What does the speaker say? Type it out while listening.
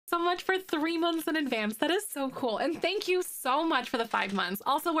so much for 3 months in advance. That is so cool. And thank you so much for the 5 months.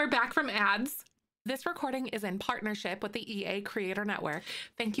 Also, we're back from ads. This recording is in partnership with the EA Creator Network.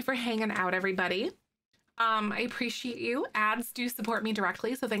 Thank you for hanging out, everybody. I appreciate you. Ads do support me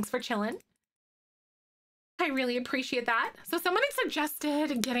directly, so thanks for chilling. I really appreciate that. So someone had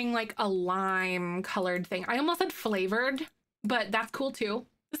suggested getting like a lime colored thing. I almost said flavored, but that's cool too.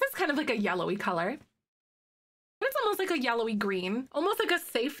 This is kind of like a yellowy color. But it's almost like a yellowy green, almost like a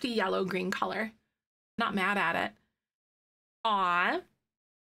safety yellow green color. Not mad at it. Aw.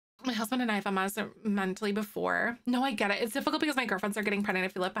 My husband and I have MS mentally before. No, I get it. It's difficult because my girlfriends are getting pregnant. I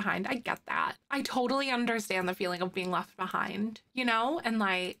feel left behind. I get that. I totally understand the feeling of being left behind, you know? And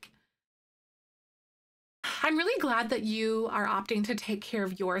like, I'm really glad that you are opting to take care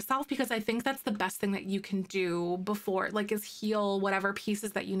of yourself, because I think that's the best thing that you can do before, like, is heal whatever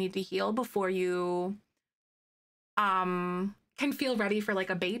pieces that you need to heal before you can feel ready for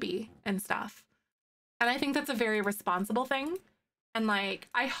like a baby and stuff. And I think that's a very responsible thing. And like,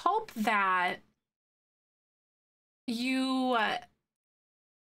 I hope that you,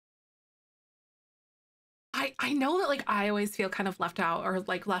 I know that like I always feel kind of left out or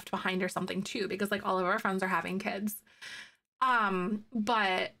like left behind or something too, because like all of our friends are having kids.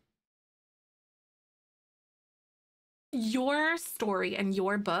 But your story and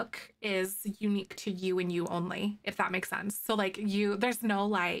your book is unique to you and you only, if that makes sense. So like there's no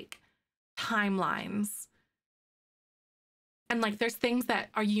like timelines. And like, there's things that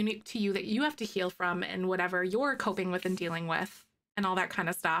are unique to you that you have to heal from, and whatever you're coping with and dealing with and all that kind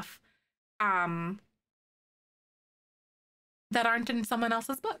of stuff, that aren't in someone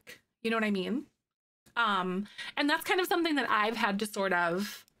else's book. You know what I mean? And that's kind of something that I've had to sort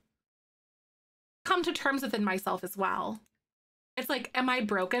of come to terms with in myself as well. It's like, am I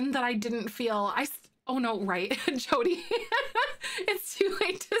broken that I didn't feel oh no, right, Jody, it's too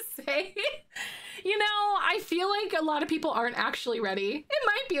late to say. You know, I feel like a lot of people aren't actually ready. It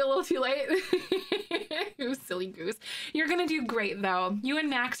might be a little too late. You silly goose. You're gonna do great though. You and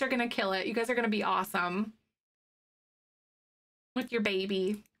Max are gonna kill it. You guys are gonna be awesome with your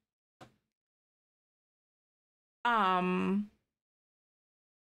baby. Your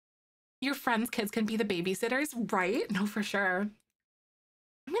friends' kids can be the babysitters, right? No, for sure.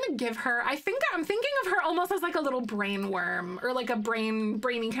 I'm gonna give her, I'm thinking of her almost as like a little brain worm, or like a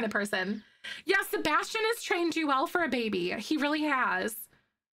brainy kind of person. Yeah, Sebastian has trained you well for a baby. He really has.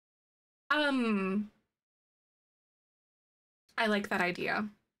 I like that idea.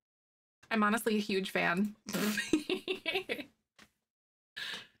 I'm honestly a huge fan.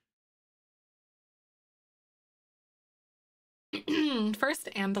 First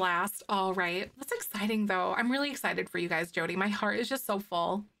and last. All right. That's exciting though. I'm really excited for you guys, Jody. My heart is just so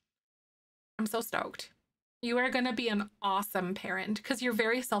full. I'm so stoked. You are going to be an awesome parent because you're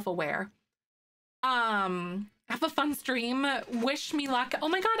very self-aware. Have a fun stream. Wish me luck. Oh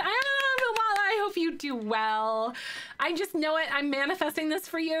my God. I hope you do well. I just know it. I'm manifesting this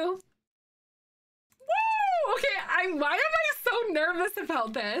for you. Woo! Okay. Why am I so nervous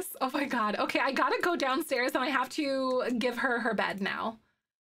about this? Oh my God. Okay. I got to go downstairs and I have to give her her bed now.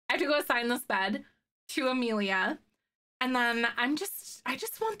 I have to go assign this bed to Amelia. And then I just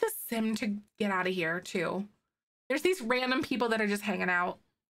want the sim to get out of here too. There's these random people that are just hanging out.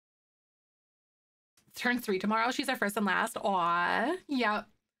 Turns 3 tomorrow. She's our first and last. Aw, yep.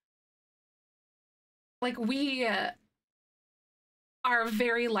 Like we are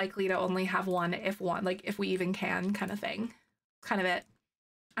very likely to only have one, if we even can, kind of thing. Kind of it.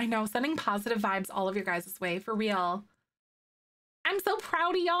 I know, sending positive vibes all of your guys' way, for real. I'm so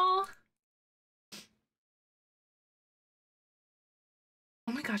proud of y'all.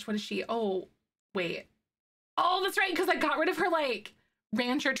 Oh my gosh, what is she? Oh, wait. Oh, that's right, because I got rid of her, like,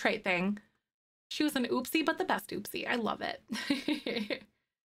 rancher trait thing. She was an oopsie, but the best oopsie. I love it.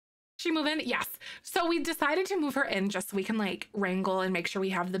 She move in? Yes. So we decided to move her in just so we can, like, wrangle and make sure we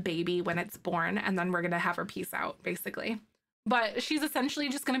have the baby when it's born, and then we're going to have her peace out, basically. But she's essentially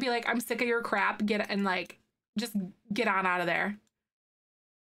just going to be like, I'm sick of your crap, just get on out of there.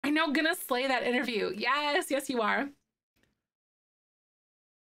 I know, gonna slay that interview. Yes, yes, you are.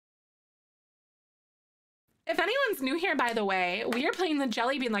 If anyone's new here, by the way, we are playing the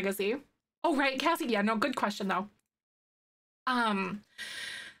Jellybean Legacy. Oh, right, Cassie. Yeah, no, good question, though. But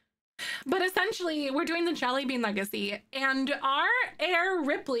essentially, we're doing the Jellybean Legacy, and our heir,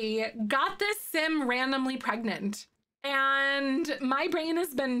 Ripley, got this sim randomly pregnant. And my brain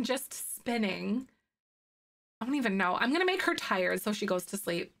has been just spinning. I don't even know. I'm gonna make her tired so she goes to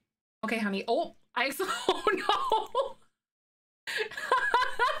sleep. Okay, honey. Oh, oh no.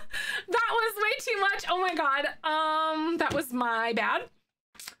 That was way too much. Oh my God. That was my bad.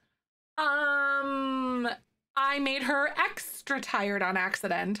 Um, I made her extra tired on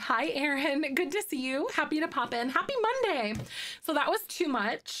accident. Hi, Erin. Good to see you. Happy to pop in. Happy Monday. So that was too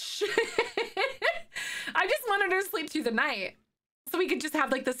much. I just wanted her to sleep through the night so we could just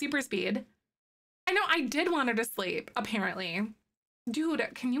have like the super speed. I know I did want her to sleep, apparently. Dude,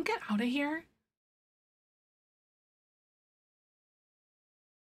 can you get out of here?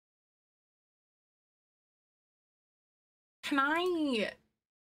 Can I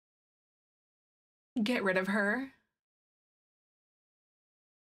get rid of her?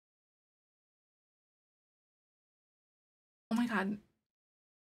 Oh my God.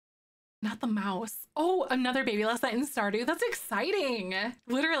 Not the mouse. Oh, another baby last night in Stardew. That's exciting.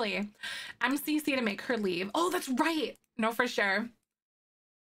 Literally. MCC to make her leave. Oh, that's right. No, for sure.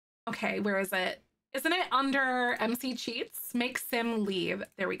 Okay, where is it? Isn't it under MC Cheats? Make Sim leave.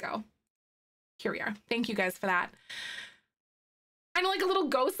 There we go. Here we are. Thank you guys for that. Kind of like a little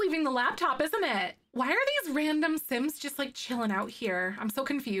ghost leaving the laptop, isn't it? Why are these random Sims just like chilling out here? I'm so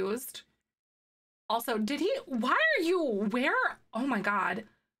confused. Also, why are you, where? Oh my God.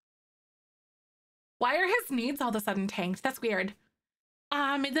 Why are his needs all of a sudden tanked? That's weird.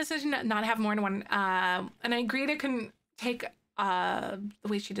 Made the decision to not have more than one, and I agreed it can take the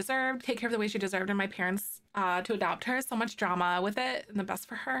way she deserved, take care of the way she deserved, and my parents to adopt her. So much drama with it, and the best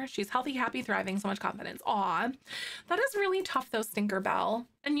for her. She's healthy, happy, thriving, so much confidence. Aw, that is really tough though, Stinkerbell.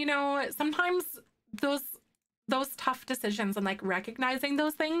 And you know, sometimes those tough decisions and like recognizing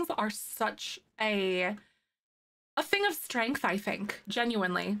those things are such a thing of strength, I think,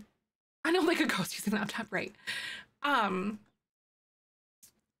 genuinely. I know, like a ghost using laptop, right?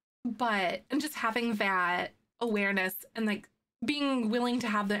 But and just having that awareness and like being willing to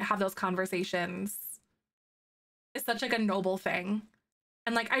have those conversations is such like a noble thing.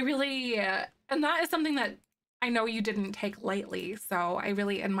 And like I really and that is something that I know you didn't take lightly. So I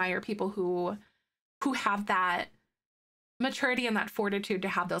really admire people who have that maturity and that fortitude to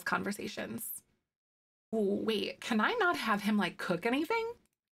have those conversations. Ooh, wait, can I not have him like cook anything?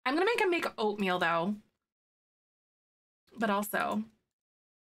 I'm gonna make him make oatmeal though. But also,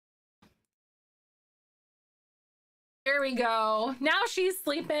 there we go. Now she's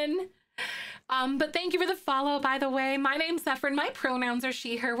sleeping. But thank you for the follow, by the way. My name's Zephyrin. My pronouns are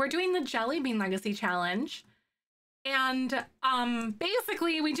she, her. We're doing the Jellybean Legacy Challenge. And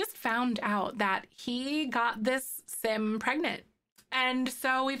basically, we just found out that he got this sim pregnant. And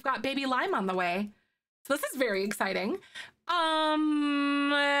so we've got baby Lime on the way. So this is very exciting. We're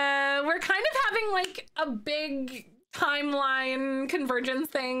kind of having like a big timeline convergence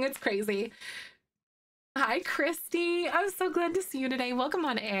thing. It's crazy. Hi, Christy. I'm so glad to see you today. Welcome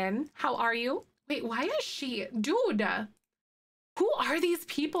on in. How are you? Wait, why is she? Dude, who are these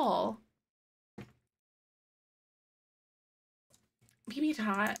people? BB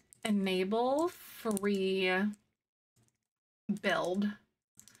Tot, enable free build.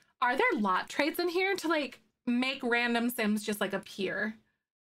 Are there lot traits in here to like make random Sims just like appear?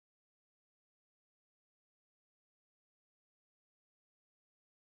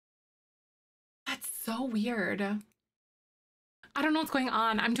 That's so weird. I don't know what's going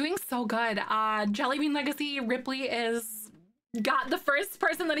on. I'm doing so good. Jellybean Legacy, Ripley got the first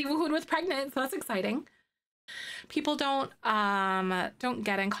person that he woohooed with pregnant, so that's exciting. People don't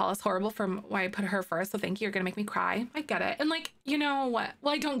get and call us horrible from why I put her first, so thank you. You're gonna make me cry. I get it. And like, you know what?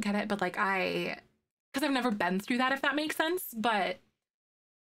 Well, I don't get it, but like because I've never been through that, if that makes sense. But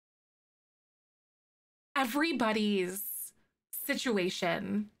everybody's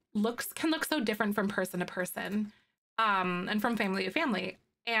situation can look so different from person to person, and from family to family,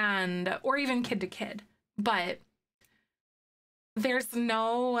 and or even kid to kid. But there's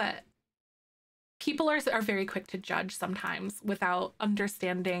no people are very quick to judge sometimes without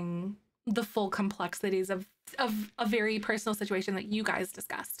understanding the full complexities of a very personal situation that you guys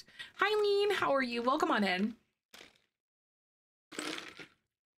discussed. Hi, Lean. How are you? Welcome on in.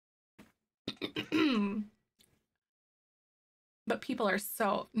 But people are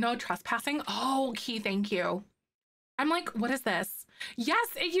so no trespassing. Oh, Key, thank you. I'm like, what is this? Yes,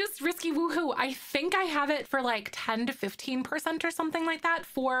 it used Risky Woohoo. I think I have it for like 10 to 15% or something like that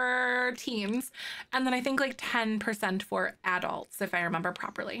for teens. And then I think like 10% for adults, if I remember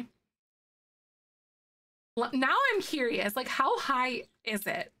properly. Now I'm curious, like how high is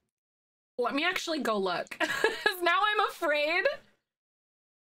it? Let me actually go look. Now I'm afraid.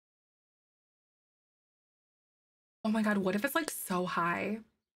 Oh my God, what if it's like so high?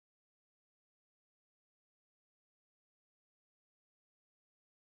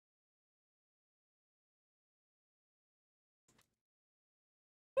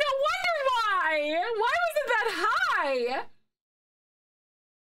 No wonder why! Why was it that high?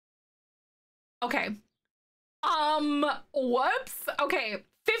 Okay. Whoops. Okay.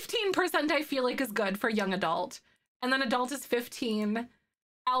 15% I feel like is good for young adult. And then adult is 15.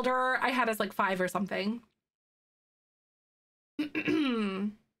 Elder I had as like 5 or something.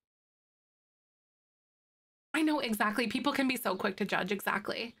 I know exactly. People can be so quick to judge.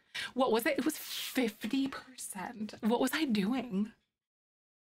 Exactly. What was it? It was 50%. What was I doing?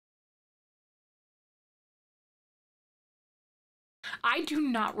 I do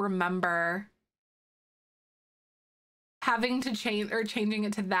not remember having to change or changing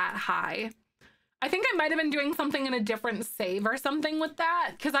it to that high. I think I might have been doing something in a different save or something with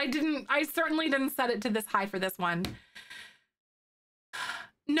that because I certainly didn't set it to this high for this one.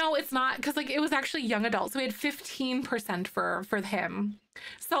 No, it's not because like it was actually young adult. So we had 15% for him.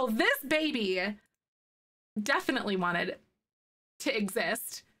 So this baby definitely wanted to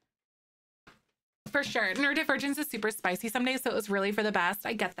exist. For sure. Neurodivergence is super spicy some days, so it was really for the best.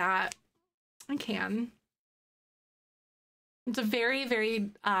 I get that. I can. It's a very,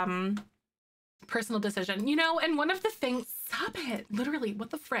 very personal decision, you know. And one of the things, stop it, literally, what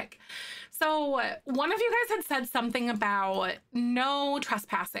the frick. So one of you guys had said something about no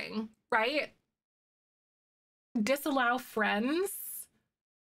trespassing, right? Disallow friends.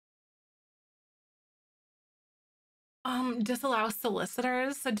 Disallow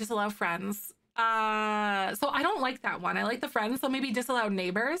solicitors, so disallow friends. So I don't like that one. I like the friends, so maybe disallow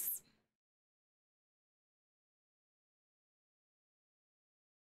neighbors.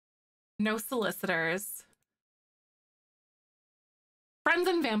 No solicitors. Friends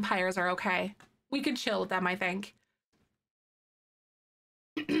and vampires are okay. We could chill with them, I think.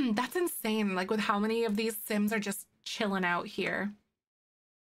 That's insane, like with how many of these Sims are just chilling out here.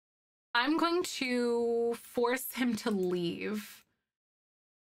 I'm going to force him to leave.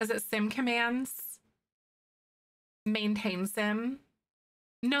 Is it Sim commands? Maintain Sim?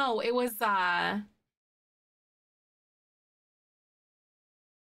 No, it was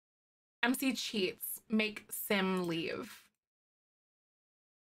MC cheats, make Sim leave.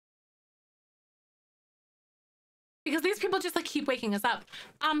 Because these people just like keep waking us up.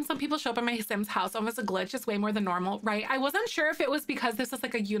 Some people show up at my Sim's house almost a glitch. It's way more than normal, right? I wasn't sure if it was because this is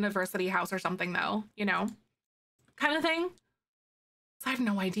like a university house or something though, you know, kind of thing. So I have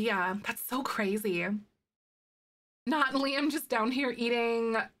no idea. That's so crazy. Not Liam just down here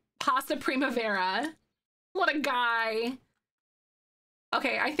eating pasta primavera. What a guy.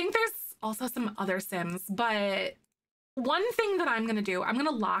 Okay, I think there's also some other Sims, but one thing that I'm gonna do, I'm gonna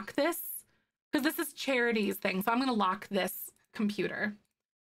lock this because this is Charity's thing. So I'm gonna lock this computer.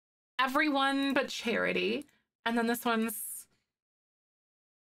 Everyone but Charity. And then this one's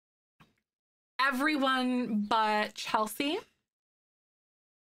everyone but Chelsea.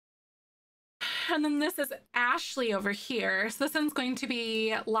 And then this is Ashley over here. So this one's going to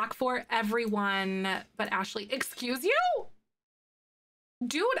be lock for everyone but Ashley. Excuse you?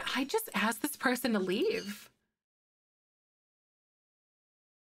 Dude, I just asked this person to leave.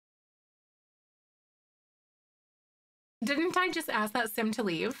 Didn't I just ask that Sim to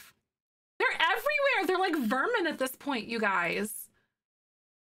leave? They're everywhere. They're like vermin at this point, you guys.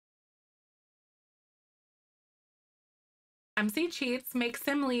 MC cheats, make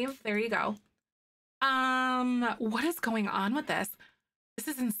Sim leave. There you go. What is going on with this? This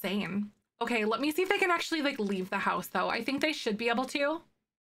is insane. Okay, let me see if they can actually like leave the house though. I think they should be able to.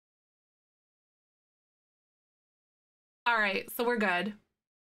 All right, so we're good.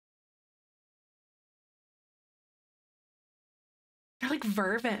 They're like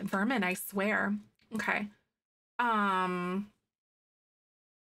vermin, I swear. Okay. I'm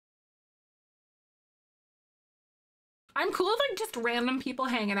cool with like just random people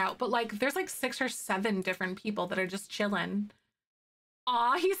hanging out, but like there's like 6 or 7 different people that are just chilling.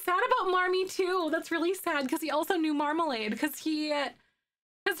 Aw, he's sad about Marmy too. That's really sad because he also knew Marmalade because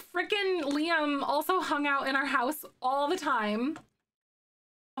frickin' Liam also hung out in our house all the time.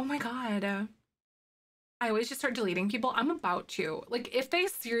 Oh my god. I always just start deleting people. I'm about to. Like, if they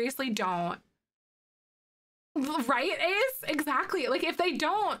seriously don't. Right, Ace? Exactly. Like, if they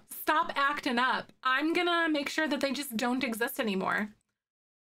don't stop acting up, I'm gonna make sure that they just don't exist anymore.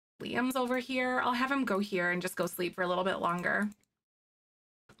 Liam's over here. I'll have him go here and just go sleep for a little bit longer.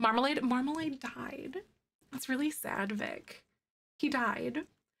 Marmalade died. That's really sad, Vic. He died.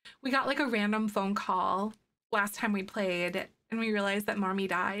 We got like a random phone call last time we played and we realized that Marmy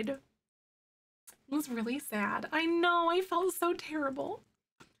died. It was really sad. I know, I felt so terrible.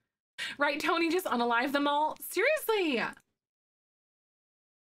 Right, Tony, just unalive them all? Seriously.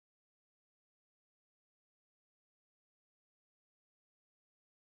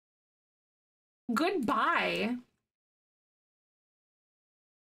 Goodbye.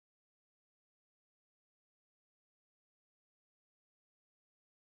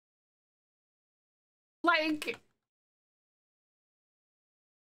 Like,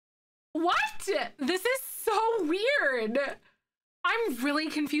 what? This is so weird. I'm really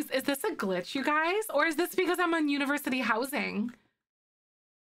confused. Is this a glitch, you guys? Or is this because I'm on university housing?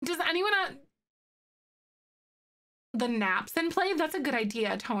 Does anyone the naps in play? That's a good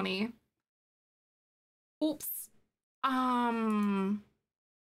idea, Tony. Oops.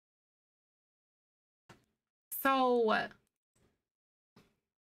 So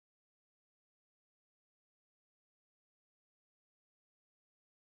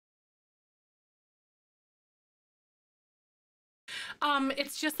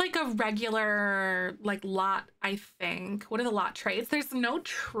it's just like a regular like lot, I think. What are the lot traits? There's no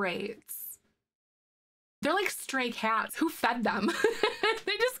traits. They're like stray cats. Who fed them?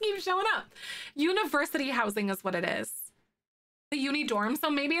 They just keep showing up. University housing is what it is. The uni dorm. So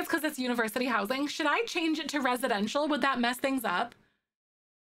maybe it's because it's university housing. Should I change it to residential? Would that mess things up?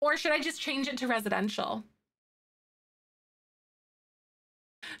 Or should I just change it to residential?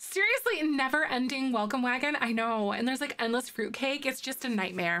 Seriously, never ending welcome wagon. I know. And there's like endless fruitcake. It's just a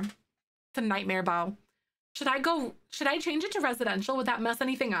nightmare. It's a nightmare, Bo. Should I change it to residential? Would that mess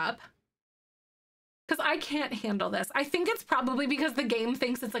anything up? Because I can't handle this. I think it's probably because the game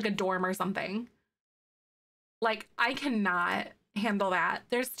thinks it's like a dorm or something. Like, I cannot handle that.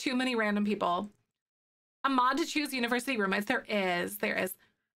 There's too many random people. A mod to choose university roommates. There is.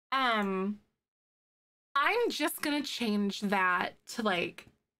 I'm just gonna change that to like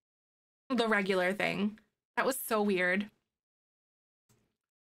the regular thing. That was so weird.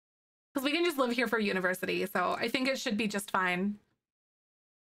 Because we can just live here for university, so I think it should be just fine.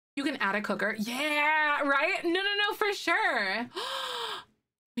 You can add a cooker. Yeah, right? No, for sure.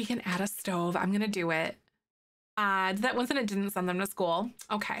 We can add a stove. I'm gonna do it. Did that once and it didn't send them to school.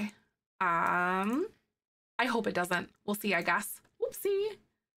 Okay. I hope it doesn't. We'll see, I guess. Whoopsie.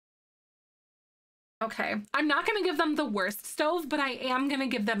 Okay. I'm not gonna give them the worst stove, but I am gonna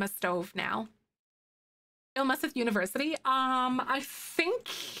give them a stove now. It'll mess with university. I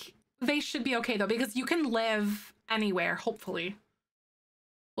think they should be okay though, because you can live anywhere, hopefully.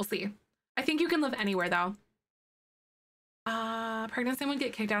 We'll see. I think you can live anywhere though. Pregnancy would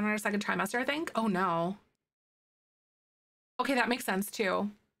get kicked out in our second trimester, I think. Oh no. Okay, that makes sense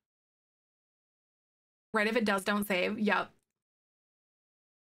too. Right, if it does, don't save. Yep.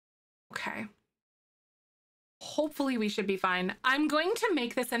 Okay. Hopefully we should be fine. I'm going to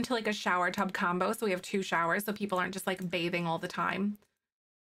make this into like a shower tub combo so we have 2 showers so people aren't just like bathing all the time.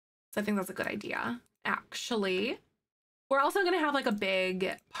 So I think that's a good idea. Actually, we're also going to have like a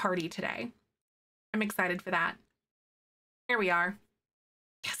big party today. I'm excited for that. Here we are.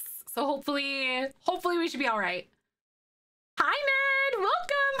 Yes. So hopefully we should be all right. Hi, nerd.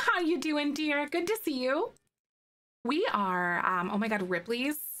 Welcome. How you doing, dear? Good to see you. We are, oh my God,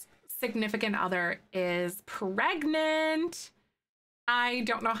 Ripley's significant other is pregnant. I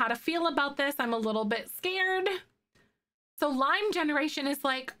don't know how to feel about this. I'm a little bit scared. So Lime generation is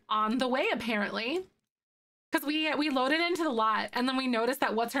like on the way, apparently. Because we loaded into the lot and then we noticed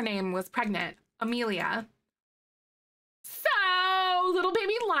that what's her name was pregnant, Amelia. So little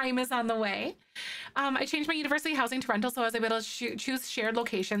baby Lime is on the way. I changed my university housing to rental so I was able to choose shared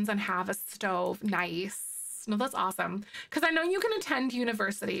locations and have a stove. Nice. No, that's awesome. Because I know you can attend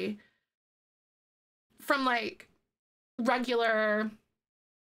university from like regular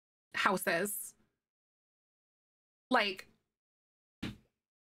houses. Like,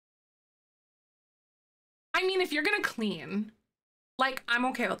 I mean, if you're gonna clean, like, I'm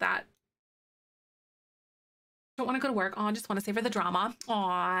okay with that. Don't want to go to work. Oh, I just want to savor the drama.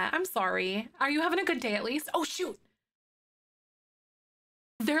 Aw, I'm sorry. Are you having a good day at least? Oh, shoot.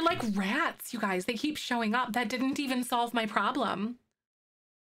 They're like rats, you guys. They keep showing up. That didn't even solve my problem.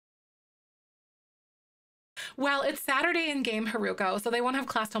 Well, it's Saturday in game, Haruko, so they won't have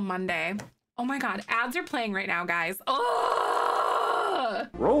class till Monday. Oh my God, ads are playing right now, guys. Oh!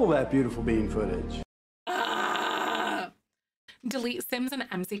 Roll that beautiful bean footage. Delete Sims and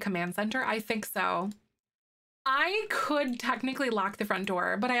MC Command Center? I think so. I could technically lock the front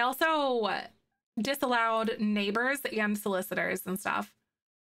door, but I also disallowed neighbors and solicitors and stuff.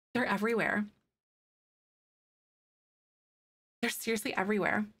 They're everywhere. They're seriously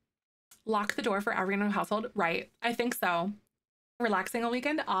everywhere. Lock the door for everyone in the household. Right. I think so. Relaxing all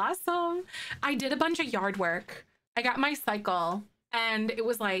weekend. Awesome. I did a bunch of yard work. I got my cycle and it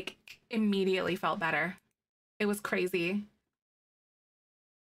was like immediately felt better. It was crazy.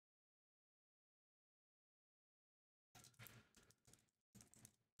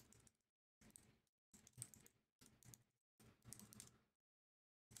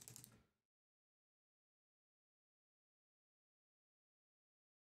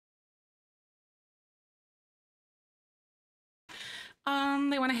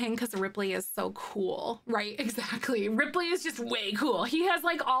 They want to hang because Ripley is so cool. Right, exactly. Ripley is just way cool. He has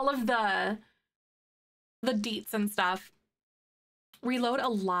like all of the deets and stuff. Reload a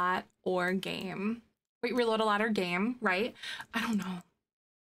lot or game. Wait, reload a lot or game, right? I don't know.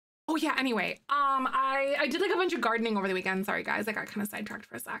 Oh yeah, anyway, I did like a bunch of gardening over the weekend. Sorry guys, I got kind of sidetracked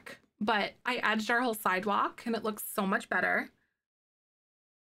for a sec. But I edged our whole sidewalk and it looks so much better.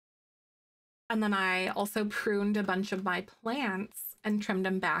 And then I also pruned a bunch of my plants and trimmed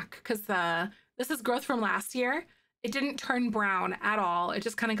them back because this is growth from last year. It didn't turn brown at all. It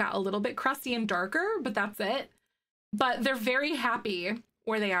just kind of got a little bit crusty and darker, but that's it. But they're very happy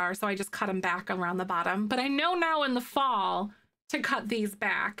where they are, so I just cut them back around the bottom. But I know now in the fall to cut these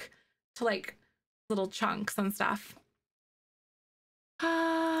back to like little chunks and stuff.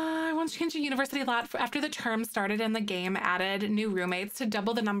 I want to change to university a lot. After the term started and the game added new roommates to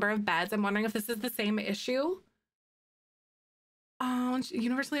double the number of beds. I'm wondering if this is the same issue.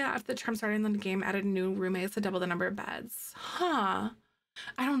 University after the term started and the game added new roommates to double the number of beds. Huh.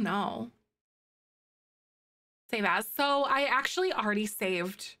 I don't know. Save as. So I actually already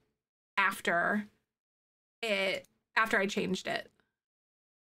saved after I changed it.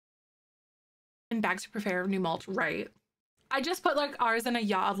 In bags to prepare new mulch, right? I just put like ours in a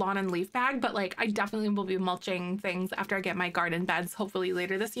yard, lawn, and leaf bag, but like I definitely will be mulching things after I get my garden beds, hopefully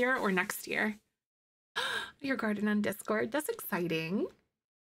later this year or next year. Your garden on Discord. That's exciting.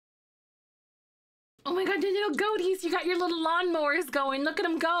 Oh my god, the little goaties, you got your little lawnmowers going. Look at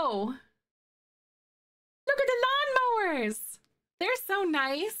them go. Look at the lawnmowers. They're so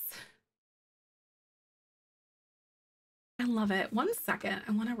nice. I love it. 1 second.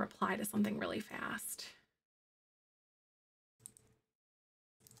 I want to reply to something really fast.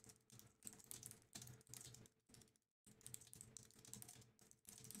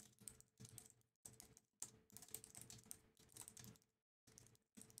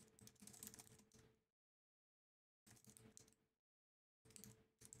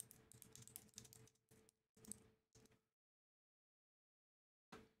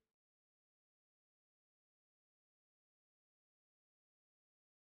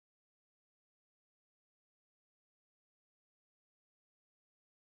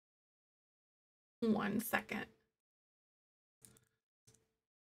 One second.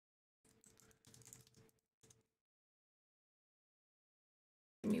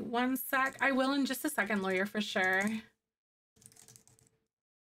 Give me 1 sec. I will in just a second, lawyer, for sure.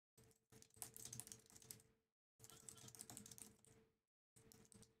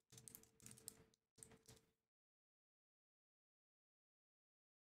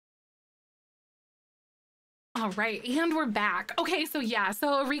 All right, and we're back. Okay, so yeah,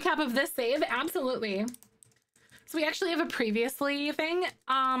 so a recap of this save, absolutely. So we actually have a previously thing.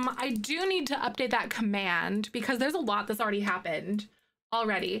 I do need to update that command because there's a lot that's already happened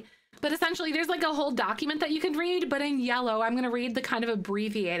already. But essentially there's like a whole document that you can read, but in yellow, I'm gonna read the kind of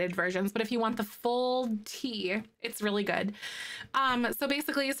abbreviated versions, but if you want the full T, it's really good. So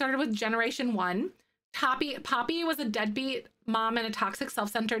basically it started with generation 1. Poppy was a deadbeat mom and a toxic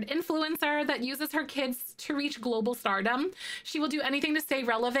self-centered influencer that uses her kids to reach global stardom. She will do anything to stay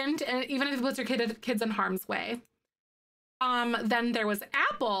relevant, and even if it puts her kids in harm's way. Then there was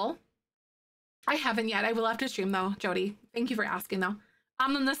Apple. I haven't yet. I will have to stream though, Jody. Thank you for asking though.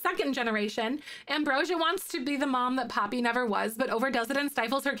 Then the second generation, Ambrosia wants to be the mom that Poppy never was, but overdoes it and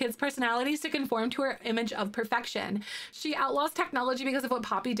stifles her kids' personalities to conform to her image of perfection. She outlaws technology because of what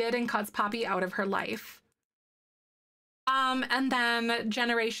Poppy did and cuts Poppy out of her life. And then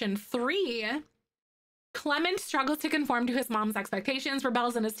generation 3, Clement struggles to conform to his mom's expectations,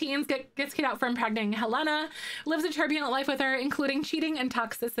 rebels in his teens, gets kicked out for impregnating Helena, lives a turbulent life with her, including cheating and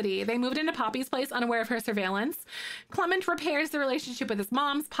toxicity. They moved into Poppy's place unaware of her surveillance. Clement repairs the relationship with his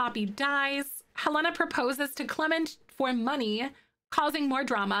moms. Poppy dies. Helena proposes to Clement for money, causing more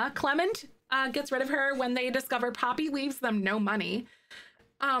drama. Clement gets rid of her when they discover Poppy leaves them no money.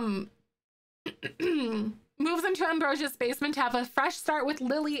 Moves into Ambrosia's basement to have a fresh start with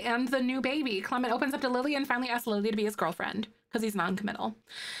Lily and the new baby. Clement opens up to Lily and finally asks Lily to be his girlfriend because he's non-committal.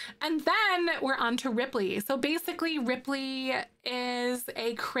 And then we're on to Ripley. So basically Ripley is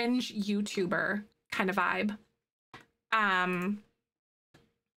a cringe YouTuber kind of vibe.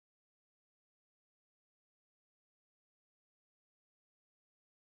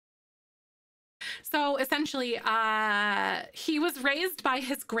 So essentially, he was raised by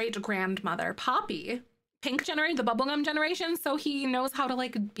his great-grandmother, Poppy, Pink generation, the bubblegum generation, so he knows how to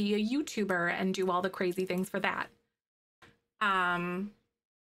like be a YouTuber and do all the crazy things for that.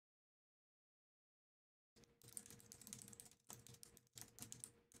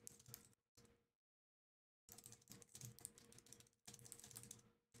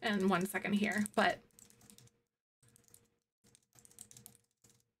 in 1 second here, but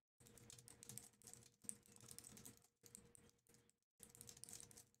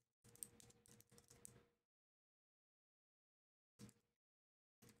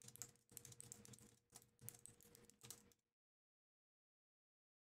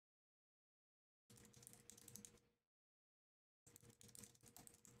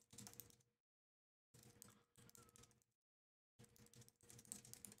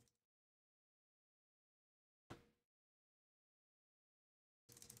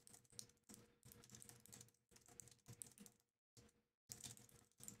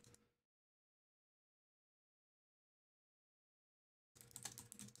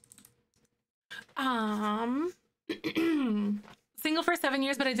single for 7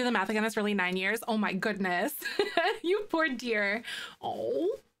 years, but I did the math again. It's really 9 years. Oh my goodness. You poor dear.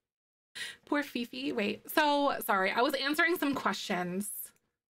 Oh, poor Fifi. Wait, so sorry. I was answering some questions.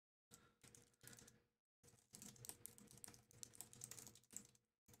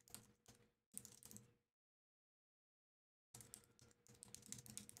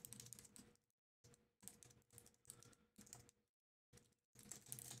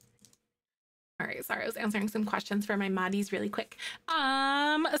 All right, sorry, I was answering some questions for my moddies really quick. You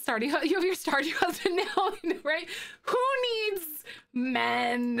have your Stardew husband now, right? Who needs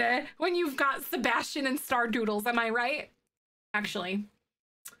men when you've got Sebastian and Stardoodles, am I right? Actually,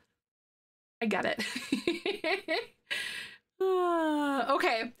 I get it.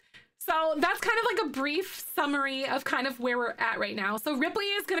 Okay, so that's kind of like a brief summary of kind of where we're at right now. So Ripley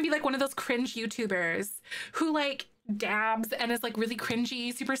is gonna be like one of those cringe YouTubers who like dabs and is like really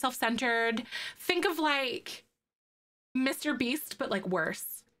cringy, super self-centered. Think of like Mr. Beast, but like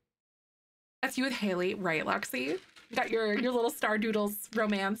worse. That's you with Haley, right, Lexi? You got your little Stardoodles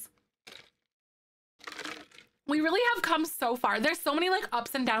romance. We really have come so far. There's so many like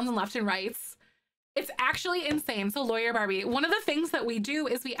ups and downs and left and rights. It's actually insane. So Lawyer Barbie, one of the things that we do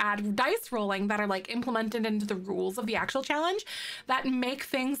is we add dice rolling that are like implemented into the rules of the actual challenge that make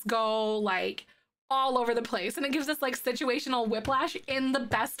things go like all over the place, and it gives us like situational whiplash in the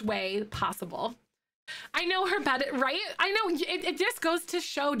best way possible. I know her bed, right? I know it just goes to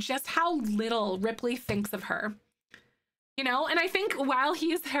show just how little Ripley thinks of her, you know? And I think while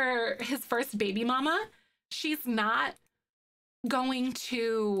he's his first baby mama, she's not going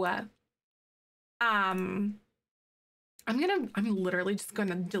to I'm literally just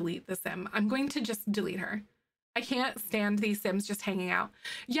gonna delete the sim. I'm going to just delete her. I can't stand these Sims just hanging out.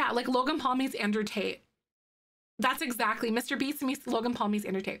 Yeah, like Logan Paul meets Andrew Tate. That's exactly Mr. Beast meets Logan Paul meets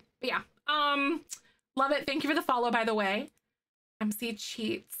Andrew Tate. But yeah, love it. Thank you for the follow, by the way. MC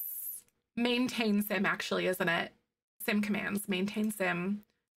cheats. Maintain sim, actually, isn't it? Sim commands. Maintain sim.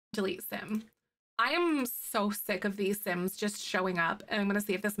 Delete sim. I am so sick of these Sims just showing up, and I'm gonna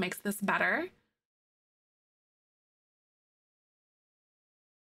see if this makes this better.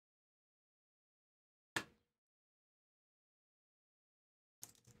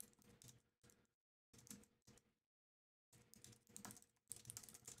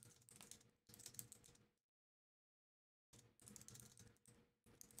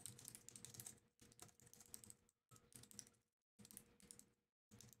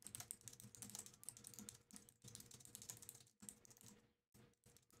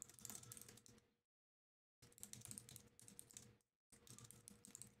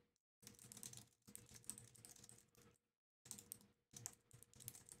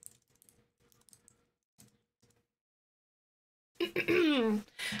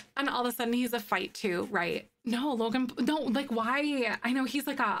 And all of a sudden he's a fight too, right? No, Logan, no, like why? I know he's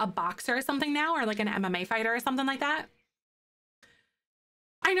like a boxer or something now, or like an MMA fighter or something like that.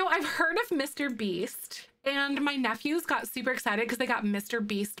 I know I've heard of Mr. Beast, and my nephews got super excited because they got Mr.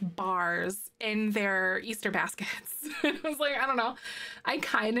 Beast bars in their Easter baskets. I was like, I don't know. I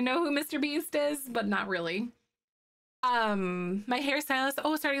kind of know who Mr. Beast is, but not really. My hairstylist,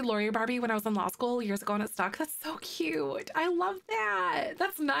 oh, started Lawyer Barbie when I was in law school years ago and it stuck. That's so cute. I love that.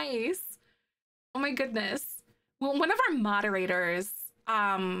 That's nice. Oh my goodness. Well, one of our moderators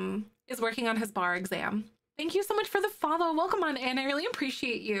is working on his bar exam. Thank you so much for the follow. Welcome on in. I really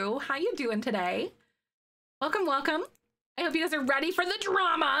appreciate you. How you doing today? Welcome, welcome. I hope you guys are ready for the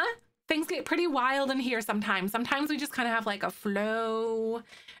drama. Things get pretty wild in here sometimes. Sometimes we just kind of have like a flow.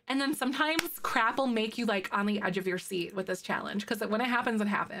 And then sometimes crap will make you like on the edge of your seat with this challenge. Because when it happens, it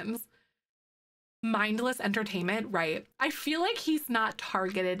happens. Mindless entertainment, right? I feel like he's not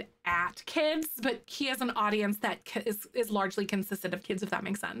targeted at kids, but he has an audience that is largely consistent of kids, if that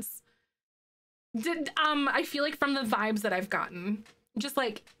makes sense. I feel like from the vibes that I've gotten, just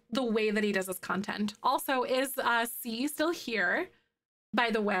like the way that he does his content. Also, is C still here?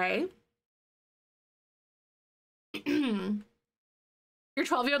 by the way. Your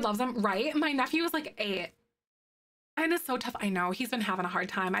 12-year-old loves him, right? My nephew is like 8. And it's so tough. I know, he's been having a hard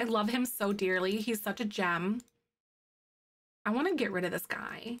time. I love him so dearly. He's such a gem. I want to get rid of this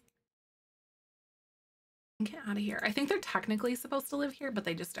guy. Get out of here. I think they're technically supposed to live here, but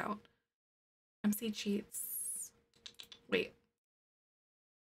they just don't. MC cheats. Wait.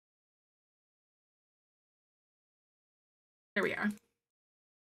 There we are.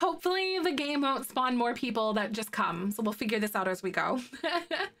 Hopefully the game won't spawn more people that just come, so we'll figure this out as we go.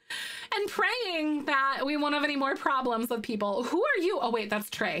 And praying that we won't have any more problems with people. Who are you? Oh wait, that's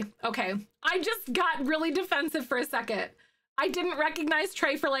Trey. Okay, I just got really defensive for a second. I didn't recognize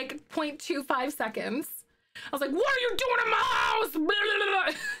Trey for like 0.25 seconds. I was like, what are you doing in my house?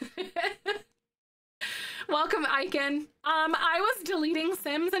 Welcome, Icon. I was deleting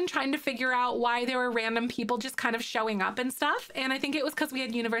Sims and trying to figure out why there were random people just kind of showing up and stuff. And I think it was because we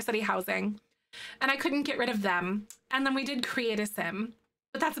had university housing and I couldn't get rid of them. And then we did create a Sim,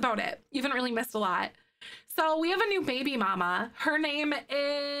 but that's about it. You haven't really missed a lot. So we have a new baby mama. Her name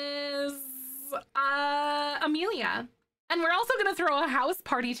is Amelia. And we're also going to throw a house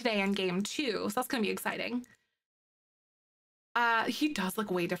party today in game 2. So that's going to be exciting. He does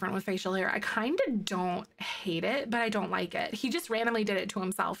look way different with facial hair. I kind of don't hate it, but I don't like it. He just randomly did it to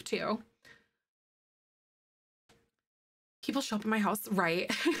himself too. People show up in my house,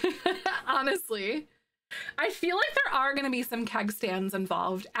 right? Honestly, I feel like there are going to be some keg stands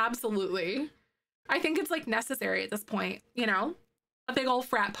involved. Absolutely. I think it's like necessary at this point, you know, a big old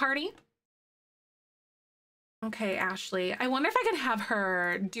frat party. Okay, Ashley, I wonder if I could have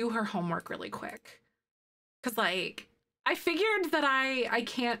her do her homework really quick. Cause like, I figured that I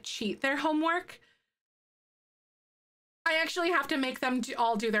can't cheat their homework. I actually have to make them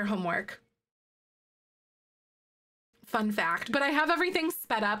all do their homework. Fun fact, but I have everything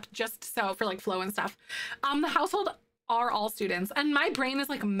sped up just so for like flow and stuff. The household are all students and my brain is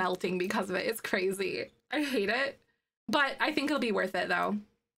like melting because of it. It's crazy. I hate it, but I think it'll be worth it though.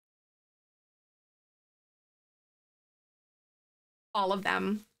 All of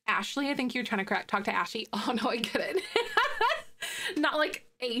them. Ashley, I think you're trying to talk to Ashley. Oh no, I get it. Not like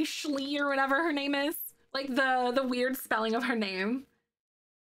Ashley or whatever her name is. Like the weird spelling of her name.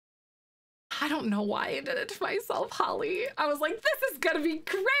 I don't know why I did it to myself, Holly. I was like, this is gonna be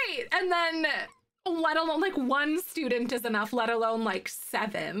great. And then let alone like 1 student is enough, let alone like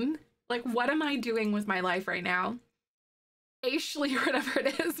 7. Like, what am I doing with my life right now? Ashley or whatever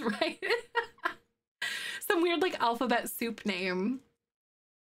it is, right? Some weird like alphabet soup name.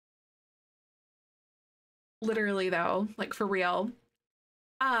 Literally though, like for real.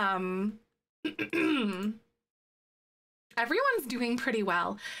 Everyone's doing pretty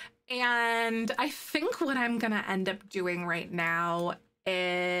well. And I think what I'm gonna end up doing right now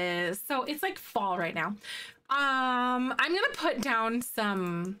is, so it's like fall right now. I'm gonna put down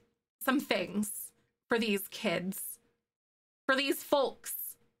some things for these kids, for these folks.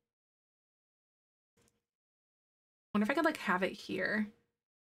 I wonder if I could like have it here.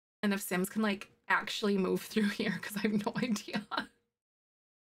 And if Sims can like actually move through here, because I have no idea.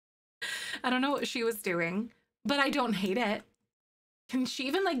 I don't know what she was doing, but I don't hate it. Can she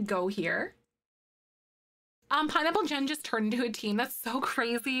even like go here? Pineapple Jen just turned into a teen. That's so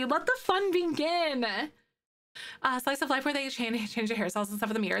crazy. Let the fun begin. Slice of life where they change their hairstyles and stuff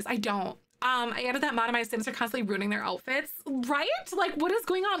with the mirrors. I don't. I added that mod and my Sims are constantly ruining their outfits. Right? Like, what is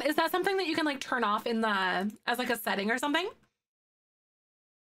going on? Is that something that you can like turn off in the, as like a setting or something?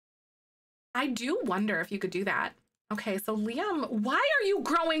 I do wonder if you could do that. Okay, so Liam, why are you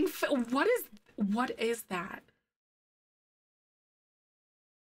growing? What is that?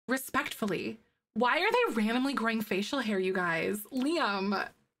 Respectfully, why are they randomly growing facial hair, you guys? Liam,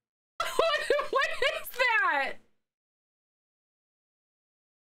 what is that?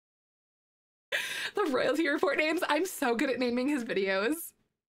 The royalty report names. I'm so good at naming his videos.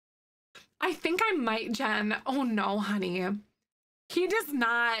 I think I might, Jen. Oh no, honey. He does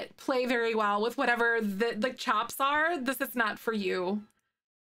not play very well with whatever the chops are. This is not for you.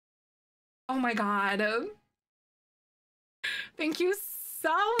 Oh my God. Thank you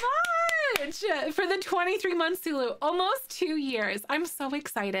so much for the 23 months, Sulu. Almost 2 years. I'm so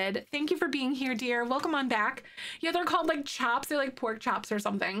excited. Thank you for being here, dear. Welcome on back. Yeah, they're called like chops. They're like pork chops or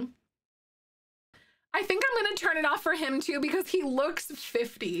something. I think I'm gonna turn it off for him too because he looks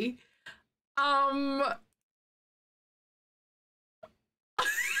 50.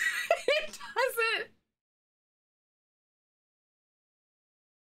 It doesn't.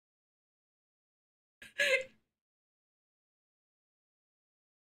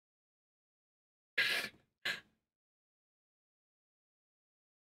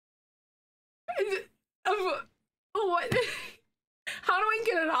 What? How do I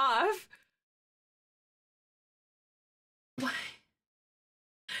get it off? What?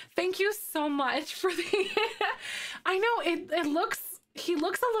 Thank you so much for the... I know, it looks... He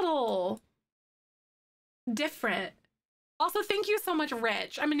looks a little different. Also, thank you so much,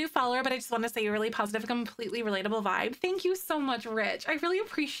 Rich. I'm a new follower, but I just want to say you're really positive, completely relatable vibe. Thank you so much, Rich. I really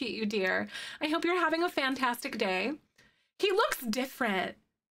appreciate you, dear. I hope you're having a fantastic day. He looks different.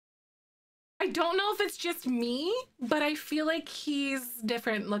 I don't know if it's just me, but I feel like he's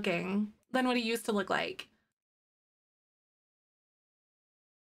different looking than what he used to look like.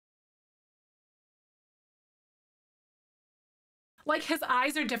 Like, his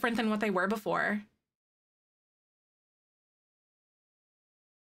eyes are different than what they were before.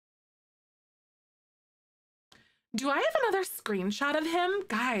 Do I have another screenshot of him?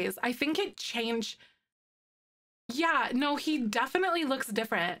 Guys, I think it changed. Yeah, no, he definitely looks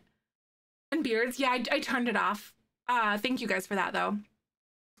different. And beards, yeah, I turned it off. Thank you guys for that, though.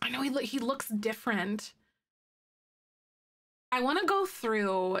 I know he looks different. I want to go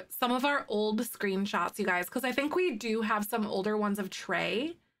through some of our old screenshots, you guys, because I think we do have some older ones of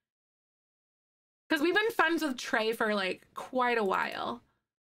Trey. Because we've been friends with Trey for like quite a while.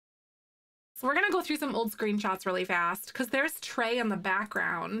 So we're going to go through some old screenshots really fast because there's Trey in the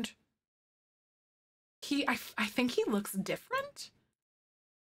background. I think he looks different.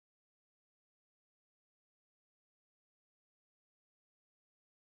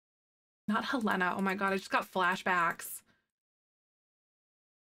 Not Helena. Oh my God, I just got flashbacks.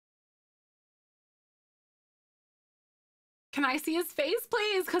 Can I see his face,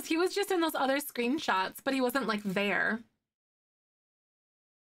 please? Because he was just in those other screenshots, but he wasn't like there.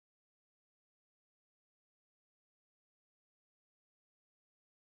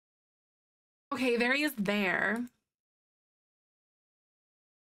 Okay, there he is there.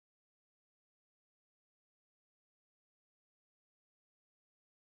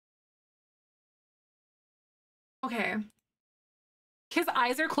 Okay. His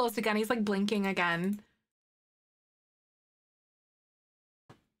eyes are closed again. He's like blinking again.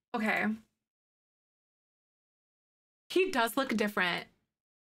 Okay. He does look different.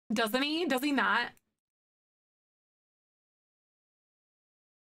 Doesn't he? Does he not?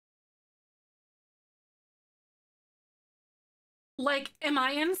 Like, am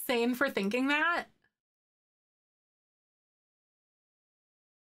I insane for thinking that?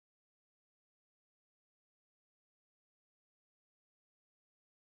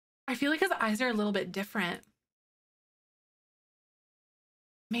 I feel like his eyes are a little bit different.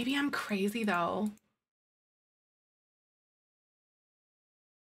 Maybe I'm crazy though.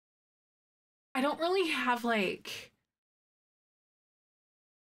 I don't really have like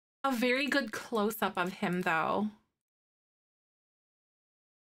a very good close-up of him though.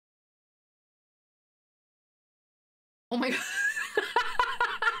 Oh my God.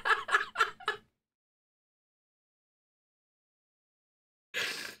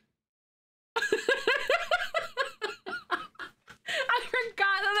 I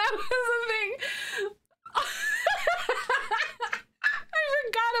forgot that was a thing. I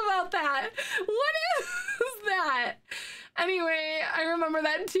forgot about that. What is that? Anyway, I remember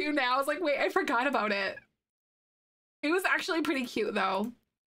that too now. I was like, wait, I forgot about it. It was actually pretty cute though.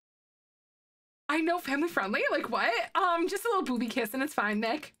 I know, family friendly. Like what? Just a little booby kiss and it's fine,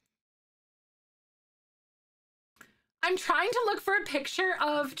 Nick. I'm trying to look for a picture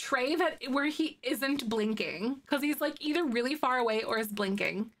of Trey where he isn't blinking because he's like either really far away or is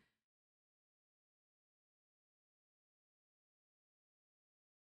blinking.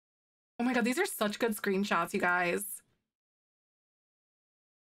 Oh my God, these are such good screenshots, you guys.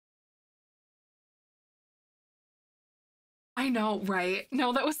 I know, right?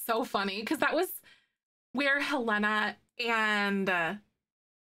 No, that was so funny because that was where Helena and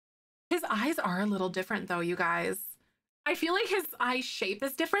his eyes are a little different though, you guys. I feel like his eye shape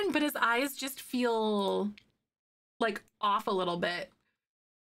is different, but his eyes just feel like off a little bit.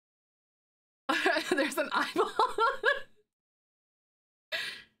 There's an eyeball.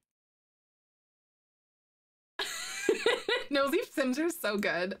 Nosy Sims are so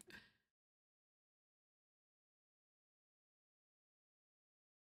good.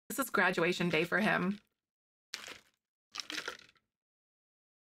 This is graduation day for him.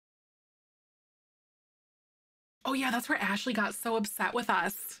 Oh yeah, that's where Ashley got so upset with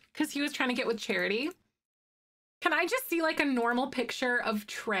us because he was trying to get with Charity. Can I just see like a normal picture of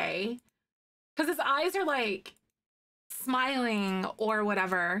Trey? Because his eyes are like smiling or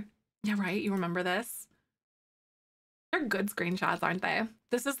whatever. Yeah, right. You remember this? They're good screenshots, aren't they?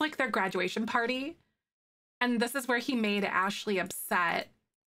 This is like their graduation party. And this is where he made Ashley upset.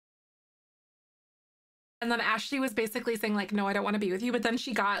 And then Ashley was basically saying like, no, I don't want to be with you. But then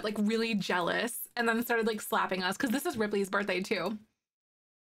she got like really jealous and then started like slapping us because this is Ripley's birthday too.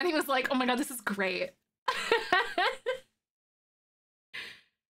 And he was like, oh my God, this is great.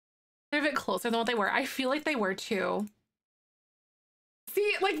 They're a bit closer than what they were. I feel like they were too.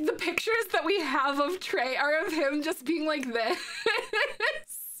 See, like the pictures that we have of Trey are of him just being like this.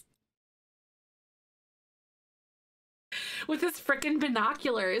 With his freaking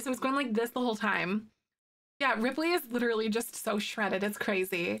binoculars. It was going like this the whole time. Yeah, Ripley is literally just so shredded. It's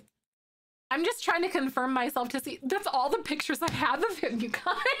crazy. I'm just trying to confirm myself to see. That's all the pictures I have of him, you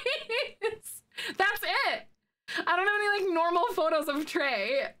guys. That's it. I don't have any like normal photos of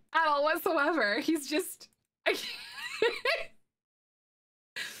Trey at all whatsoever. He's just...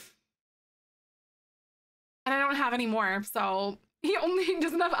 And I don't have any more, so he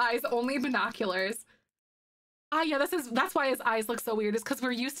doesn't have eyes, only binoculars. Ah, yeah, that's why his eyes look so weird, is because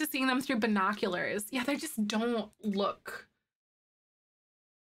we're used to seeing them through binoculars. Yeah, they just don't look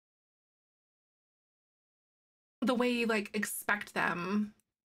the way you like expect them.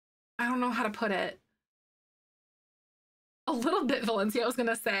 I don't know how to put it. A little bit Valencia, I was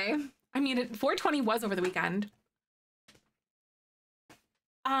gonna say. I mean, 420 was over the weekend.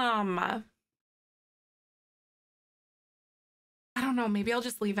 I don't know, maybe I'll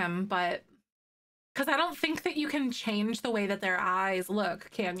just leave him, but because I don't think that you can change the way that their eyes look,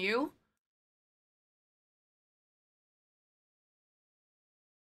 can you?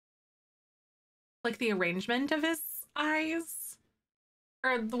 Like the arrangement of his eyes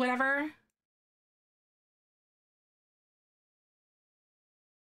or whatever.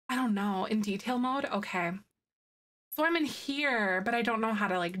 I don't know. In detail mode? Okay. So I'm in here, but I don't know how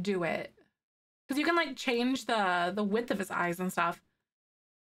to like do it. Because you can like change the width of his eyes and stuff.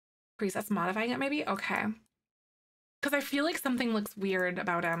 Presets modifying it maybe? Okay. Because I feel like something looks weird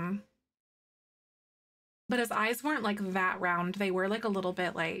about him. But his eyes weren't like that round. They were like a little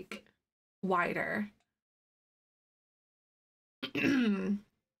bit like wider.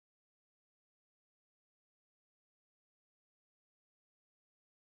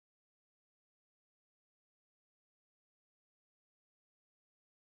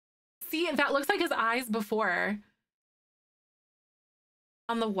 See, that looks like his eyes before.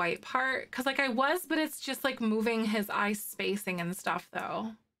 On the white part, because like I was, but it's just like moving his eye spacing and stuff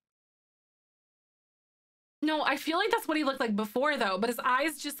though. No, I feel like that's what he looked like before though, but his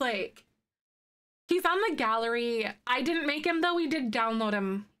eyes just like, he's on the gallery. I didn't make him though. We did download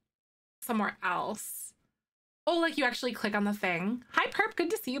him somewhere else. Oh, like you actually click on the thing. Hi Perp, good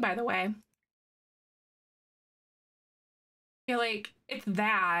to see you by the way. I feel like it's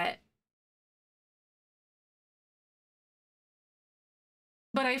that.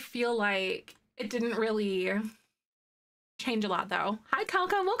 But I feel like it didn't really change a lot though. Hi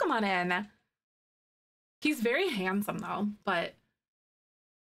Kalka, welcome on in. He's very handsome though, but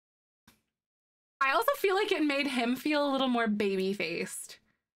I also feel like it made him feel a little more baby-faced.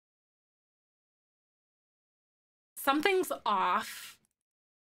 Something's off.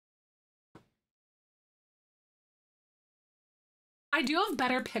 I do have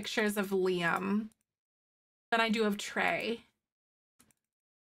better pictures of Liam than I do of Trey.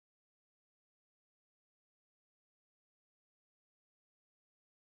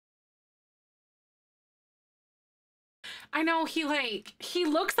 I know he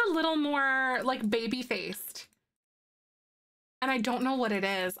looks a little more like baby-faced. And I don't know what it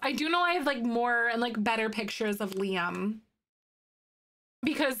is. I do know I have like more and like better pictures of Liam.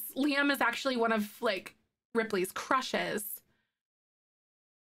 Because Liam is actually one of like Ripley's crushes.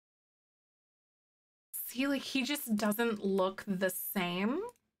 See, like he just doesn't look the same.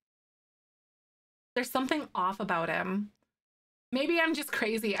 There's something off about him. Maybe I'm just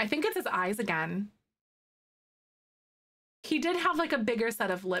crazy. I think it's his eyes again. He did have like a bigger set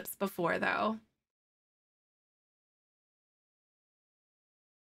of lips before though.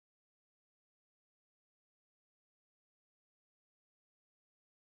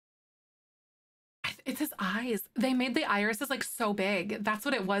 It's his eyes. They made the irises like so big. That's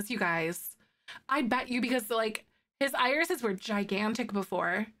what it was, you guys. I bet you, because like his irises were gigantic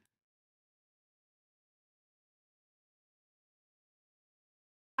before.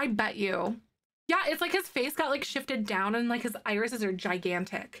 I bet you. Yeah, it's like his face got like shifted down and like his irises are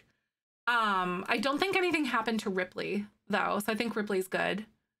gigantic. I don't think anything happened to Ripley though, so I think Ripley's good.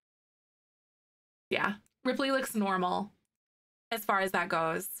 Yeah, Ripley looks normal as far as that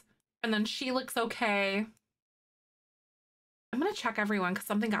goes. And then she looks okay. I'm gonna check everyone because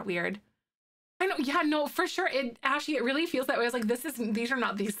something got weird. I know, yeah, no, for sure. Ashley, it really feels that way. I was like, these are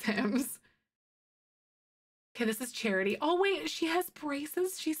not these Sims. Okay, this is Charity. Oh, wait, she has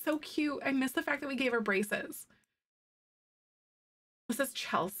braces. She's so cute. I miss the fact that we gave her braces. This is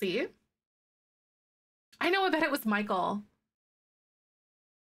Chelsea. I know, I bet it was Michael.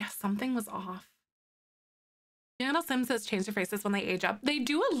 Yeah, something was off. Daniel Sims says change their faces when they age up. They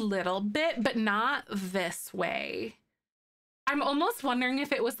do a little bit, but not this way. I'm almost wondering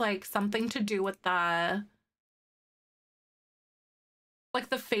if it was like something to do with the like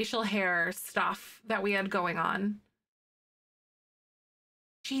the facial hair stuff that we had going on.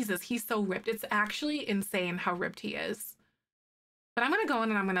 Jesus, he's so ripped. It's actually insane how ripped he is. But I'm gonna go in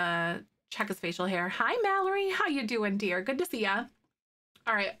and I'm gonna check his facial hair. Hi, Mallory. How you doing, dear? Good to see ya.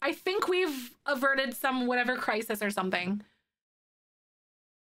 All right, I think we've averted some whatever crisis or something.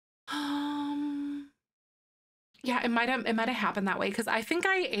 Yeah, it might have happened that way because I think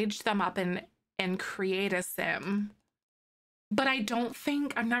I aged them up and create a sim. But I don't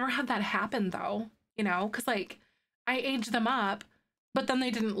think I've never had that happen though, you know, because like I aged them up, but then they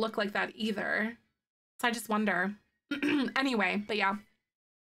didn't look like that either. So I just wonder. Anyway, but yeah.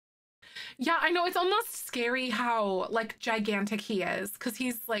 Yeah, I know it's almost scary how like gigantic he is because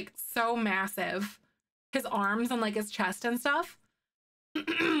he's like so massive. His arms and like his chest and stuff.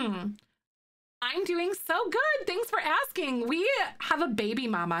 I'm doing so good. Thanks for asking. We have a baby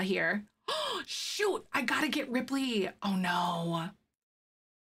mama here. Shoot, I gotta get Ripley. Oh no.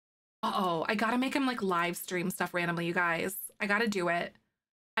 Uh-oh, I gotta make him like live stream stuff randomly, you guys. I gotta do it.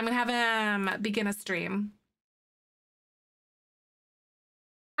 I'm gonna have him begin a stream.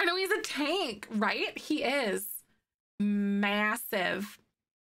 I know he's a tank, right? He is massive.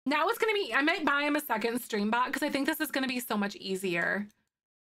 Now it's gonna be, I might buy him a second stream bot because I think this is gonna be so much easier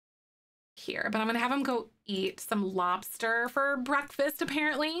here, but I'm gonna have him go eat some lobster for breakfast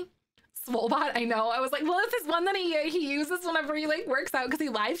apparently. Swolebot, I know. I was like, well, it's this one that he uses whenever he like works out because he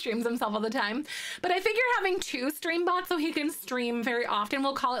live streams himself all the time. But I figure having 2 stream bots so he can stream very often,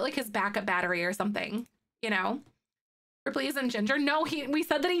 we'll call it like his backup battery or something, you know? Ripley isn't ginger. No, we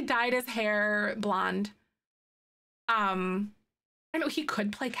said that he dyed his hair blonde. I know he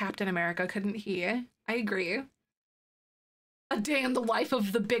could play Captain America, couldn't he? I agree. A day in the life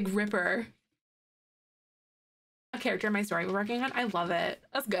of the Big Ripper. A character in my story we're working on. I love it.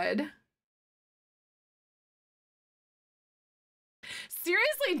 That's good.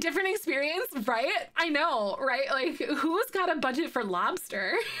 Seriously, different experience, right? I know, right? Like, who's got a budget for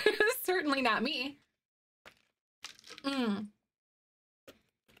lobster? Certainly not me.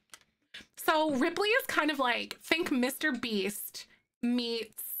 So Ripley is kind of like, think Mr. Beast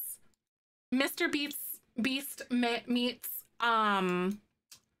meets meets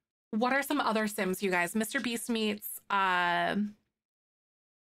what are some other Sims, you guys? Mr. Beast meets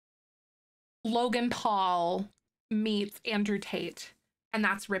Logan Paul meets Andrew Tate, and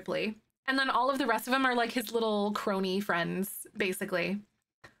that's Ripley. And then all of the rest of them are like his little crony friends, basically.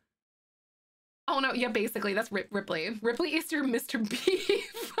 Oh no, yeah, basically that's Ripley. Ripley is your Mr.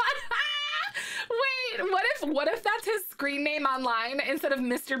 Beef. Wait, what if that's his screen name online? Instead of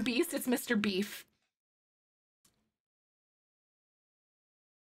Mr. Beast, it's Mr. Beef.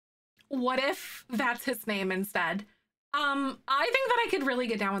 What if that's his name instead? I think that I could really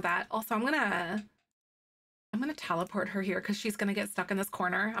get down with that. Also, I'm gonna teleport her here because she's gonna get stuck in this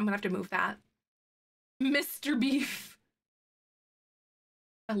corner. I'm gonna have to move that. Mr. Beef.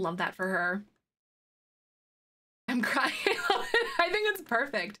 I love that for her. I'm crying. I think it's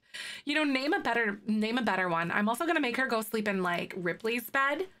perfect. You know, name a better one. I'm also gonna make her go sleep in like Ripley's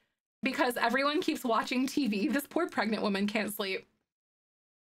bed because everyone keeps watching TV. This poor pregnant woman can't sleep.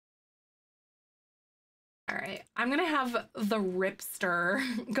 All right, I'm gonna have the Ripster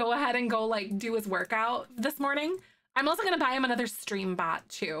go ahead and go like do his workout this morning. I'm also gonna buy him another stream bot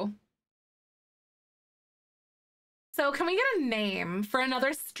too. So can we get a name for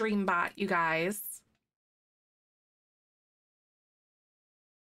another stream bot, you guys?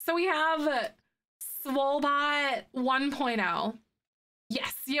 So we have Swolebot 1.0.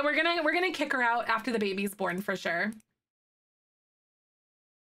 Yes, yeah, we're gonna kick her out after the baby's born for sure.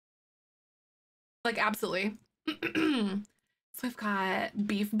 Like, absolutely. So we've got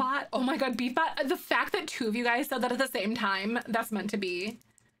Beefbot. Oh my god, Beefbot. The fact that 2 of you guys said that at the same time, that's meant to be.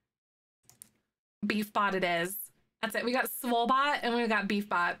 Beefbot it is. That's it. We got Swolebot and we got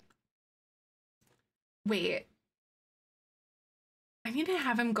Beefbot. Wait. I need to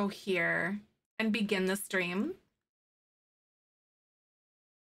have him go here and begin the stream.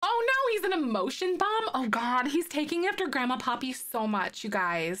 Oh no, he's an emotion bomb? Oh god, he's taking after Grandma Poppy so much, you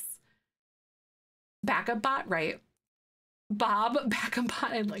guys. Backup bot, right? Bob, backup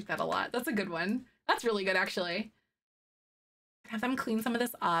bot. I like that a lot. That's a good one. That's really good, actually. Have them clean some of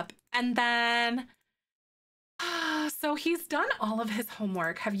this up. And then So he's done all of his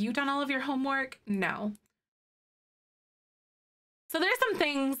homework. Have you done all of your homework? No. So there's some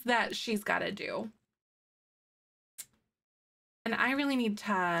things that she's got to do. And I really need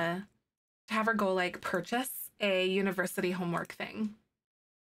to have her go like purchase a university homework thing.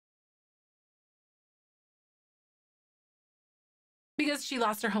 Because she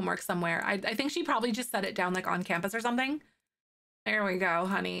lost her homework somewhere. I think she probably just set it down like on campus or something. There we go,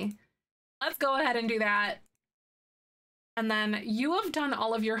 honey. Let's go ahead and do that. And then you have done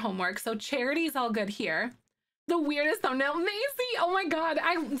all of your homework. So Charity's all good here. The weirdest thumbnail, Macy. Oh my God.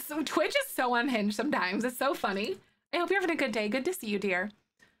 So Twitch is so unhinged sometimes. It's so funny. I hope you're having a good day. Good to see you, dear.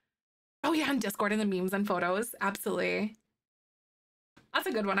 Oh yeah, and Discord and the memes and photos. Absolutely. That's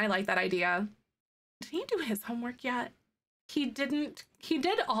a good one. I like that idea. Did he do his homework yet? He didn't. He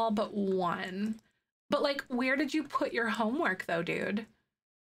did all but one. But like, where did you put your homework though, dude?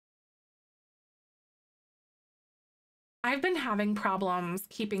 I've been having problems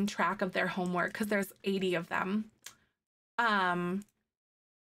keeping track of their homework because there's 80 of them.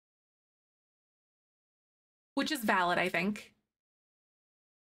 Which is valid, I think.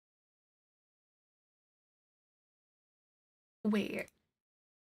 Wait.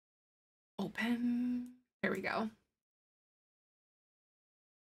 Open. There we go.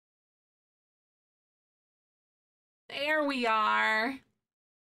 There we are.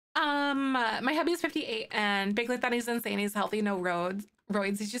 My hubby is 58 and big like that. He's insane. He's healthy, no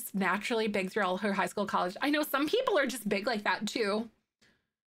roids. He's just naturally big through all her high school, college. I know some people are just big like that too.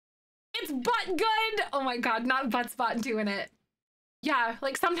 It's butt good. Oh my God, not butt spot doing it. Yeah,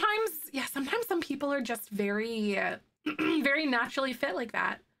 like sometimes some people are just very, very naturally fit like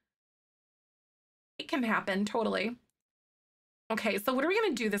that. It can happen, totally. Okay, so what are we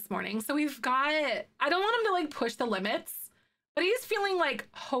gonna do this morning? So we've got, I don't want him to like push the limits, but he's feeling like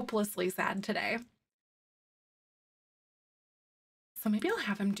hopelessly sad today. So maybe I'll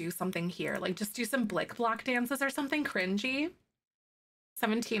have him do something here, like just do some blick block dances or something cringy.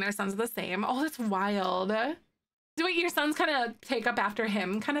 17, our sons are the same. Oh, that's wild. Do what your sons kind of take up after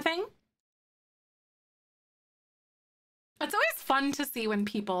him kind of thing? It's always fun to see when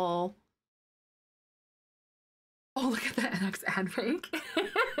people... Oh, look at the NX ad break.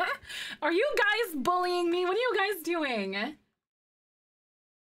 Are you guys bullying me? What are you guys doing? What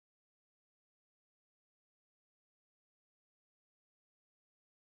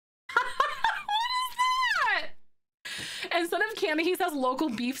is that? Instead of candy, he says local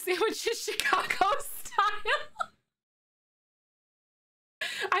beef sandwiches, Chicago style.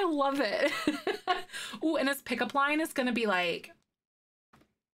 I love it. Ooh, and his pickup line is gonna be like,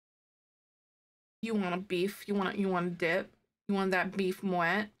 you want a beef? You want a dip? You want that beef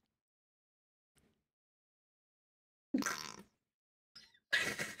moet?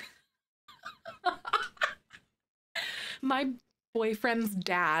 My boyfriend's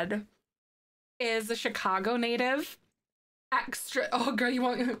dad is a Chicago native. Extra, oh girl, you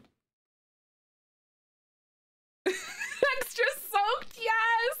want extra soaked?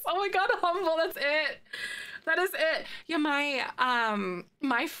 Yes. Oh my God, humble. That's it. That is it. Yeah, my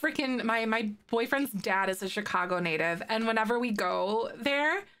boyfriend's dad is a Chicago native, and whenever we go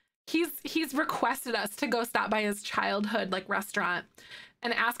there, he's requested us to go stop by his childhood like restaurant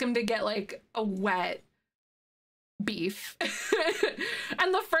and ask him to get like a wet beef.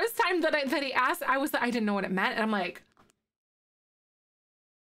 And the first time that he asked, I didn't know what it meant, and I'm like,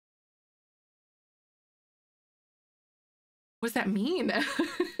 what does that mean?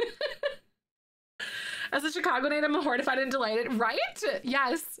 As a Chicago native, I'm horrified and delighted, right?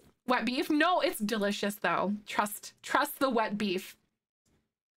 Yes. Wet beef? No, it's delicious though. Trust the wet beef.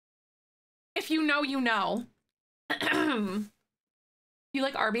 If you know, you know. You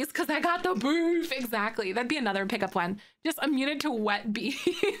like Arby's? Because I got the beef. Exactly. That'd be another pickup one. Just immunity to wet beef.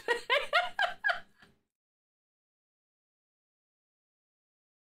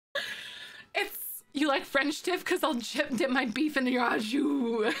 You like French dip? Because I'll dip my beef in your au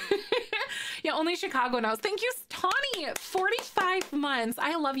jus. Yeah, only Chicago knows. Thank you, Tawny. 45 months.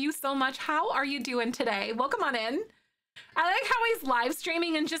 I love you so much. How are you doing today? Welcome on in. I like how he's live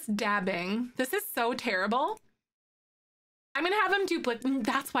streaming and just dabbing. This is so terrible. I'm going to have him do blick.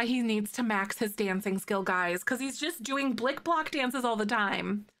 That's why he needs to max his dancing skill, guys, because he's just doing blick block dances all the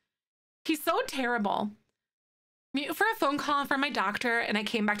time. He's so terrible. Mute for a phone call from my doctor, and I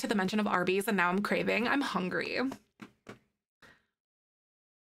came back to the mention of Arby's, and now I'm craving. I'm hungry.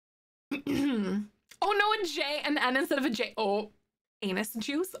 Oh no, a J and N instead of a J. Oh, anus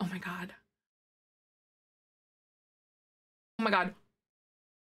juice. Oh my God. Oh my God.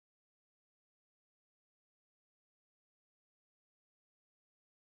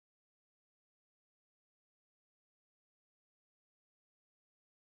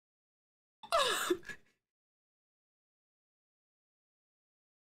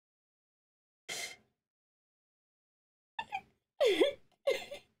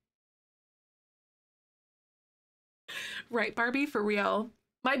 Right, Barbie, for real.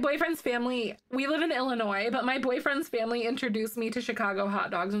 My boyfriend's family, we live in Illinois, but my boyfriend's family introduced me to Chicago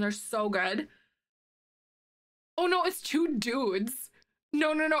hot dogs and they're so good. Oh no, it's two dudes.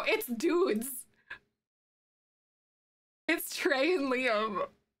 No, it's dudes. It's Trey and Liam.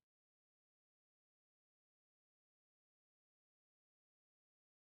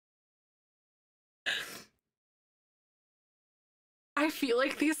 I feel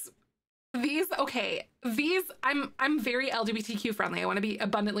like these okay, these I'm very LGBTQ friendly. I want to be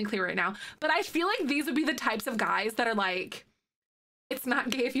abundantly clear right now, but I feel like these would be the types of guys that are like, it's not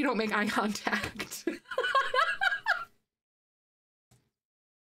gay if you don't make eye contact.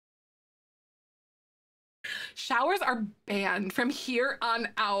 Showers are banned from here on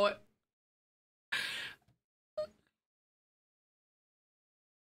out.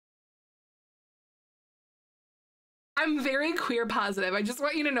 I'm very queer positive. I just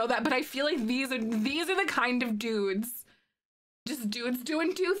want you to know that, but I feel like these are the kind of dudes. Just dudes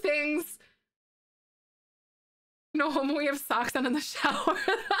doing two things. No homo, we have socks on in the shower.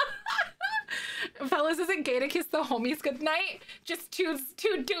 Fellas, is it gay to kiss the homies goodnight? Just two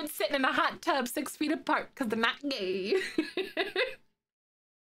dudes sitting in a hot tub 6 feet apart because they're not gay.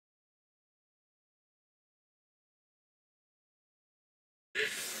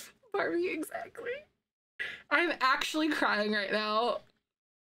 Barbie, exactly. I'm actually crying right now.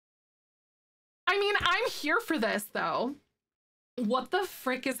 I mean, I'm here for this, though. What the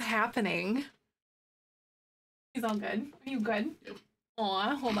frick is happening? He's all good. Are you good? Yep.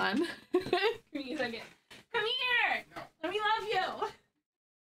 Aw, hold on. Give me a second. Come here! No. Let me love you!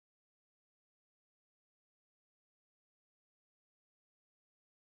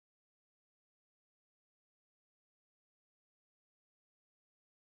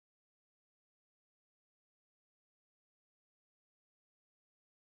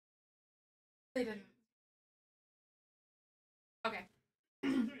 They didn't. Okay.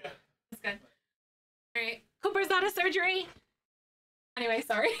 That's good. All right. Cooper's out of surgery. Anyway,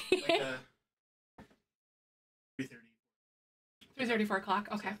 sorry. Like 3:30. 3:30, 4 o'clock.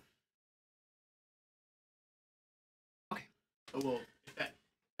 Okay. Okay. Oh well, if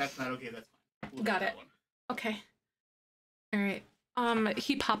that's not okay, that's fine. We'll got it. Okay. All right.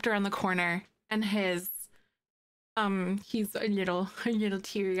 He popped around the corner and his he's a little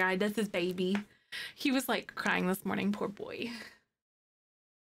teary-eyed. That's his baby. He was like crying this morning, poor boy.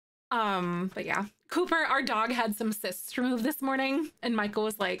 But yeah, Cooper, our dog, had some cysts removed this morning, and Michael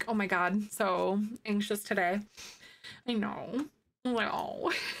was like, oh my god, so anxious today. I know. I'm like,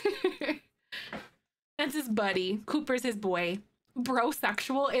 oh. That's his buddy. Cooper's his boy.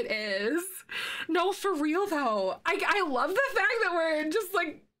 Brosexual it is. No, for real though. I love the fact that we're just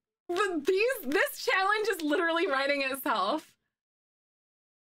like, this challenge is literally writing itself.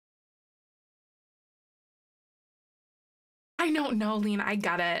 I don't know, Lean. I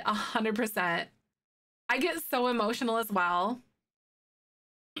got it. 100%. I get so emotional as well.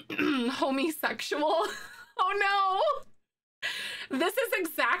 Homosexual. Oh no. This is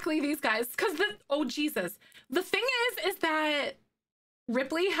exactly these guys. Because oh Jesus. The thing is that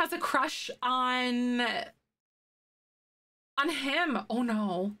Ripley has a crush on him. Oh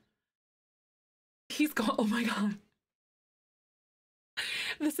no. He's going, oh my god.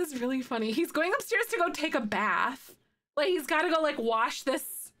 This is really funny. He's going upstairs to go take a bath. Like, he's got to go, like, wash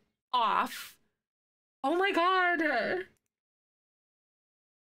this off. Oh my god.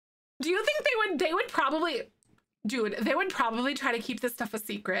 Do you think they would probably, dude, they would probably try to keep this stuff a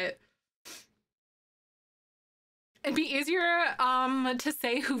secret. It'd be easier to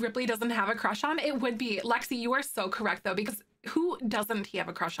say who Ripley doesn't have a crush on. It would be. Lexi, you are so correct, though, because who doesn't he have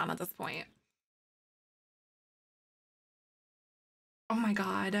a crush on at this point? Oh my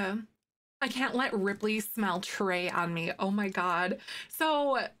god. I can't let Ripley smell Trey on me. Oh my god.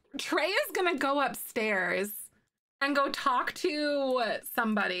 So Trey is gonna go upstairs and go talk to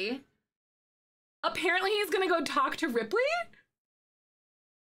somebody. Apparently he's gonna go talk to Ripley?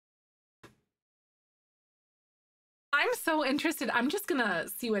 I'm so interested. I'm just gonna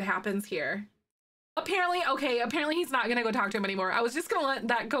see what happens here. Apparently, okay, apparently he's not gonna go talk to him anymore. I was just gonna let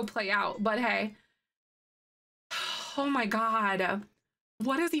that go play out, but hey. Oh my god.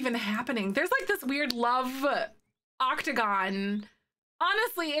 What is even happening? There's like this weird love octagon.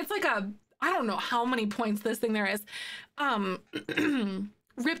 Honestly, it's like I don't know how many points this thing there is.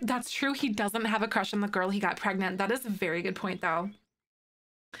 Rip, that's true. He doesn't have a crush on the girl he got pregnant. That is a very good point, though.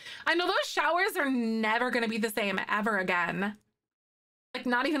 I know those showers are never going to be the same ever again. Like,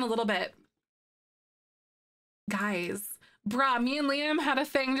 not even a little bit. Guys, bruh, me and Liam had a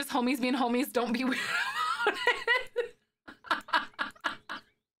thing. Just homies being homies. Don't be weird about it.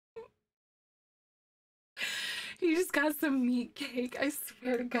 He just got some meat cake. I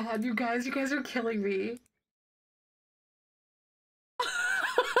swear to God, you guys are killing me.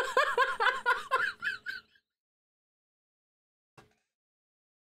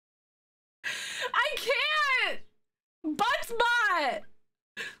 I can't! Buttspot!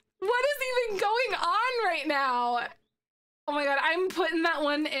 What is even going on right now? Oh my God, I'm putting that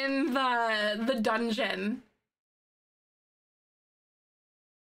one in the dungeon.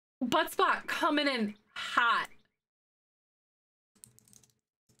 Buttspot coming in hot.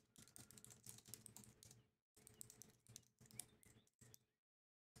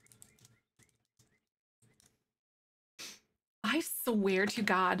 I swear to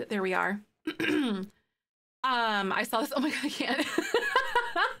God, there we are. I saw this. Oh my God, I can't.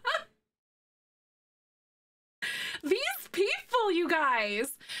 These people, you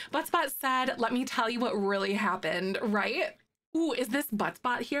guys. Buttspot said, let me tell you what really happened, right? Ooh, is this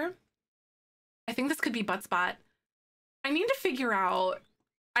Buttspot here? I think this could be Buttspot. I need to figure out.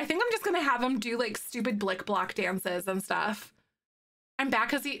 I think I'm just gonna have him do like stupid blick block dances and stuff. I'm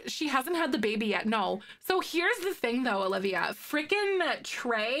back because she hasn't had the baby yet. No. So here's the thing though, Olivia. Frickin'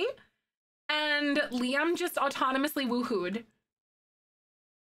 Trey and Liam just autonomously woohooed.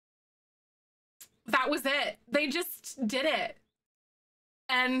 That was it. They just did it.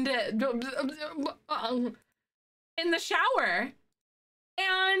 And in the shower.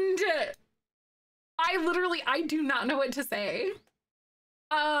 And I do not know what to say.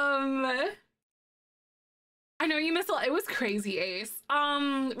 I know you missed a lot. It was crazy, Ace.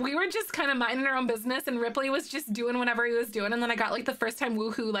 We were just kind of minding our own business and Ripley was just doing whatever he was doing. And then I got like the first time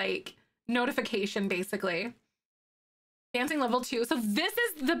woohoo like notification basically. Dancing level 2. So this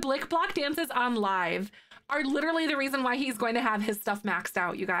is the blick block dances on live are literally the reason why he's going to have his stuff maxed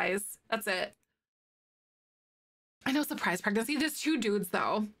out, you guys. That's it. I know, surprise pregnancy. There's 2 dudes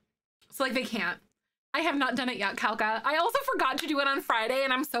though. So like they can't. I have not done it yet, Kalka. I also forgot to do it on Friday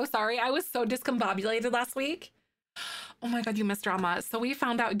and I'm so sorry. I was so discombobulated last week. Oh my God, you missed drama. So we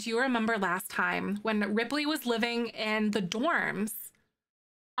found out, do you remember last time when Ripley was living in the dorms?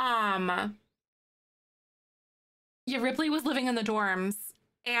 Yeah, Ripley was living in the dorms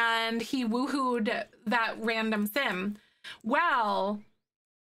and he woohooed that random sim. Well,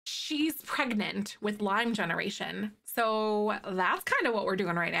 she's pregnant with Lyme generation. So that's kind of what we're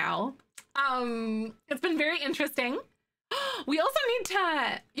doing right now. It's been very interesting. We also need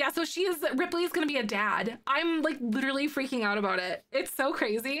to, yeah, so Ripley's gonna be a dad. I'm like literally freaking out about it. It's so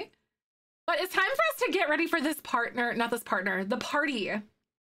crazy. But it's time for us to get ready for this the party,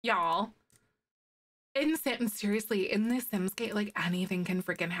 y'all. Seriously, in this Sims game, like anything can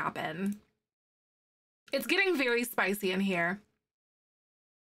freaking happen. It's getting very spicy in here.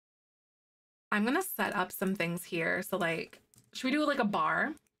 I'm gonna set up some things here. So like, should we do like a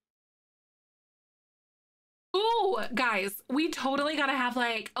bar? Ooh, guys, we totally gotta have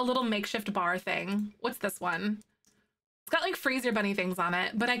like a little makeshift bar thing. What's this one? It's got like freezer bunny things on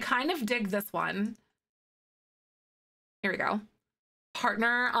it, but I kind of dig this one. Here we go.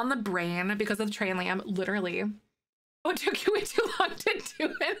 Partner on the brain because of Trey and Liam, literally. Oh, it took you way too long to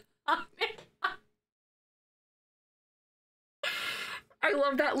do it. I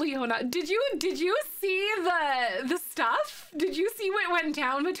love that, Leona. Did you see the stuff? Did you see what went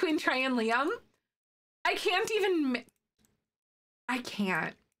down between Trey and Liam? I can't.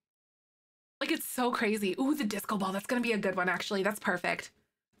 Like, it's so crazy. Ooh, the disco ball. That's gonna be a good one, actually. That's perfect.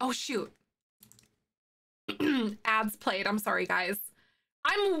 Oh, shoot. Ads played. I'm sorry, guys.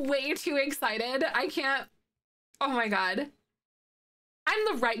 I'm way too excited. I can't. Oh my God. I'm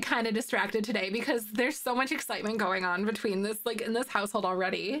the right kind of distracted today because there's so much excitement going on between this, like in this household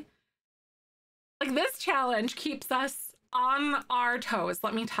already. Like this challenge keeps us on our toes,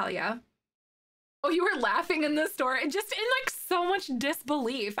 let me tell you. Oh, you were laughing in the store. Just in like so much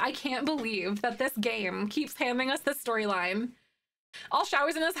disbelief. I can't believe that this game keeps handing us this storyline. All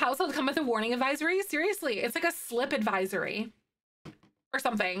showers in this household come with a warning advisory. Seriously, it's like a slip advisory or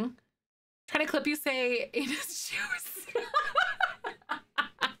something. Trying to clip you say in his shoes.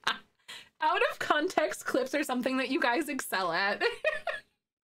 Out of context clips are something that you guys excel at.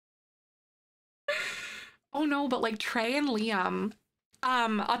 Oh no, but like Trey and Liam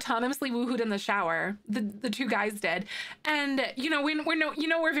autonomously woohooed in the shower. The 2 guys did. And you know,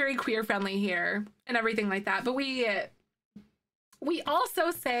 we're very queer friendly here and everything like that. But we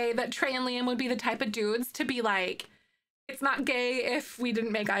also say that Trey and Liam would be the type of dudes to be like, it's not gay if we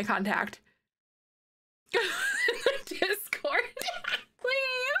didn't make eye contact. Discord,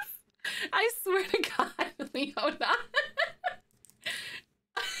 please. I swear to God, Leona.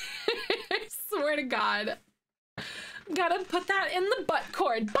 I swear to God. Gotta put that in the butt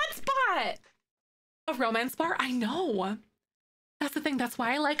cord. Butt spot! A romance bar? I know. That's the thing. That's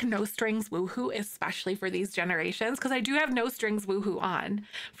why I like No Strings Woohoo, especially for these generations, because I do have No Strings Woohoo on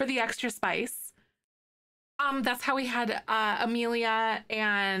for the extra spice. That's how we had Amelia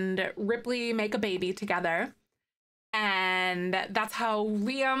and Ripley make a baby together. And that's how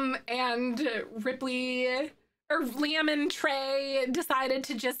Liam and Ripley, or Liam and Trey decided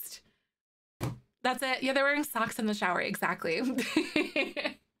to just, that's it. Yeah, they're wearing socks in the shower, exactly.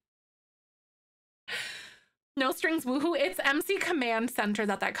 No Strings Woohoo, it's MC Command Center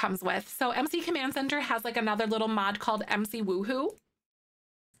that comes with. So MC Command Center has like another little mod called MC Woohoo.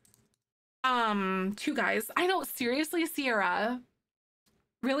 Two guys. I know, seriously, Sierra.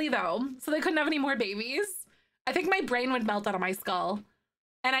 Really though? So they couldn't have any more babies? I think my brain would melt out of my skull.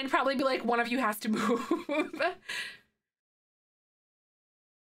 And I'd probably be like, one of you has to move.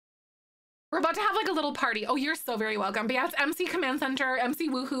 We're about to have like a little party. Oh, you're so very welcome. But yeah, it's MC Command Center, MC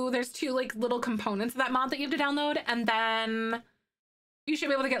Woohoo. There's two like little components of that mod that you have to download. And then you should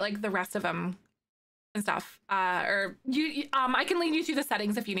be able to get like the rest of them and stuff. Or I can lead you through the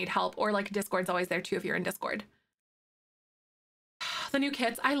settings if you need help, or like Discord's always there too if you're in Discord. The new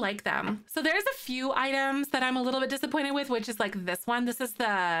kits, I like them. So there's a few items that I'm a little bit disappointed with, which is like this one. This is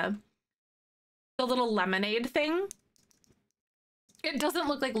the little lemonade thing. It doesn't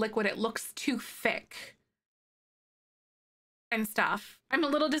look like liquid. It looks too thick and stuff. I'm a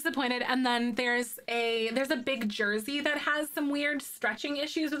little disappointed. And then there's a big jersey that has some weird stretching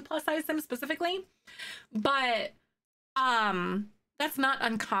issues with plus size Sims specifically. But that's not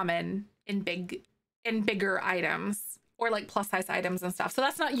uncommon in bigger items or like plus size items and stuff. So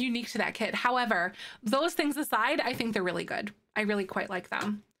that's not unique to that kit. However, those things aside, I think they're really good. I really quite like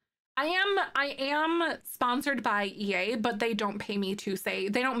them. I am sponsored by EA, but they don't pay me to say,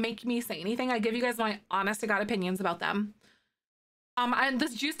 they don't make me say anything. I give you guys my honest to God opinions about them. And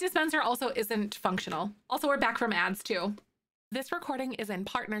this juice dispenser also isn't functional. Also, we're back from ads too. This recording is in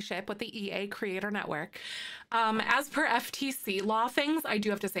partnership with the EA Creator Network. As per FTC law things, I do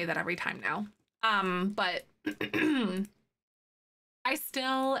have to say that every time now. But I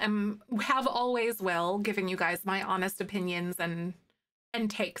still have always will giving you guys my honest opinions and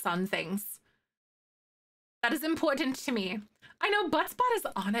takes on things. That is important to me. I know Buttspot is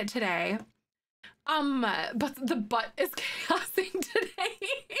on it today. But the butt is chaosing today.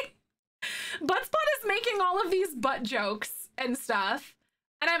 Buttspot is making all of these butt jokes and stuff,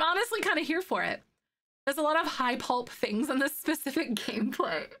 and I'm honestly kind of here for it. There's a lot of high pulp things in this specific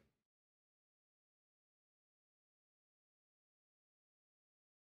gameplay.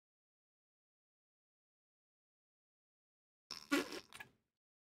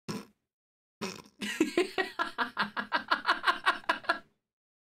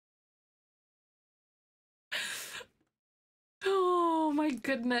 Oh my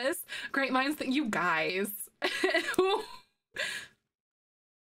goodness. Great minds, you guys.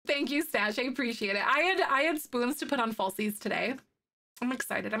 Thank you, Stash. I appreciate it. I had spoons to put on falsies today. I'm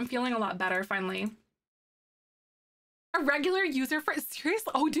excited. I'm feeling a lot better finally. A regular user for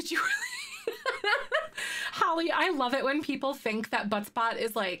seriously? Oh, did you really? Holly, I love it when people think that Buttspot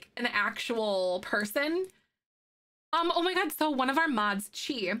is like an actual person. Oh my God. So one of our mods,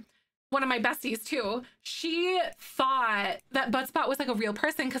 Chi, one of my besties too, she thought that Buttspot was like a real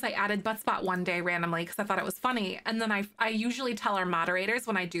person because I added Buttspot one day randomly because I thought it was funny. And then I usually tell our moderators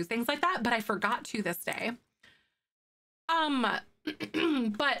when I do things like that, but I forgot to this day. But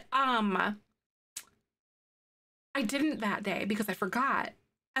I didn't that day because I forgot.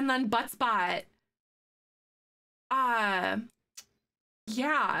 And then Buttspot,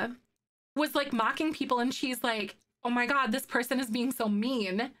 yeah, was like mocking people, and she's like, oh my God, this person is being so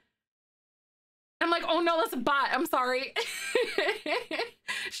mean. I'm like, oh no, that's a bot. I'm sorry.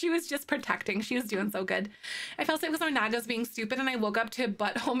 She was just protecting. She was doing so good. I felt it was my Nagas being stupid, and I woke up to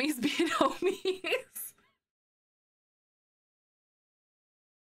butt homies being homies.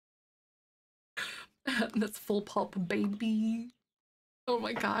 That's full pulp, baby. Oh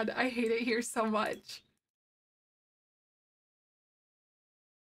my God, I hate it here so much.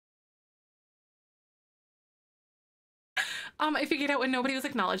 I figured out when nobody was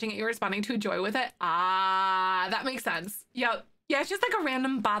acknowledging it, you were responding to Joy with it. Ah, that makes sense. Yep. Yeah, it's just like a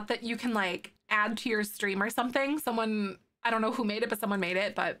random bot that you can like add to your stream or something. Someone, I don't know who made it, but someone made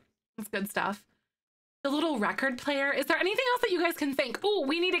it, but it's good stuff. The little record player. Is there anything else that you guys can think? Oh,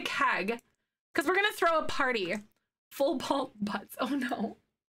 we need a keg because we're going to throw a party. Full pulp butts. Oh no.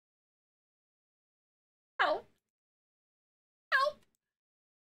 Help. Help.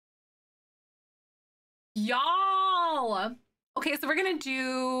 Y'all. Okay, so we're gonna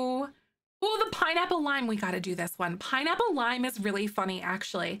do, oh, the pineapple lime. We gotta do this one. Pineapple lime is really funny,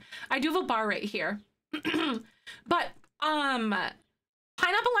 actually. I do have a bar right here. But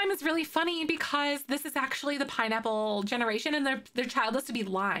pineapple lime is really funny because this is actually the pineapple generation and their child is to be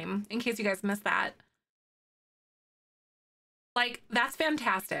lime, in case you guys missed that. Like, that's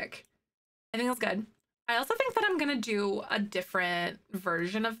fantastic. I think that's good. I also think that I'm gonna do a different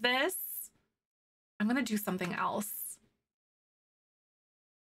version of this. I'm gonna do something else.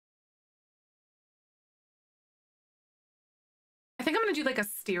 I think I'm gonna do like a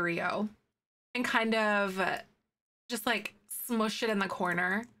stereo and kind of just like smush it in the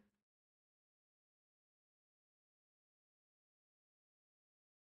corner.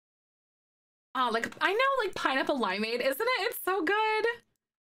 Oh, like, I know, like pineapple limeade, isn't it? It's so good.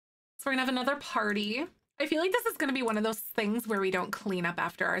 So we're gonna have another party. I feel like this is gonna be one of those things where we don't clean up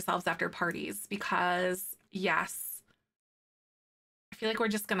after ourselves after parties because, yes, I feel like we're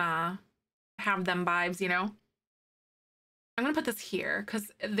just gonna have them vibes, you know? I'm gonna put this here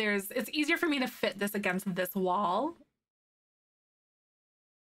because it's easier for me to fit this against this wall.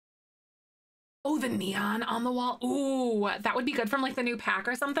 Oh, the neon on the wall. Ooh, that would be good from like the new pack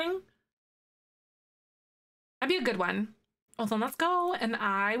or something. That'd be a good one. Well, then let's go and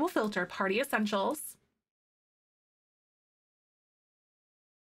I will filter party essentials.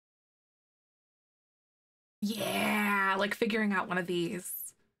 Yeah, like figuring out one of these.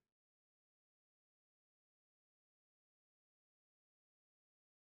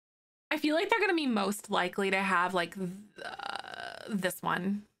 I feel like they're going to be most likely to have like this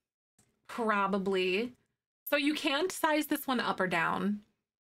one. Probably. So you can't size this one up or down.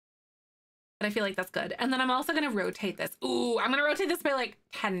 But I feel like that's good. And then I'm also going to rotate this. Ooh, I'm going to rotate this by like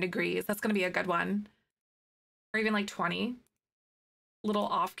 10 degrees. That's going to be a good one. Or even like 20. Little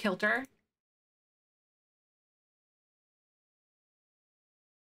off kilter.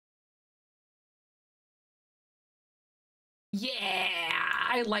 Yeah,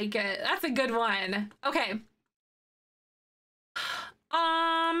 I like it. That's a good one. Okay.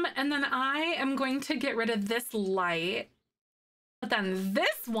 And then I am going to get rid of this light. But then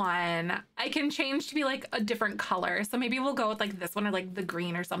this one, I can change to be like a different color. So maybe we'll go with like this one or like the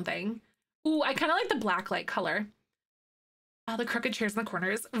green or something. Ooh, I kind of like the black light color. Oh, the crooked chairs in the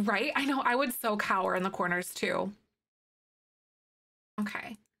corners, right? I know, I would so cower in the corners too.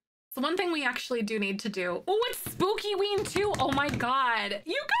 Okay. So one thing we actually do need to do. Oh, it's Spookyween too. Oh my God.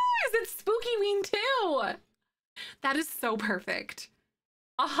 You guys, it's Spookyween too. That is so perfect.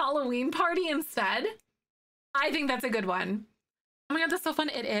 A Halloween party instead. I think that's a good one. Oh my God, that's so fun.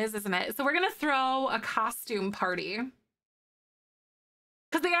 It is, isn't it? So we're going to throw a costume party.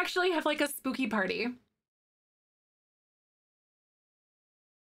 Because they actually have like a spooky party.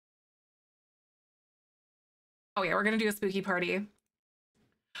 Oh yeah, we're going to do a spooky party.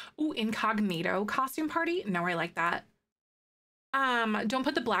 Ooh, incognito costume party. No, I like that. Don't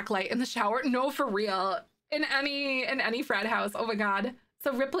put the black light in the shower. No, for real. In any frat house. Oh my God.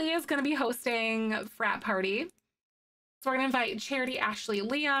 So Ripley is going to be hosting frat party. So we're going to invite Charity, Ashley,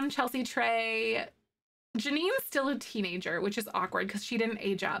 Liam, Chelsea, Trey. Janine's still a teenager, which is awkward because she didn't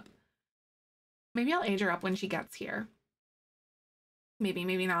age up. Maybe I'll age her up when she gets here. Maybe,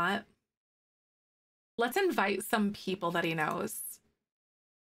 maybe not. Let's invite some people that he knows.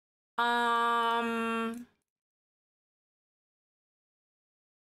 We're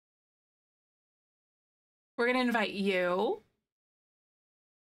going to invite you,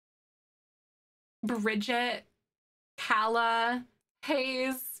 Bridget, Kala,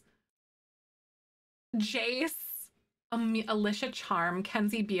 Hayes, Jace, Alicia Charm,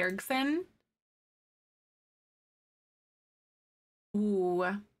 Kenzie Bjergsen.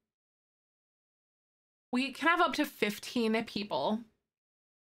 Ooh. We can have up to 15 people.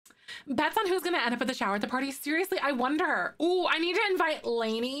 Bets on who's going to end up at the shower at the party. Seriously, I wonder. Ooh, I need to invite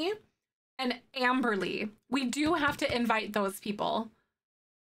Lainey and Amberly. We do have to invite those people.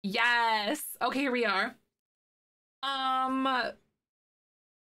 Yes. Okay, here we are.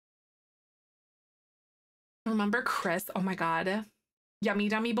 Remember Chris? Oh my God. Yummy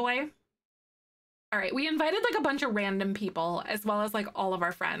Dummy Boy. All right, we invited like a bunch of random people as well as like all of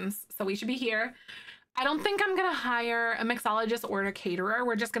our friends. So we should be here. I don't think I'm gonna hire a mixologist or a caterer.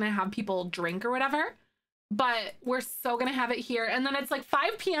 We're just gonna have people drink or whatever. But we're so gonna have it here. And then it's like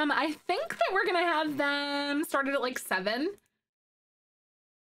 5 p.m. I think that we're gonna have them started at like 7.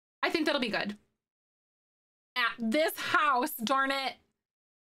 I think that'll be good. At this house, darn it.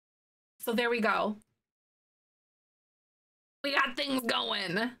 So there we go. We got things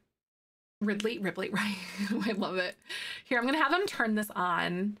going. Ripley, right? I love it. Here, I'm gonna have him turn this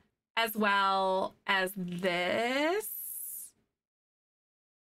on as well as this.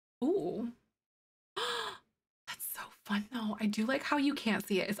 Ooh. That's so fun though. Oh, I do like how you can't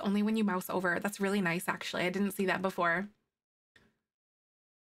see it. It's only when you mouse over. That's really nice, actually. I didn't see that before.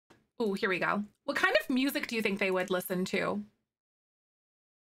 Oh, here we go. What kind of music do you think they would listen to?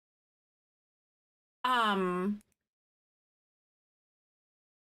 I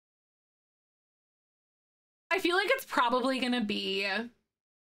feel like it's probably gonna be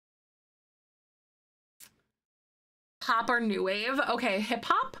pop or new wave. Okay, hip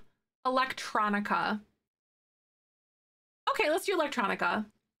hop, electronica. Okay, let's do electronica.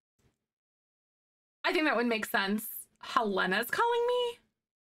 I think that would make sense. Helena's calling me?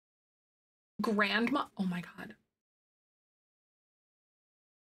 Grandma. Oh my God.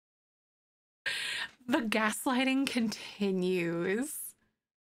 The gaslighting continues.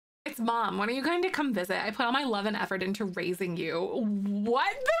 It's mom. When are you going to come visit? I put all my love and effort into raising you.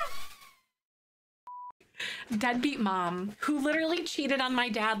 What the deadbeat mom who literally cheated on my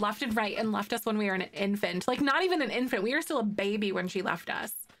dad left and right and left us when we were an infant. Like, not even an infant. We were still a baby when she left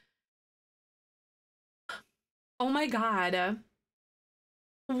us. Oh my God.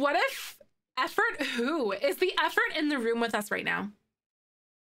 What if effort who? Is the effort in the room with us right now?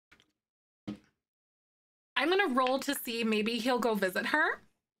 I'm gonna roll to see maybe he'll go visit her.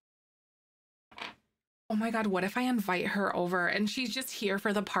 Oh my God, what if I invite her over and she's just here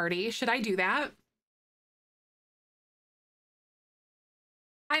for the party? Should I do that?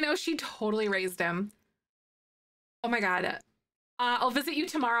 I know she totally raised him. Oh my God. I'll visit you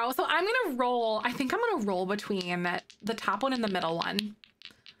tomorrow. So I'm gonna roll. I think I'm gonna roll between the top one and the middle one.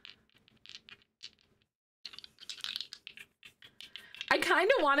 I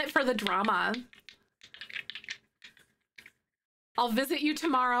kind of want it for the drama. I'll visit you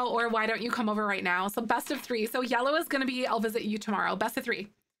tomorrow, or why don't you come over right now? So best of 3. So yellow is gonna be I'll visit you tomorrow. Best of 3.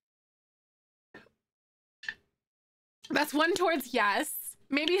 That's 1 towards yes.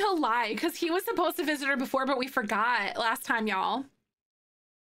 Maybe he'll lie because he was supposed to visit her before, but we forgot last time, y'all.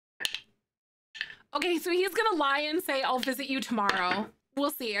 Okay, so he's gonna lie and say, I'll visit you tomorrow.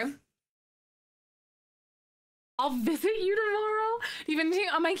 We'll see. I'll visit you tomorrow? Even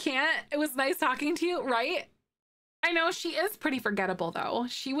I can't. It was nice talking to you, right? I know she is pretty forgettable though.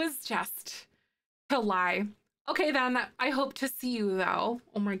 She was just to lie. Okay, then I hope to see you though.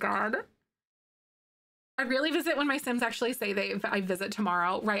 Oh my God. I really visit when my Sims actually say I visit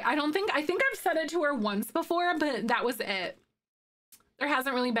tomorrow, right? I think I've said it to her once before, but that was it. There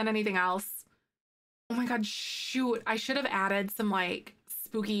hasn't really been anything else. Oh my God, shoot. I should have added some like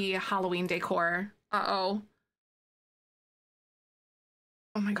spooky Halloween decor. Uh-oh.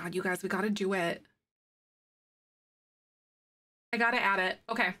 Oh my God, you guys, we gotta do it. I gotta add it.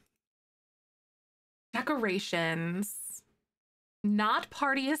 Okay. Decorations. Not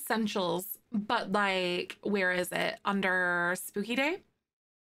party essentials, but like, where is it? Under Spooky Day?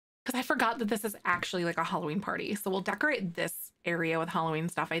 Because I forgot that this is actually like a Halloween party. So we'll decorate this area with Halloween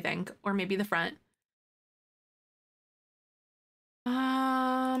stuff, I think. Or maybe the front.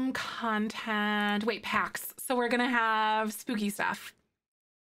 Content. Wait, packs. So we're gonna have spooky stuff.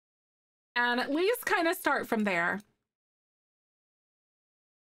 And at least kind of start from there.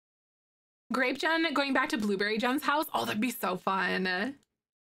 Grape Jen going back to Blueberry Jen's house. Oh, that'd be so fun.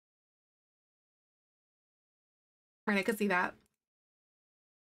 Right, I could see that.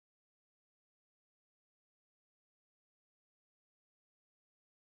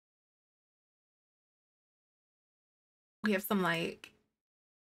 We have some like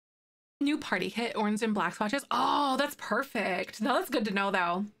new party kit, orange and black swatches. Oh, that's perfect. No, that's good to know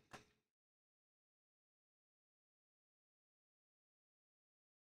though.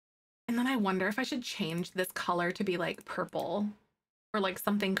 And then I wonder if I should change this color to be like purple or like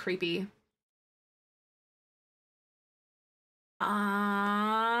something creepy.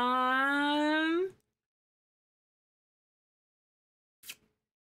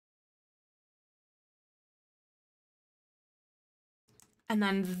 And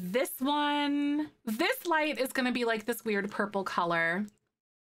then this one, this light is gonna be like this weird purple color.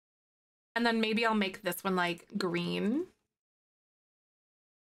 And then maybe I'll make this one like green.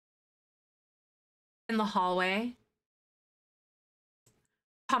 In the hallway.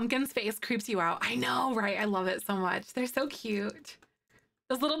 Pumpkin's face creeps you out. I know, right? I love it so much. They're so cute.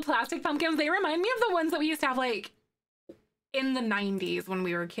 Those little plastic pumpkins, they remind me of the ones that we used to have like in the 90s when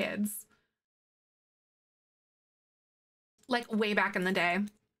we were kids. Like way back in the day.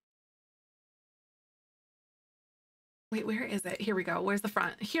 Wait, where is it? Here we go. Where's the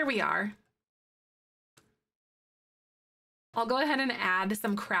front? Here we are. I'll go ahead and add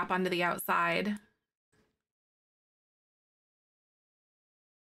some crap onto the outside.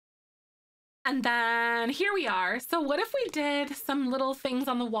 And then here we are. So what if we did some little things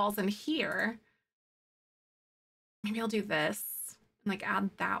on the walls in here? Maybe I'll do this and like add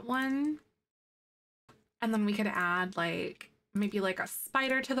that one. And then we could add like maybe like a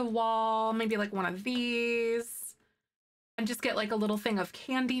spider to the wall, maybe like one of these, and just get like a little thing of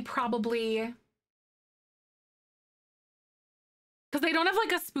candy probably. Because they don't have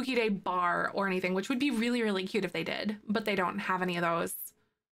like a spooky day bar or anything, which would be really, really cute if they did, but they don't have any of those.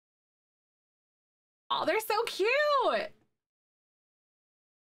 Oh, they're so cute.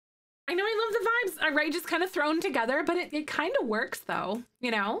 I know, I love the vibes. Right, just kind of thrown together, but it kind of works though,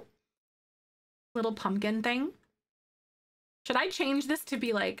 you know? Little pumpkin thing. Should I change this to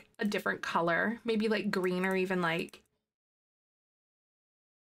be like a different color? Maybe like green or even like...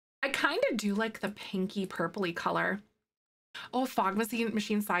 I kind of do like the pinky purpley color. Oh, fog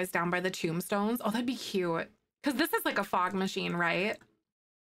machine size down by the tombstones. Oh, that'd be cute. Because this is like a fog machine, right?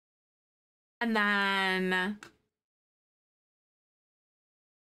 And then...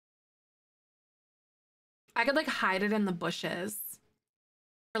 I could like hide it in the bushes.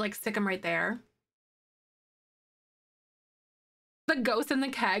 Or like stick them right there. The ghost in the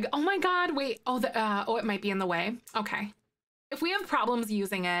keg. Oh my God, wait. Oh, it might be in the way. Okay. If we have problems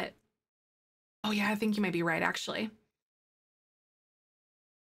using it... Oh yeah, I think you might be right, actually.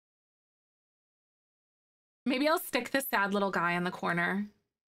 Maybe I'll stick this sad little guy in the corner.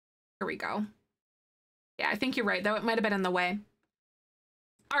 Here we go. Yeah, I think you're right, though. It might have been in the way.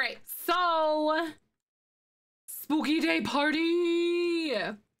 All right, so... Spooky day party!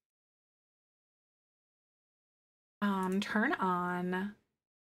 Turn on...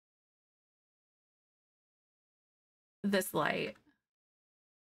 this light.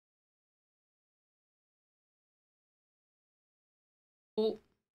 Oh.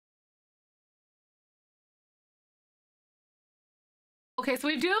 Okay, so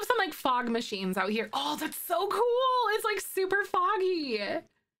we do have some like fog machines out here. Oh, that's so cool. It's like super foggy.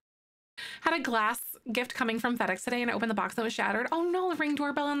 Had a glass gift coming from FedEx today and I opened the box and it was shattered. Oh no, the Ring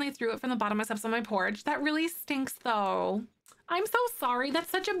doorbell and they threw it from the bottom of steps on my porch. That really stinks though. I'm so sorry.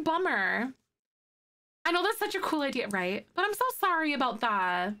 That's such a bummer. I know that's such a cool idea, right? But I'm so sorry about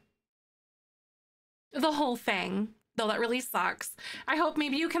the whole thing. Though that really sucks. I hope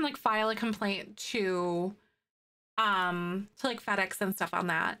maybe you can like file a complaint to like FedEx and stuff on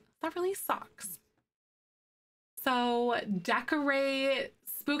that. That really sucks. So decorate,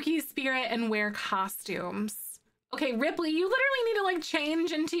 spooky spirit, and wear costumes. Okay, Ripley, you literally need to like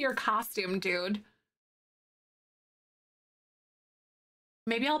change into your costume, dude.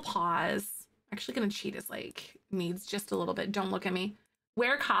 Maybe I'll pause. Actually gonna cheat his like needs just a little bit. Don't look at me.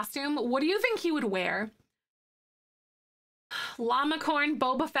 Wear costume. What do you think he would wear? Llamacorn,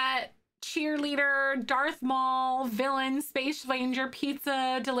 Boba Fett, cheerleader, Darth Maul, villain, space ranger,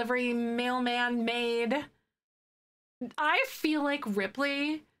 pizza delivery, mailman, maid. I feel like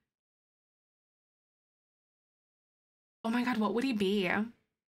Ripley. Oh my God, what would he be?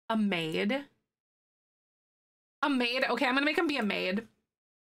 A maid? A maid? Okay, I'm gonna make him be a maid.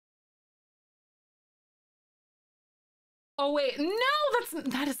 Oh wait, no,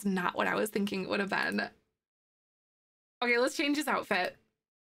 that is not what I was thinking it would have been. Okay, let's change his outfit.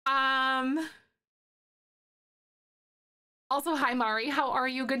 Also, hi Mari, how are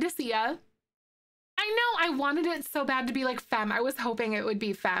you? Good to see ya. I know, I wanted it so bad to be like femme. I was hoping it would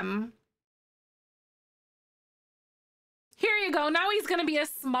be femme. Here you go. Now he's gonna be a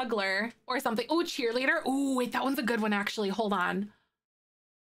smuggler or something. Oh, cheerleader. Oh, wait, that one's a good one actually. Hold on.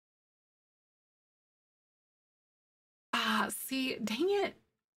 See, dang it.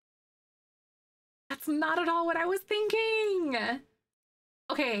 That's not at all what I was thinking.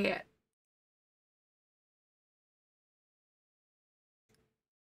 Okay.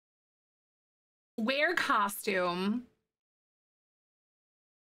 Wear costume.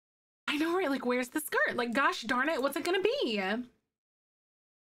 I know, right? Like, where's the skirt? Like, gosh darn it, what's it gonna be?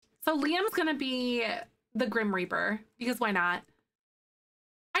 So Liam's gonna be the Grim Reaper, because why not?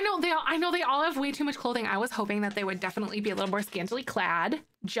 I know they all have way too much clothing. I was hoping that they would definitely be a little more scantily clad.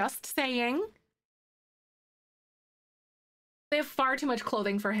 Just saying. They have far too much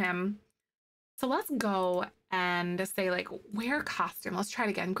clothing for him. So let's go and say, like, wear costume. Let's try it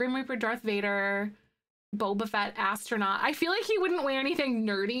again. Grim Reaper, Darth Vader, Boba Fett, astronaut. I feel like he wouldn't wear anything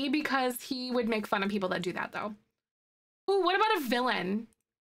nerdy because he would make fun of people that do that, though. Ooh, what about a villain?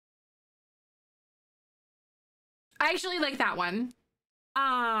 I actually like that one.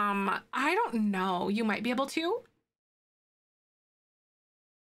 I don't know. You might be able to.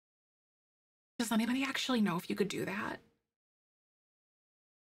 Does anybody actually know if you could do that?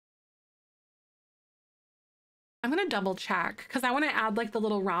 I'm gonna double check because I want to add like the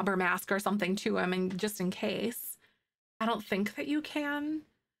little robber mask or something to him, and just in case. I don't think that you can.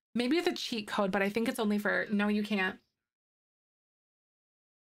 Maybe it's a cheat code, but I think it's only for, no, you can't.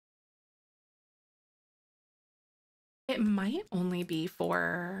 It might only be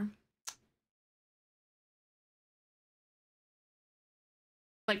for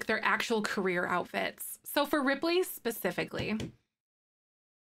like their actual career outfits. So for Ripley specifically,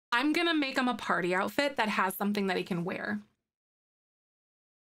 I'm gonna make him a party outfit that has something that he can wear.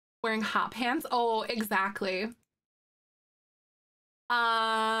 Wearing hot pants. Oh, exactly.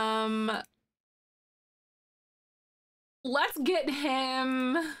 Let's get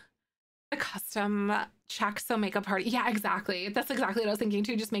him a custom check so make a party. Yeah, exactly. That's exactly what I was thinking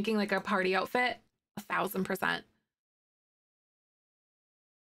too. Just making like a party outfit. 1000%.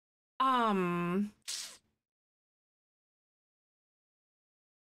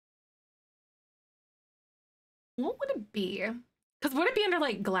 What would it be? Because would it be under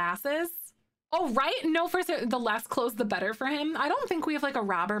like glasses? Oh, right. No, for the less clothes, the better for him. I don't think we have like a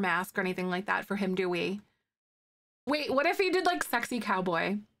robber mask or anything like that for him, do we? Wait, what if he did like sexy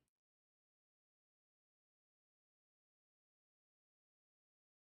cowboy?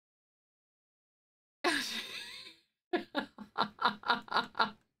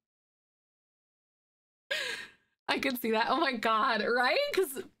 I could see that. Oh my God, right?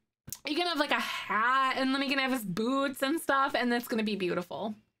 Because you can have like a hat and then he can have his boots and stuff, and that's going to be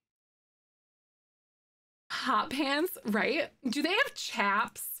beautiful. Hot pants, right? Do they have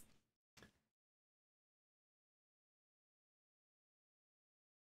chaps?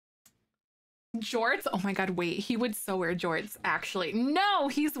 Jorts? Oh my God, wait. He would so wear jorts, actually. No,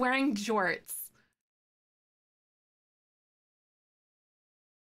 he's wearing jorts.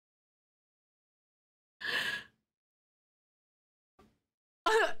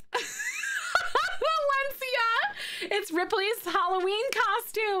 Valencia! It's Ripley's Halloween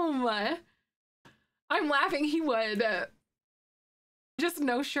costume. I'm laughing. He would. Just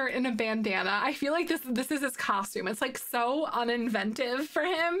no shirt and a bandana. I feel like this is his costume. It's like so uninventive for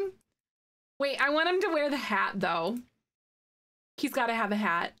him. Wait, I want him to wear the hat though. He's got to have a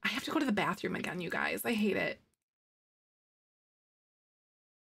hat. I have to go to the bathroom again, you guys. I hate it.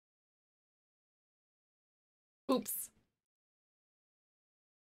 Oops.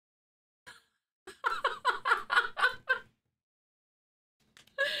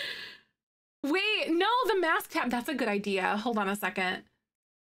 Wait, no, the mask tab. That's a good idea. Hold on a second.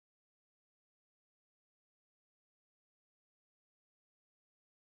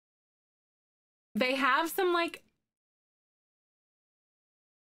 They have some like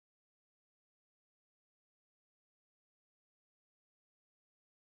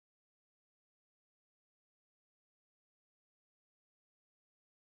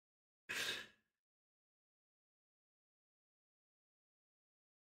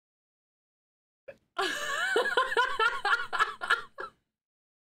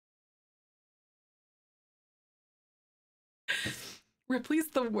Ripley's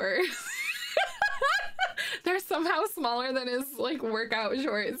the worst. They're somehow smaller than his like workout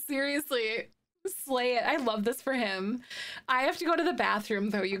shorts. Seriously, slay it. I love this for him. I have to go to the bathroom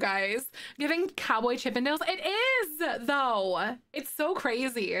though, you guys. Giving cowboy Chippendales. It is though. It's so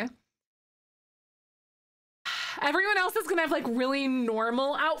crazy. Everyone else is gonna have like really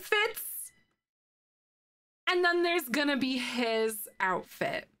normal outfits. And then there's gonna be his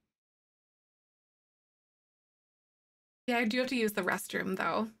outfit. Yeah, I do have to use the restroom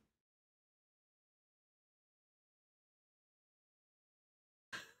though.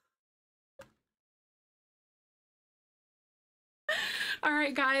 All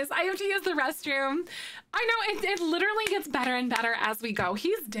right, guys, I have to use the restroom. I know it literally gets better and better as we go.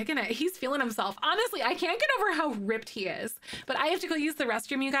 He's digging it. He's feeling himself. Honestly, I can't get over how ripped he is, but I have to go use the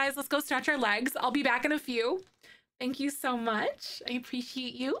restroom, you guys. Let's go stretch our legs. I'll be back in a few. Thank you so much. I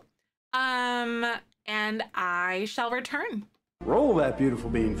appreciate you. And I shall return. Roll that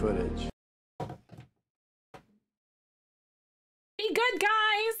beautiful bean footage. Be good,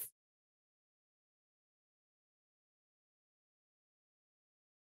 guys.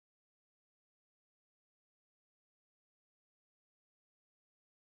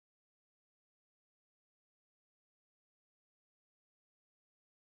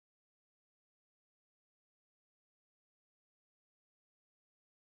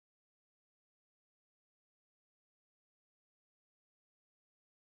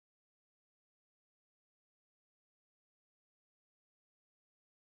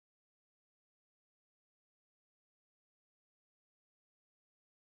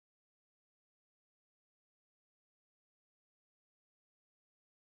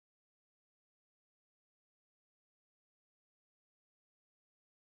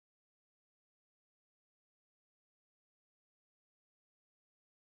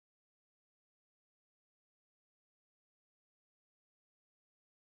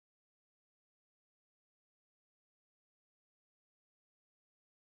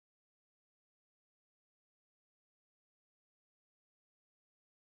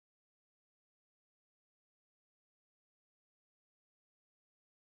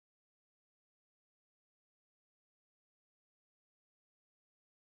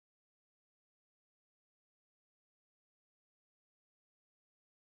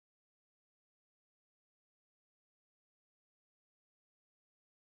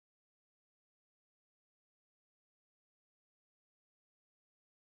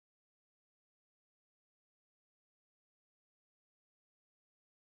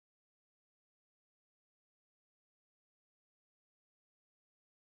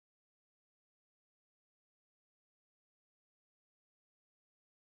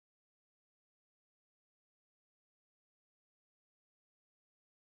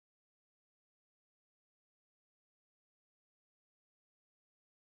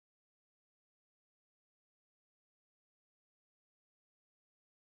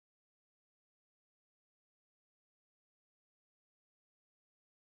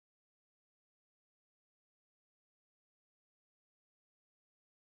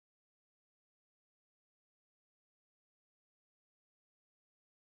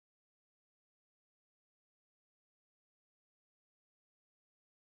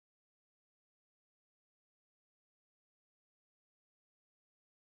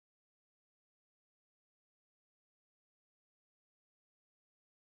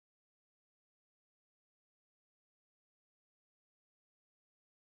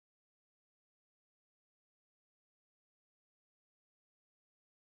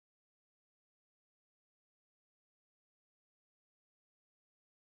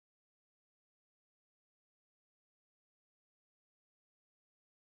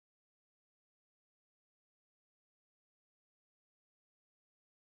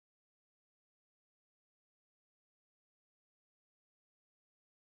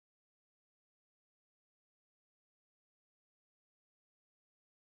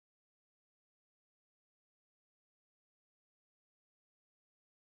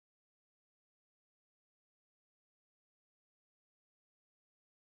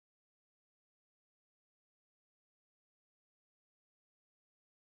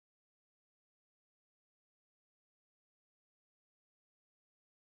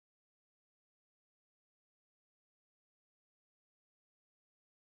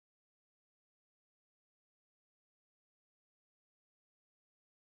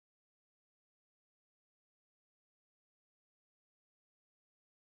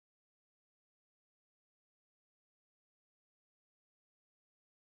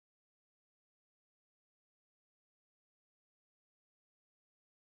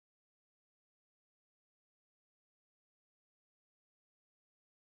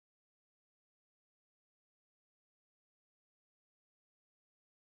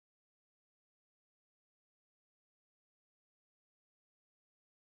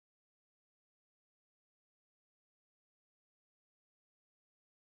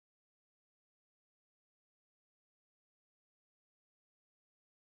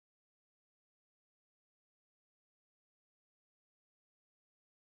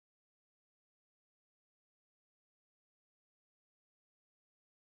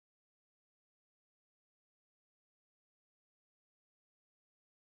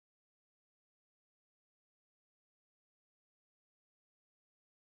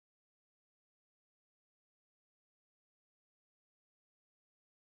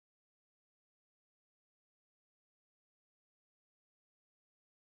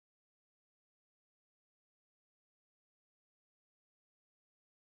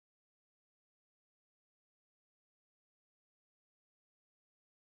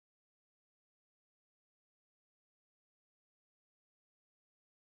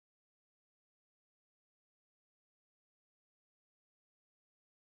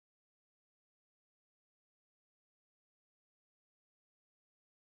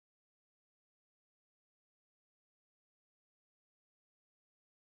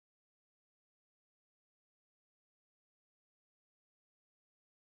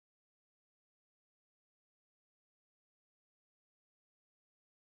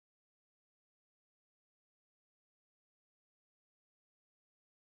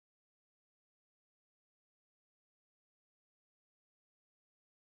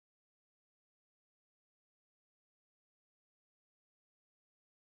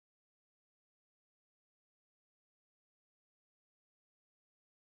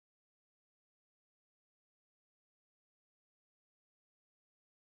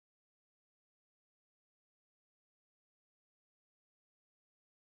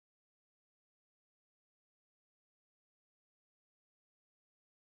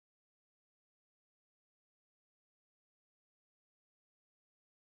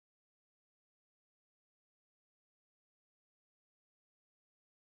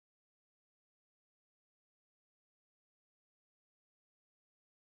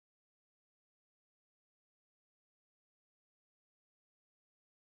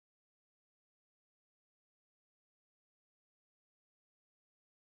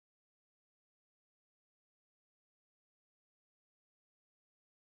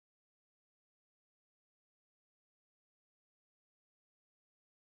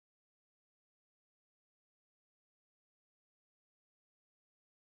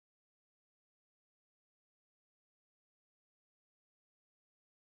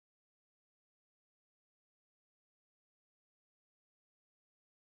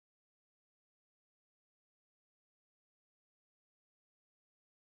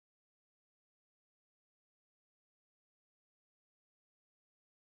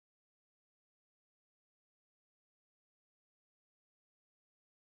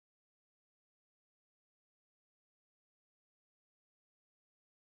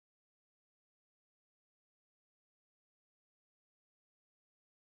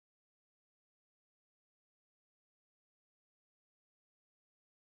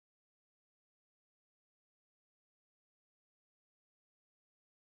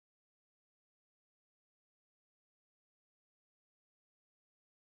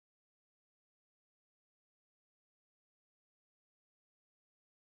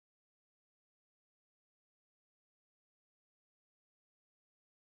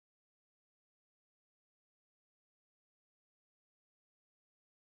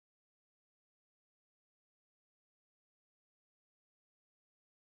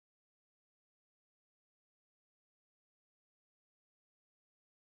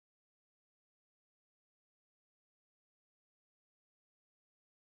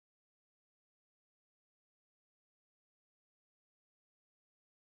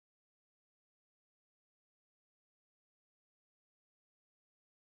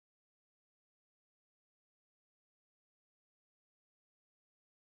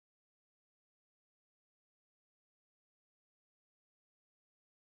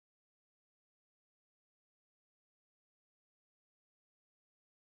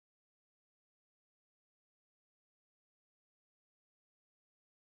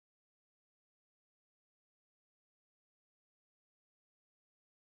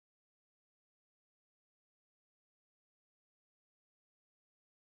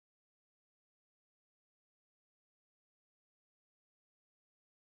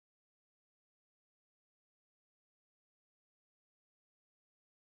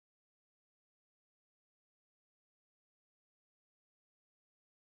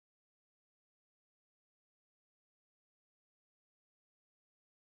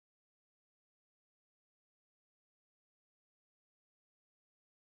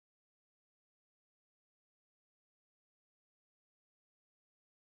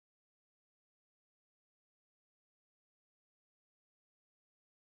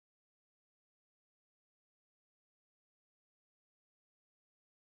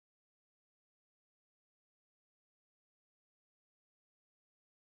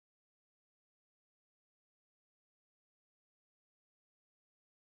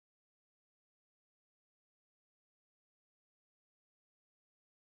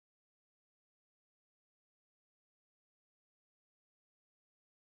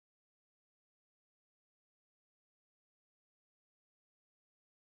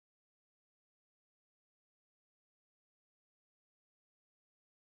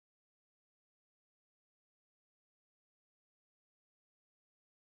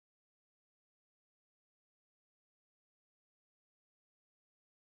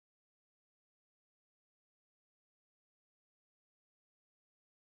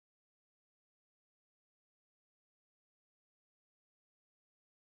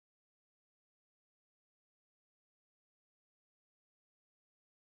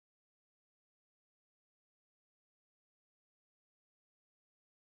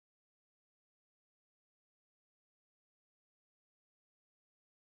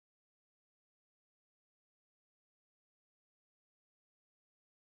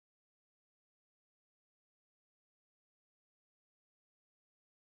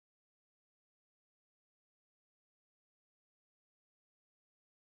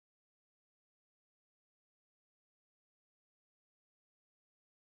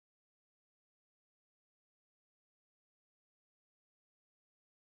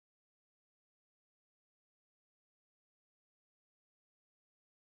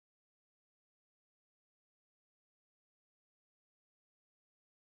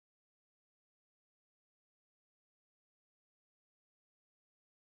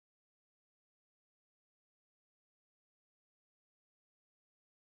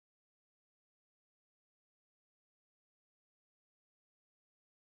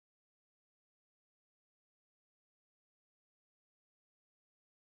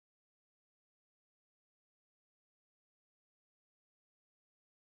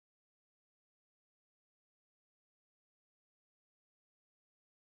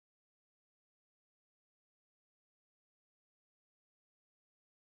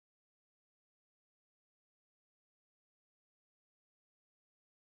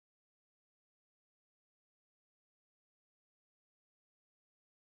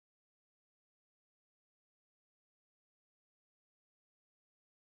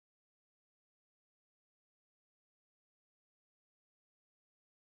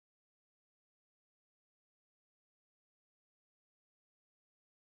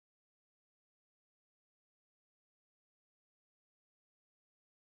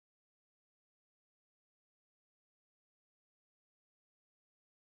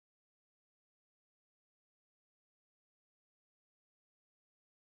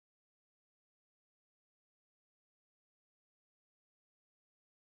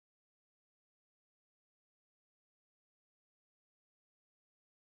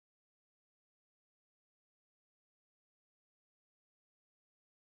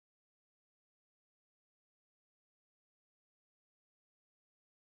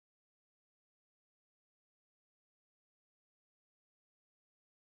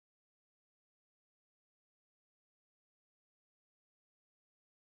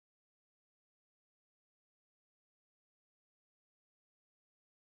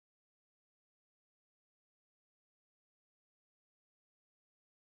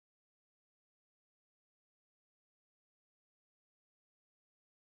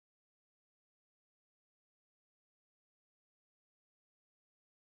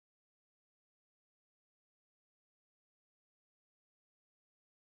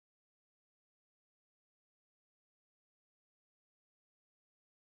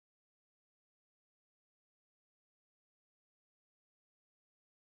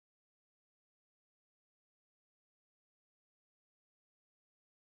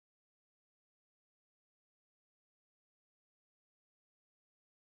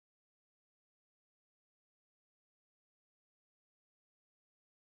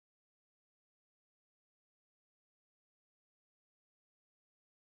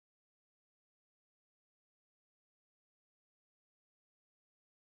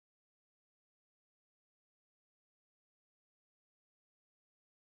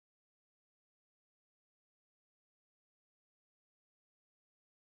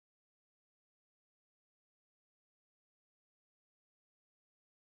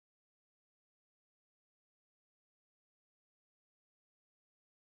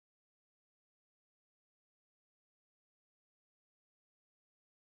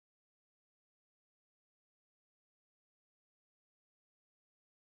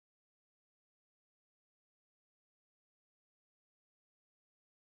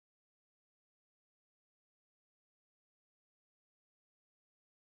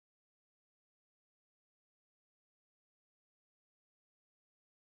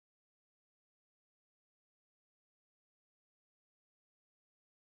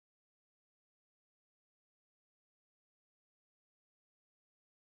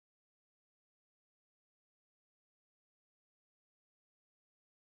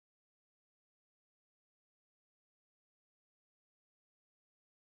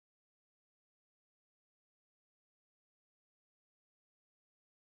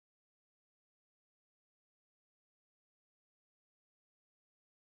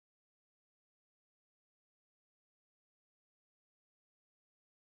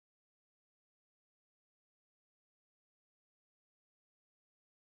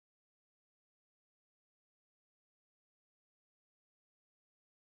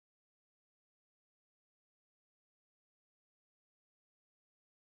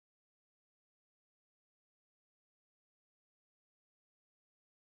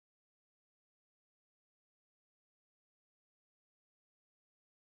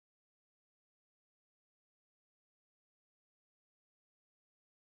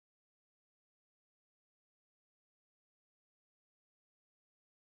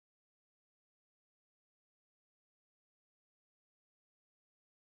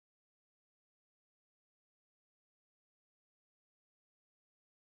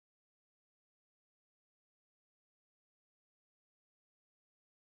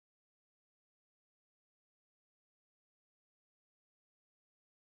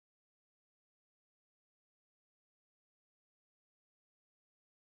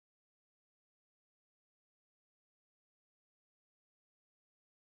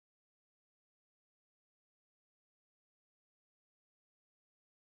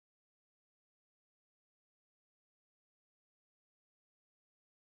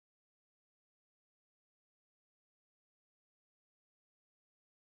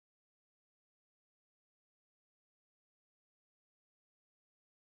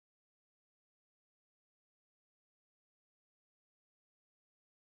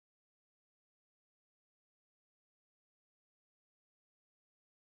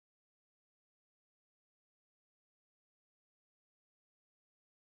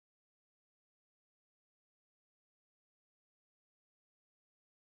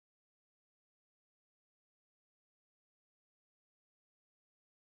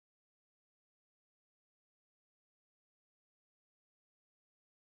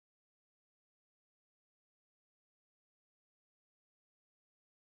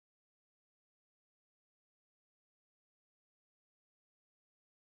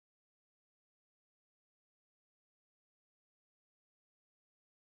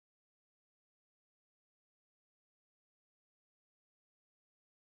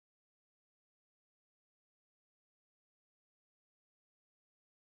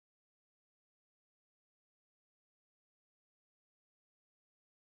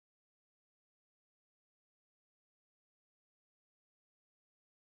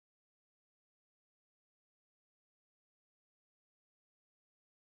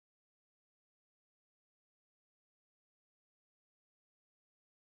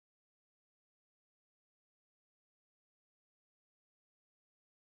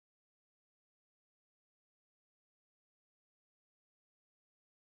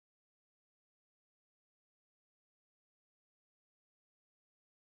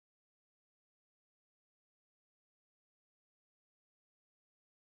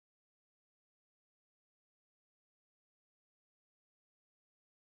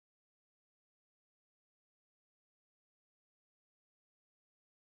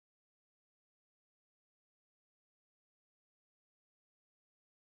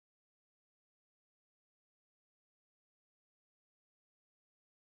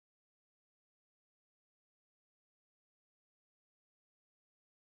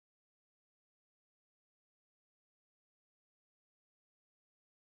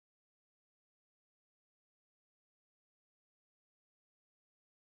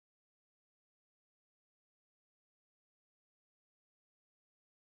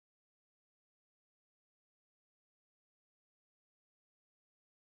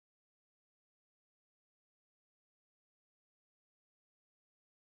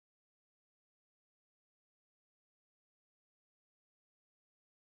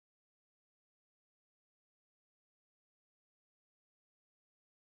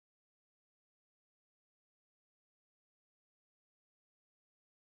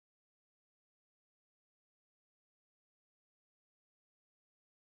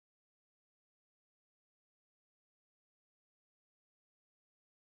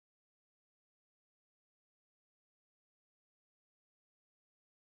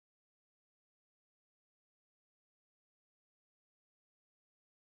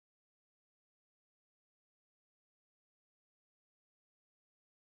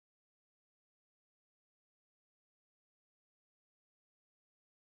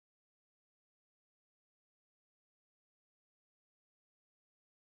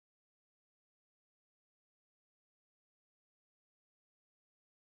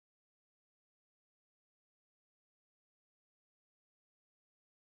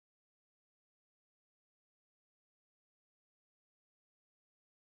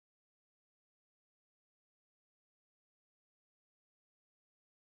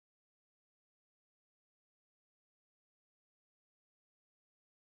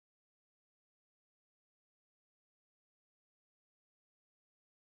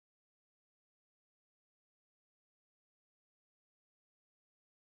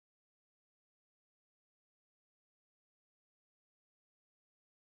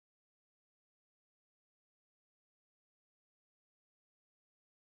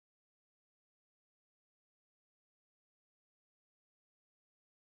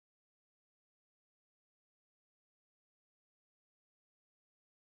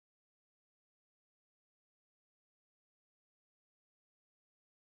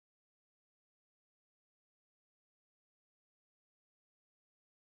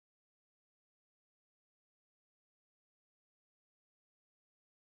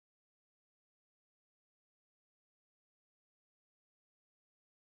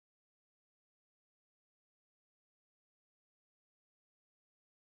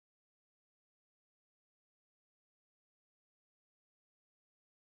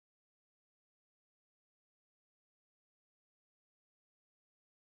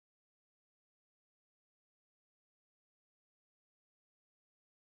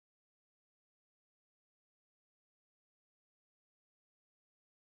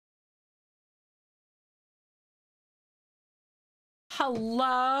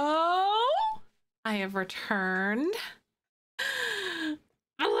 Hello? I have returned.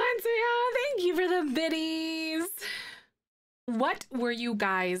 Valencia, thank you for the biddies. What were you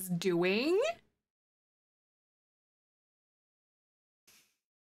guys doing?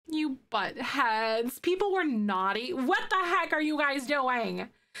 You butt heads. People were naughty. What the heck are you guys doing?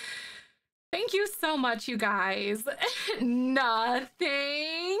 Thank you so much, you guys.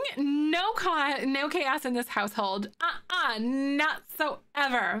 Nothing. No chaos in this household. Not so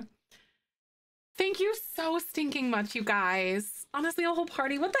ever. Thank you so stinking much, you guys. Honestly, a whole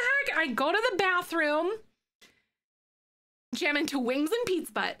party. What the heck? I go to the bathroom, jam into wings and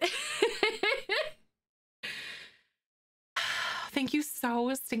Pete's butt. Thank you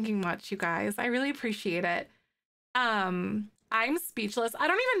so stinking much, you guys. I really appreciate it. I'm speechless. I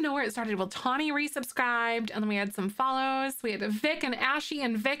don't even know where it started. Well, Tawny resubscribed, and then we had some follows. We had Vic and Ashy,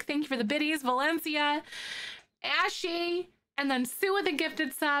 and Vic, thank you for the biddies. Valencia, Ashy, and then Sue with a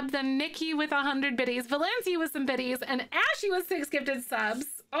gifted sub, then Nikki with 100 biddies, Valencia with some biddies, and Ashy with 6 gifted subs.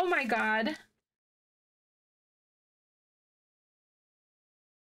 Oh my God.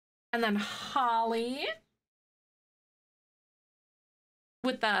 And then Holly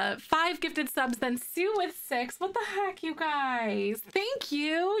with the 5 gifted subs, then Sue with 6. What the heck, you guys? Thank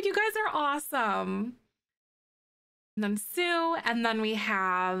you. You guys are awesome. And then Sue, and then we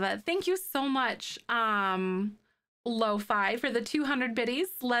have, thank you so much, Lo-Fi for the 200 biddies,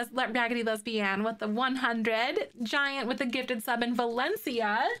 Raggedy Lesbian with the 100, Giant with the gifted sub, and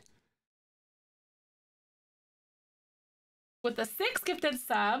Valencia with the 6 gifted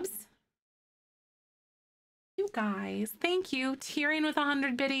subs. You guys, thank you. Tyrion with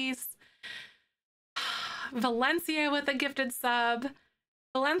 100 biddies. Valencia with a gifted sub.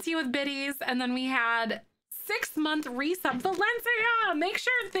 Valencia with biddies. And then we had 6-month resub. Valencia, make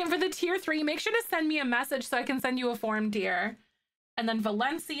sure for the tier 3, make sure to send me a message so I can send you a form, dear. And then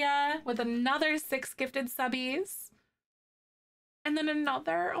Valencia with another 6 gifted subbies. And then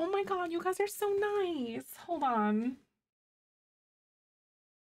another. Oh my God, you guys are so nice. Hold on.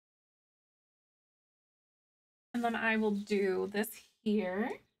 And then I will do this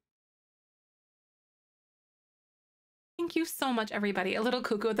here. Thank you so much, everybody. A little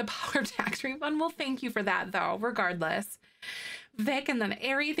cuckoo with the power of tax refund. Well, thank you for that, though, regardless. Vic and then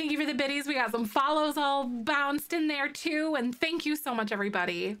Ari, thank you for the biddies. We got some follows all bounced in there, too. And thank you so much,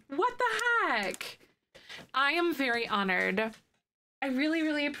 everybody. What the heck? I am very honored. I really,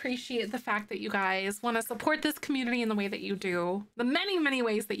 really appreciate the fact that you guys want to support this community in the way that you do. The many, many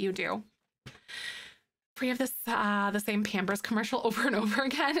ways that you do. We have this the same Pampers commercial over and over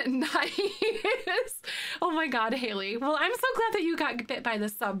again. Nice. Oh my God, Haley. Well, I'm so glad that you got bit by the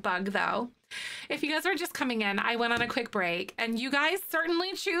sub bug, though. If you guys were just coming in, I went on a quick break, and you guys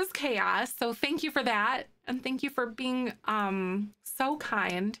certainly choose chaos. So thank you for that, and thank you for being so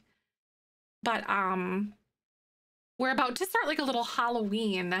kind. But we're about to start like a little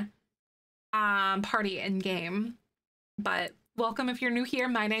Halloween party in game, but. Welcome if you're new here.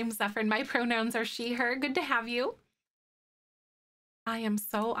 My name's Zephyr. My pronouns are she, her. Good to have you. I am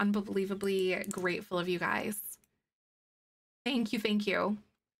so unbelievably grateful of you guys. Thank you, thank you.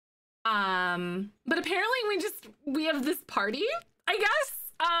 But apparently we have this party, I guess.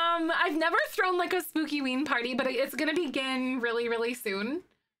 I've never thrown like a spooky ween party, but it's gonna begin really, really soon.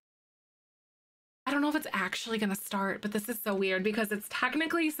 I don't know if it's actually gonna start, but this is so weird because it's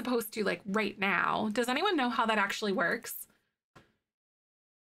technically supposed to like right now. Does anyone know how that actually works?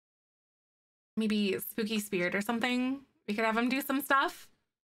 Maybe Spooky Spirit or something. We could have him do some stuff.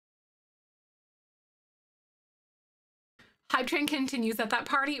 Hype train continues at that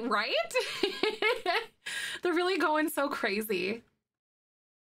party, right? They're really going so crazy.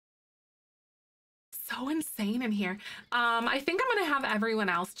 So insane in here. I think I'm gonna have everyone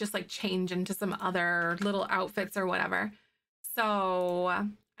else just like change into some other little outfits or whatever. So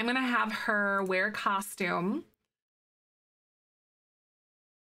I'm gonna have her wear costume.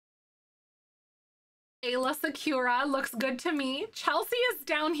 Ayla Sakura looks good to me. Chelsea is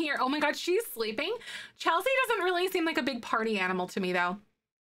down here. Oh my God, she's sleeping. Chelsea doesn't really seem like a big party animal to me, though.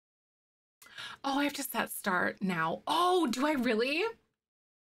 Oh, I have to set start now. Oh, do I really?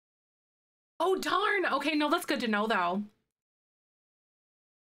 Oh, darn. Okay, no, that's good to know, though.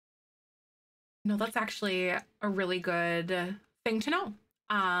 No, that's actually a really good thing to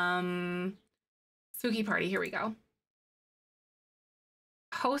know. Spooky party, here we go.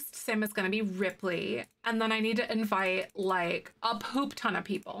 Host sim is going to be Ripley, and then I need to invite like a poop ton of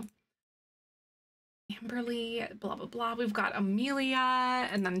people. Amberly, blah blah blah. We've got Amelia,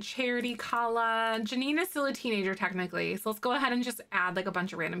 and then Charity, Kala. Janine is still a teenager technically, so let's go ahead and just add like a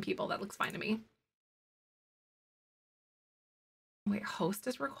bunch of random people. That looks fine to me. Wait, host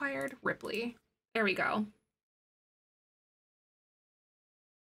is required? Ripley. There we go.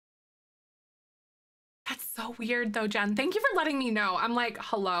 That's so weird though, Jen. Thank you for letting me know. I'm like,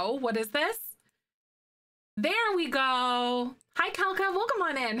 hello, what is this? There we go. Hi, Kalka. Welcome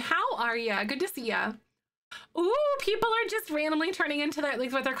on in. How are ya? Good to see ya. Ooh, people are just randomly turning into their,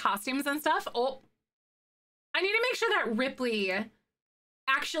 like, with their costumes and stuff. Oh, I need to make sure that Ripley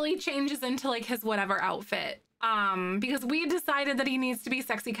actually changes into like his whatever outfit. Because we decided that he needs to be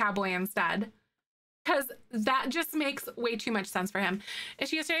sexy cowboy instead. Because that just makes way too much sense for him. Is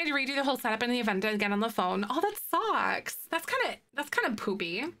she yesterday to redo the whole setup in the event again on the phone? Oh, that sucks. That's kind of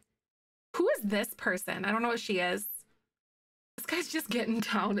poopy. Who is this person? I don't know what she is. This guy's just getting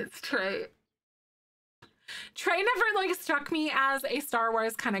down. It's Trey. Trey never like struck me as a Star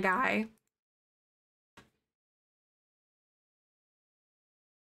Wars kind of guy.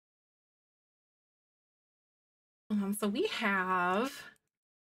 So we have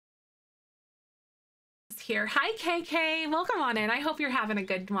here. Hi, KK. Welcome on in. I hope you're having a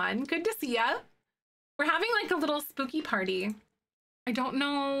good one. Good to see ya. We're having like a little spooky party. I don't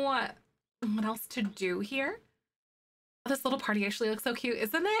know what else to do here. Oh, this little party actually looks so cute,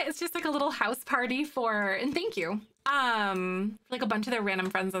 isn't it? It's just like a little house party for, and thank you, like a bunch of their random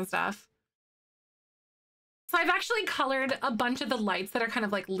friends and stuff. So I've actually colored a bunch of the lights that are kind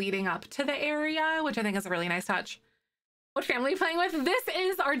of like leading up to the area, which I think is a really nice touch. What family are you playing with? This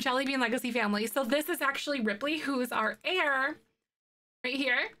is our Jellybean Legacy family. So this is actually Ripley, who is our heir right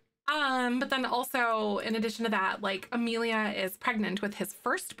here. But then also, in addition to that, like Amelia is pregnant with his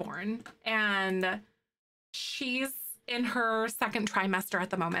firstborn and she's in her second trimester at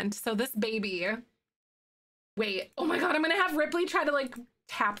the moment. So this baby, wait, oh my God, I'm gonna have Ripley try to like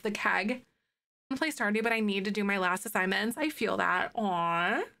tap the keg. I'm gonna play Stardew, but I need to do my last assignments. I feel that.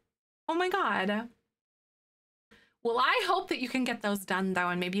 Aww. Oh my God. Well, I hope that you can get those done though,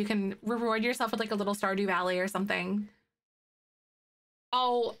 and maybe you can reward yourself with like a little Stardew Valley or something.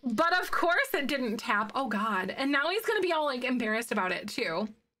 Oh, but of course it didn't tap. Oh God. And now he's gonna be all like embarrassed about it too.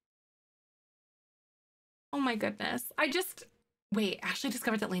 Oh my goodness. Wait, Ashley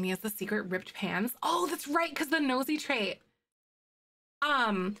discovered that Lainey has the secret ripped pants. Oh, that's right, because the nosy trait.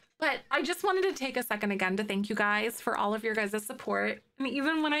 But I just wanted to take a second again to thank you guys for all of your guys' support. And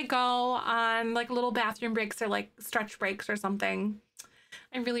even when I go on like little bathroom breaks or like stretch breaks or something,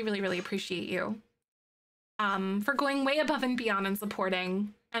 I really, really, really appreciate you. For going way above and beyond and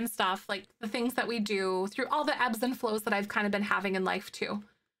supporting and stuff, like the things that we do through all the ebbs and flows that I've kind of been having in life too.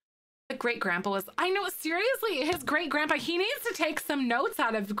 The great grandpa was, I know, seriously, his great grandpa, he needs to take some notes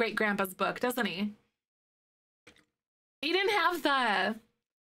out of great grandpa's book, doesn't he? He didn't have the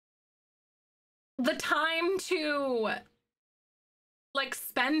time to like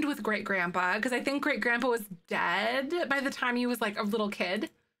spend with great grandpa, because I think great grandpa was dead by the time he was like a little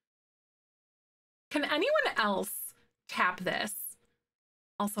kid. Can anyone else tap this?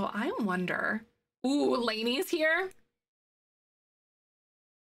 Also, I wonder, ooh, Lainey's here.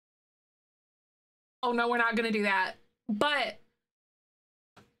 Oh no, we're not gonna do that. But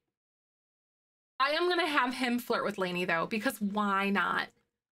I am gonna have him flirt with Lainey though, because why not?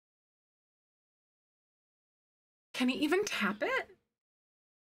 Can he even tap it?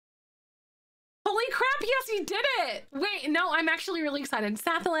 Holy crap, yes, he did it! Wait, no, I'm actually really excited.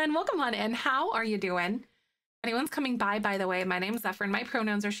 Sathalan, welcome on in. How are you doing? Anyone's coming by the way, my name's Zephyr and my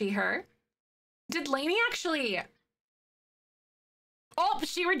pronouns are she, her. Did Lainey actually... Oh,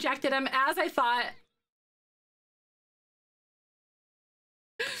 she rejected him, as I thought.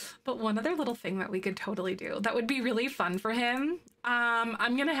 But one other little thing that we could totally do that would be really fun for him.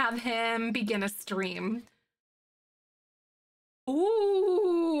 I'm gonna have him begin a stream.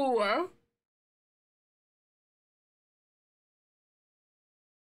 Ooh.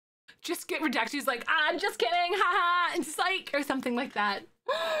 Just get rejected. He's like, I'm just kidding, haha, and psych, or something like that.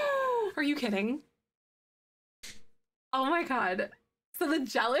 Are you kidding? Oh my God. So the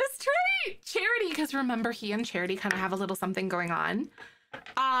jealous trait? Charity, because remember he and Charity kind of have a little something going on.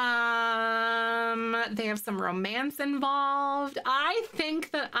 They have some romance involved. I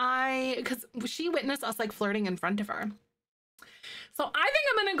think that because she witnessed us like flirting in front of her. So I think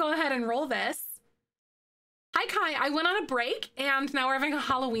I'm gonna go ahead and roll this. Hi Kai, I went on a break and now we're having a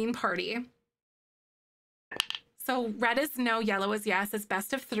Halloween party. So red is no, yellow is yes. It's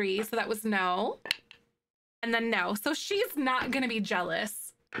best of 3, so that was no. And then no. So she's not gonna be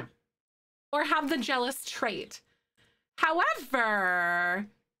jealous or have the jealous trait. However,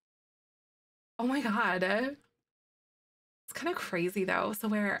 oh my God, it's kind of crazy though. So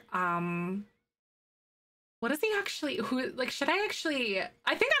where, what is he actually, like, should I think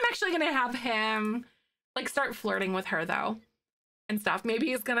I'm actually gonna have him like start flirting with her though and stuff. Maybe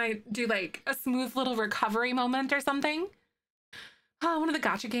he's gonna do like a smooth little recovery moment or something. Oh, one of the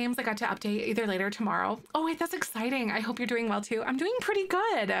gotcha games I got to update either later or tomorrow. Oh wait, that's exciting. I hope you're doing well too. I'm doing pretty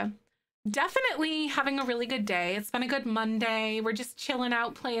good. Definitely having a really good day. It's been a good Monday. We're just chilling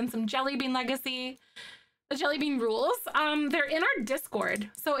out, playing some Jellybean Legacy. The Jellybean rules, they're in our Discord.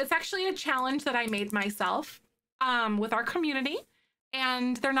 So it's actually a challenge that I made myself with our community.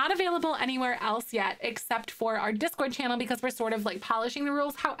 And they're not available anywhere else yet except for our Discord channel because we're sort of like polishing the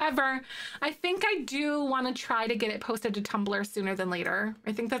rules. However, I think I do want to try to get it posted to Tumblr sooner than later.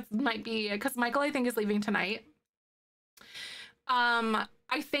 I think that might be because Michael, I think, is leaving tonight. I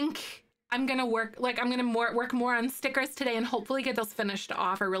think I'm gonna work more on stickers today and hopefully get those finished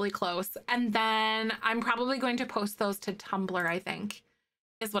off or really close. And then I'm probably going to post those to Tumblr, I think,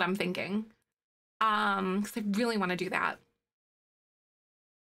 is what I'm thinking. Because I really want to do that.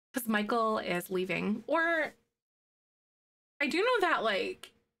 Because Michael is leaving. Or I do know that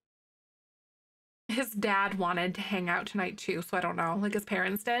like his dad wanted to hang out tonight too, so I don't know. Like his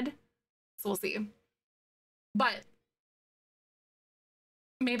parents did. So we'll see. But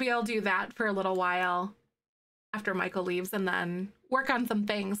maybe I'll do that for a little while after Michael leaves and then work on some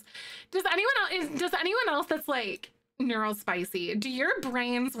things. Does anyone else that's like neurospicy, do your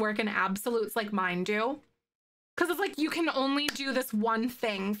brains work in absolutes like mine do? Because it's like you can only do this one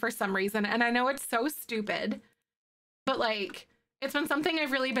thing for some reason. And I know it's so stupid, but like it's been something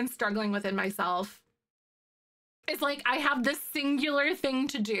I've really been struggling with in myself. It's like I have this singular thing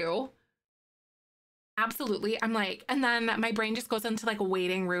to do. Absolutely. I'm like, and then my brain just goes into like a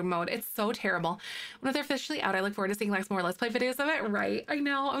waiting room mode. It's so terrible. When they're officially out, I look forward to seeing like more Let's Play videos of it. Right. I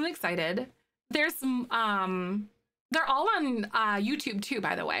know. I'm excited. There's they're all on YouTube too,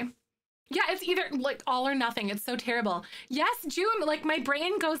 by the way. Yeah, it's either like all or nothing. It's so terrible. Yes, June, like my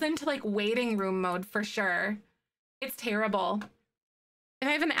brain goes into like waiting room mode for sure. It's terrible. If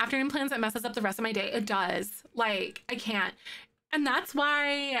I have an afternoon plans that messes up the rest of my day, it does. Like I can't. And that's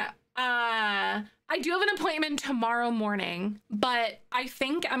why I do have an appointment tomorrow morning, but I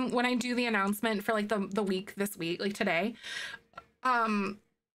think when I do the announcement for like the week this week, like today,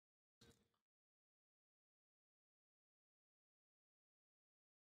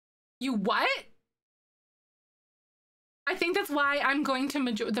 you what? I think that's why I'm going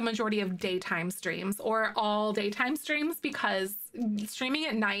to the majority of daytime streams or all daytime streams, because streaming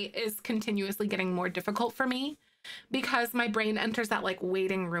at night is continuously getting more difficult for me because my brain enters that like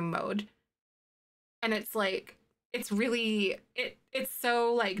waiting room mode. And it's like, it's really, it's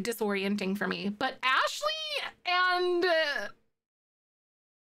so like disorienting for me. But Ashley and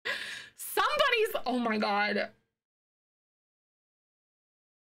somebody's, oh my God.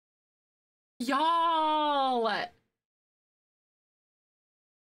 Y'all.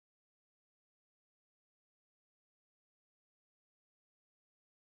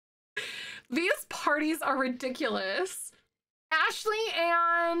 These parties are ridiculous. Ashley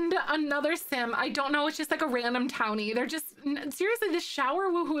and another sim. I don't know. It's just like a random townie. They're just, seriously, this shower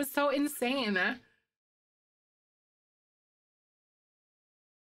woohoo is so insane.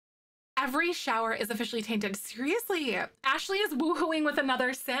 Every shower is officially tainted. Seriously, Ashley is woohooing with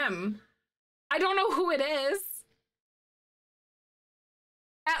another sim. I don't know who it is.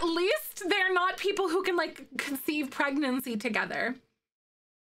 At least they're not people who can like conceive pregnancy together.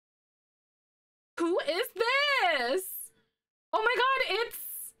 Who is this? Oh my God, it's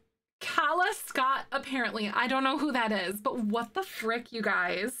Kala Scott, apparently. I don't know who that is, but what the frick, you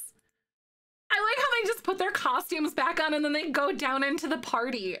guys? I like how they just put their costumes back on and then they go down into the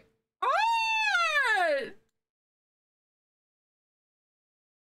party. Ah!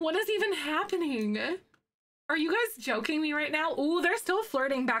 What is even happening? Are you guys joking me right now? Ooh, they're still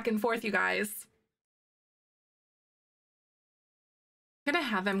flirting back and forth, you guys. I'm gonna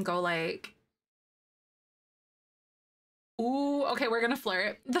have him go like, ooh, okay, we're gonna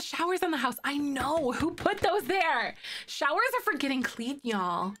flirt. The showers in the house. I know. Who put those there? Showers are for getting clean,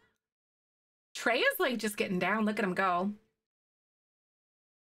 y'all. Trey is like just getting down. Look at him go.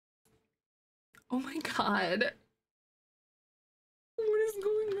 Oh my God. What is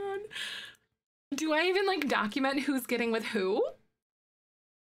going on? Do I even like document who's getting with who?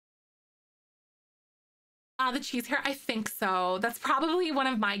 The cheese hair. I think so. That's probably one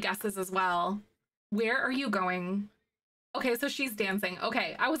of my guesses as well. Where are you going? Okay, so she's dancing.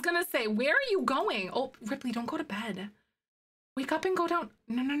 Okay, I was gonna say, where are you going? Oh, Ripley, don't go to bed. Wake up and go down.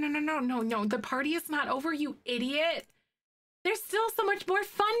 No. The party is not over, you idiot. There's still so much more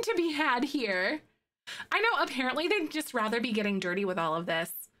fun to be had here. I know, apparently they'd just rather be getting dirty with all of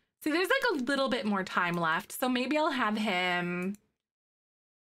this. See, there's like a little bit more time left, so maybe I'll have him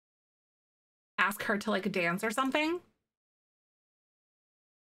ask her to like dance or something.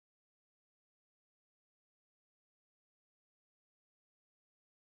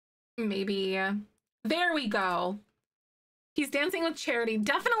 maybe. There we go. He's dancing with Charity.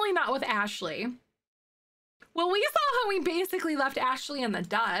 Definitely not with Ashley. Well, we saw how we basically left Ashley in the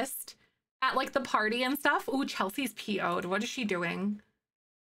dust at like the party and stuff. Ooh, Chelsea's PO'd. What is she doing?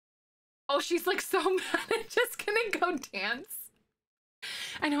 Oh, she's like so mad and just gonna go dance.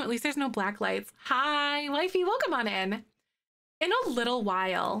 I know, at least there's no black lights. Hi, wifey, welcome on in. In a little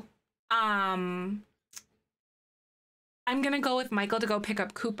while, I'm gonna go with Michael to go pick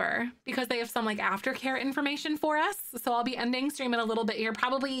up Cooper because they have some like aftercare information for us. So I'll be ending stream in a little bit here,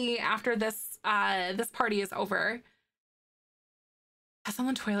 probably after this this party is over. That's on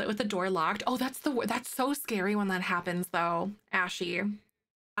the toilet with the door locked. Oh, that's so scary when that happens though, Ashy.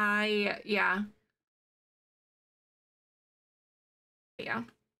 Yeah.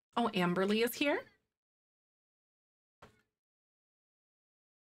 Oh, Amberly is here.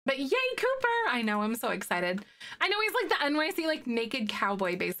 But yay, Cooper! I know, I'm so excited. I know he's like the NYC like naked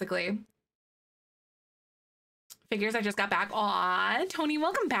cowboy, basically. Figures I just got back. Aw, Tony,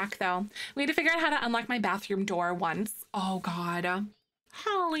 welcome back though. We had to figure out how to unlock my bathroom door once. Oh God.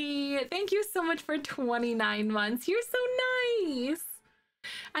 Holly, thank you so much for 29 months. You're so nice.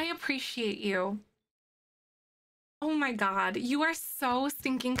 I appreciate you. Oh my God, you are so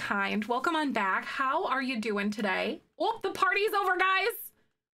stinking kind. Welcome on back. How are you doing today? Oh, the party's over, guys.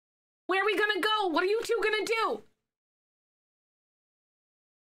 Where are we gonna go? What are you two gonna do?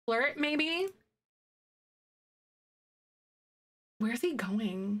 Flirt, maybe? Where's he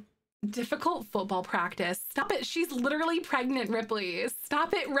going? Difficult football practice. Stop it. She's literally pregnant, Ripley.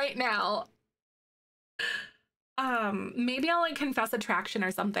 Stop it right now. Maybe I'll like confess attraction or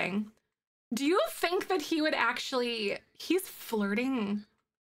something. Do you think that he would actually... He's flirting.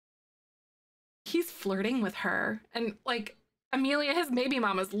 He's flirting with her. And like, Amelia, his baby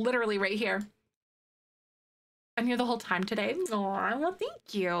mom, is literally right here. I'm here the whole time today. Aw, well,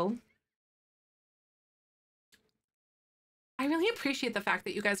 thank you. I really appreciate the fact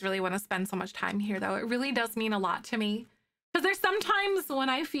that you guys really want to spend so much time here, though. It really does mean a lot to me. Because there's sometimes when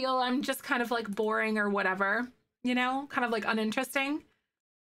I feel I'm just kind of like boring or whatever, you know, kind of like uninteresting.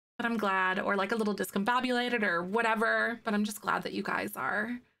 But I'm glad, or like a little discombobulated or whatever. But I'm just glad that you guys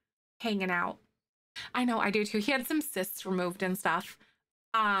are hanging out. I know, I do too. He had some cysts removed and stuff,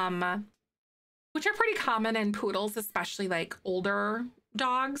 which are pretty common in poodles, especially like older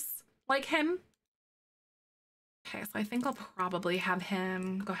dogs like him. Okay, so I think I'll probably have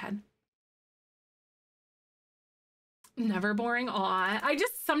him go ahead. Never boring. Aw, I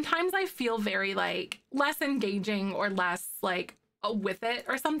just sometimes I feel very like less engaging or less like with it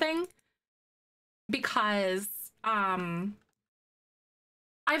or something because I've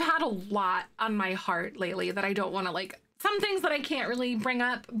had a lot on my heart lately that I don't want to like, some things that I can't really bring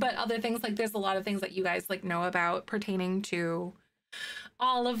up, but other things like there's a lot of things that you guys like know about pertaining to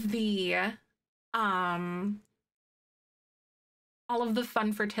all of the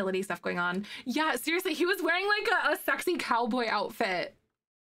fun fertility stuff going on. Yeah, seriously, he was wearing like a sexy cowboy outfit.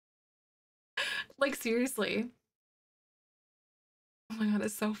 Like seriously. Oh my God,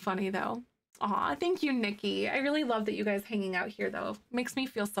 it's so funny though. Aw, thank you, Nikki. I really love that you guys hanging out here though. Makes me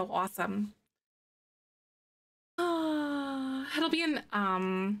feel so awesome. It'll be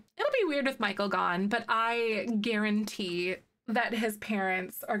weird with Michael gone, but I guarantee that his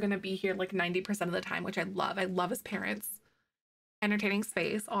parents are gonna be here like 90% of the time, which I love. I love his parents. Entertaining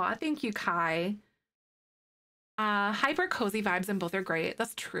space. Aw, thank you, Kai. Hyper cozy vibes and both are great.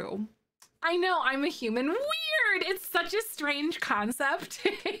 That's true. I know, I'm a human. Weird! It's such a strange concept.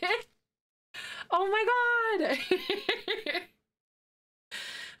 Oh my God.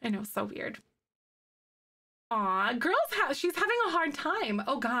 I know, so weird. Aw, she's having a hard time.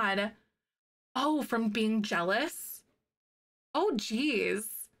 Oh God. Oh, from being jealous? Oh geez.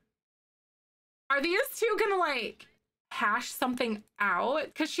 Are these two gonna like hash something out?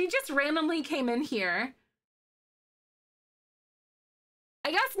 Because she just randomly came in here.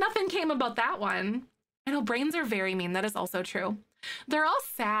 I guess nothing came about that one. I know brains are very mean. That is also true. They're all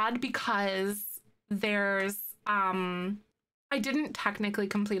sad because there's I didn't technically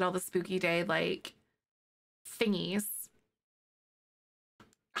complete all the spooky day like thingies.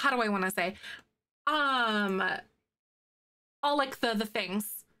 How do I want to say? All like the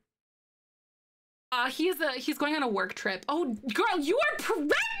things. He's going on a work trip. Oh girl, you are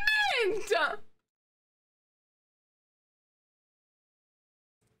pregnant!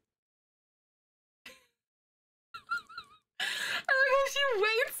 Oh, she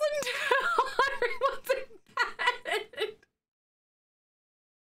waits until everyone's in bed.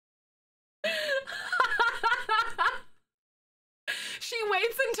 She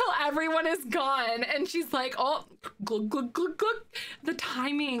waits until everyone is gone. And she's like, oh, glug, glug, glug, glug. The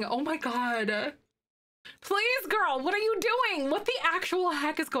timing. Oh my God. Please, girl, what are you doing? What the actual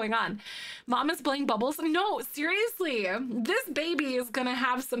heck is going on? Mom is blowing bubbles? No, seriously. This baby is gonna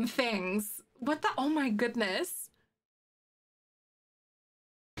have some things. What the? Oh my goodness.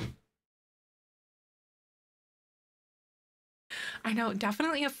 I know,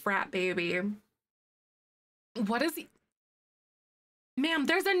 definitely a frat baby. What is he? Ma'am,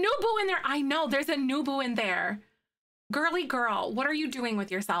 there's a new boo in there. I know, there's a new boo in there. Girly girl, what are you doing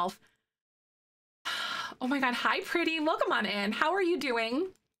with yourself? Oh my God, hi pretty, welcome on in. How are you doing?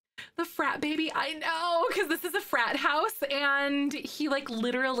 The frat baby, I know, because this is a frat house and he like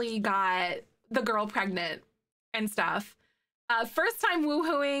literally got the girl pregnant and stuff. First time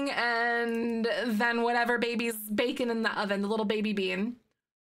woohooing and then whatever baby's baking in the oven, the little baby bean.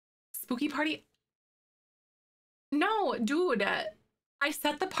 Spooky party? No, dude, I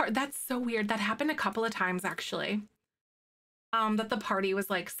set the part, that's so weird. That happened a couple of times actually. That the party was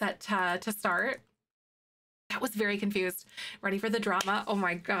like set to start. That was very confused. Ready for the drama? Oh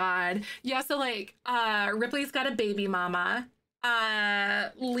my God. Yeah, so like Ripley's got a baby mama.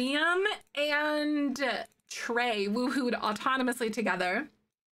 Liam and Trey woohooed autonomously together.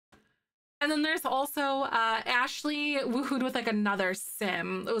 And then there's also Ashley woohooed with like another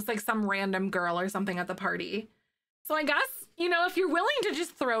sim. It was like some random girl or something at the party. So I guess, you know, if you're willing to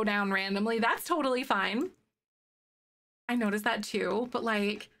just throw down randomly, that's totally fine. I noticed that too, but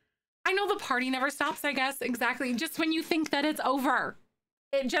like, I know the party never stops, I guess. Exactly. Just when you think that it's over,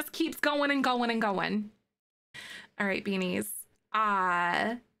 it just keeps going and going and going. All right, beanies.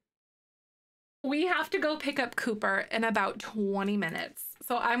 We have to go pick up Cooper in about 20 minutes.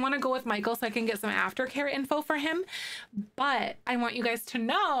 So I want to go with Michael so I can get some aftercare info for him. But I want you guys to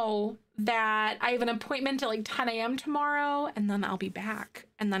know that I have an appointment at like 10 a.m. tomorrow, and then I'll be back.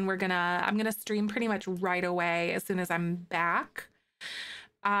 And then I'm gonna stream pretty much right away as soon as I'm back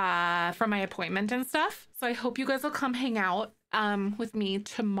from my appointment and stuff. So I hope you guys will come hang out with me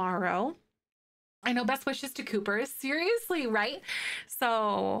tomorrow. I know, best wishes to Cooper. Seriously, right?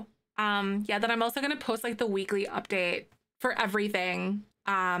 So yeah, then I'm also gonna post like the weekly update for everything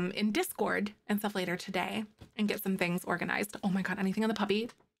in Discord and stuff later today and get some things organized. Oh my God, anything on the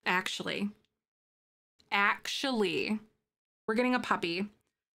puppy? Actually, we're getting a puppy.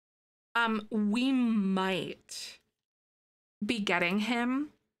 We might be getting him.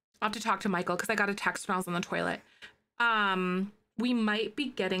 I'll have to talk to Michael because I got a text when I was on the toilet. We might be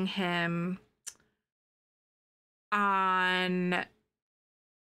getting him on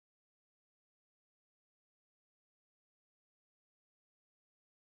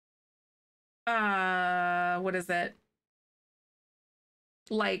what is it?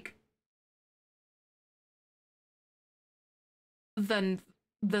 Like the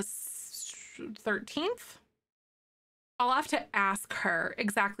 13th? I'll have to ask her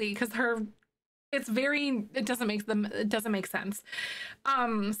exactly because it doesn't make sense.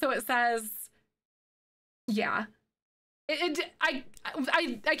 So it says, yeah. I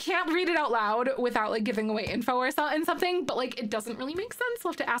can't read it out loud without like giving away info or something, but like it doesn't really make sense.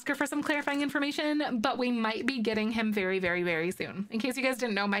 We'll have to ask her for some clarifying information, but we might be getting him very, very, very soon. In case you guys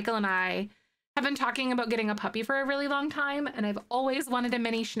didn't know, Michael and I have been talking about getting a puppy for a really long time, and I've always wanted a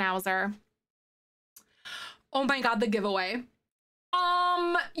mini schnauzer. Oh my God, the giveaway.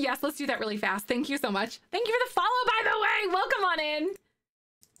 Yes, let's do that really fast. Thank you so much. Thank you for the follow, by the way. Welcome on in.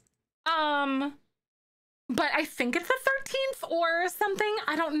 But I think it's the 13th or something.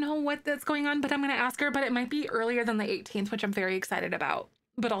 I don't know what that's going on, but I'm going to ask her, but it might be earlier than the 18th, which I'm very excited about.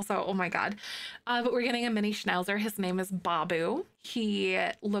 But also, oh my God. But we're getting a mini schnauzer. His name is Babu. He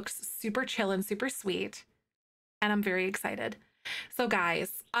looks super chill and super sweet, and I'm very excited. So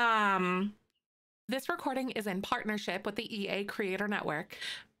guys, this recording is in partnership with the EA Creator Network.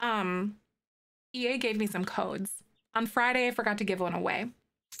 EA gave me some codes. On Friday, I forgot to give one away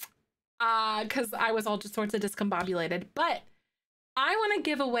because I was all just sorts of discombobulated. But I want to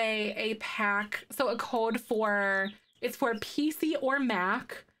give away a pack, so a code it's for PC or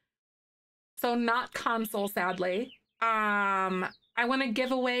Mac, so not console, sadly. I want to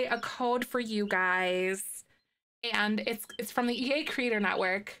give away a code for you guys, and it's from the EA Creator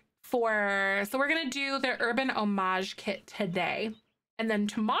Network. So we're gonna do the Urban Homage kit today, and then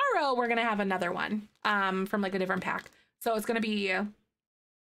tomorrow we're gonna have another one from like a different pack. So it's gonna be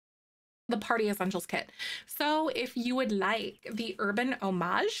the Party Essentials kit. So if you would like the Urban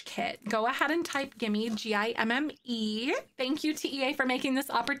Homage kit, go ahead and type gimme, GIMME. Thank you to EA for making this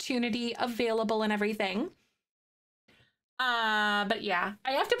opportunity available and everything. But yeah,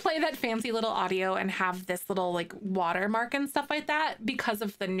 I have to play that fancy little audio and have this little like watermark and stuff like that because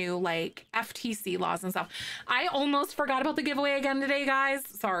of the new like FTC laws and stuff. I almost forgot about the giveaway again today, guys.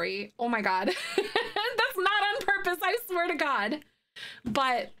 Sorry. Oh my God. That's not on purpose. I swear to God.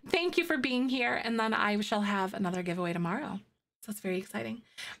 But thank you for being here. And then I shall have another giveaway tomorrow. So it's very exciting.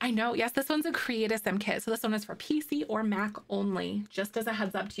 I know. Yes, this one's a Create a Sim kit. So this one is for PC or Mac only, just as a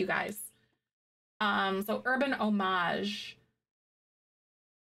heads up to you guys. So Urban Homage.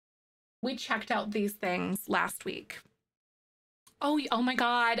 We checked out these things last week. Oh my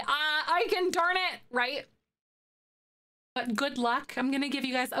God. I can, darn it, right? But good luck. I'm going to give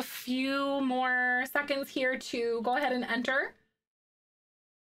you guys a few more seconds here to go ahead and enter.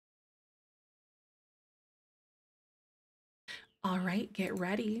 All right, get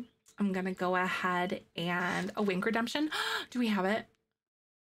ready. I'm going to go ahead and a Wink Redemption. Do we have it?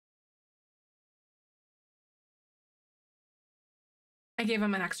 I gave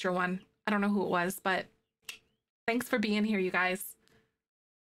him an extra one. I don't know who it was, but thanks for being here, you guys.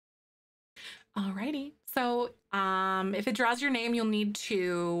 Alrighty. So if it draws your name, you'll need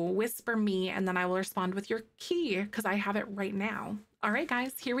to whisper me and then I will respond with your key because I have it right now. All right,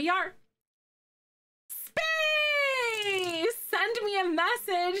 guys, here we are. Space! Send me a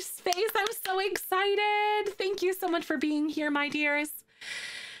message. Space, I'm so excited. Thank you so much for being here, my dears.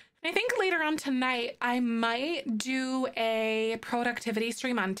 I think later on tonight, I might do a productivity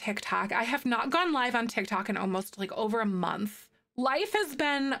stream on TikTok. I have not gone live on TikTok in almost like over a month. Life has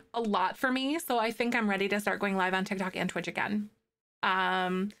been a lot for me, so I think I'm ready to start going live on TikTok and Twitch again.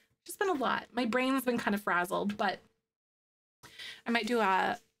 Just been a lot. My brain's been kind of frazzled, but I might do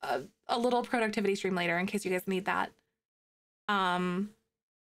a little productivity stream later in case you guys need that. Because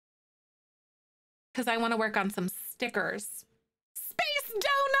I want to work on some stickers. Space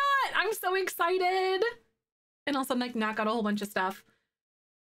Donut! I'm so excited! And also like knock out a whole bunch of stuff.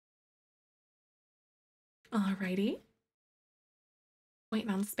 Alrighty. Waiting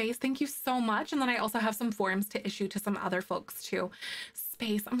on Space. Thank you so much. And then I also have some forms to issue to some other folks too.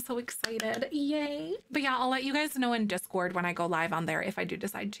 Space, I'm so excited. Yay. But yeah, I'll let you guys know in Discord when I go live on there if I do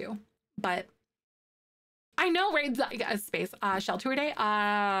decide to. But I know, right? Space. Shell Tour Day?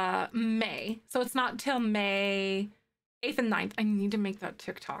 May. So it's not till May 8th and 9th. I need to make that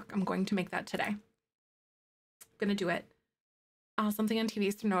TikTok. I'm going to make that today. I'm gonna do it. Something on TV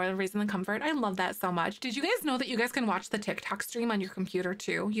is to know the reason and comfort. I love that so much. Did you guys know that you guys can watch the TikTok stream on your computer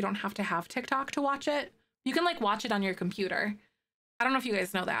too? You don't have to have TikTok to watch it. You can like watch it on your computer. I don't know if you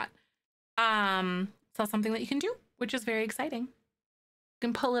guys know that. So that's something that you can do, which is very exciting. You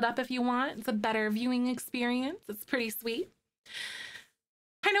can pull it up if you want. It's a better viewing experience. It's pretty sweet.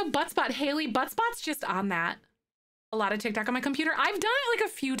 I know Buttspot, Haley, Buttspot's just on that. A lot of TikTok on my computer. I've done it like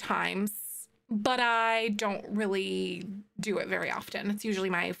a few times, but I don't really do it very often. It's usually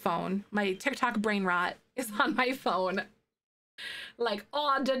my phone. My TikTok brain rot is on my phone, like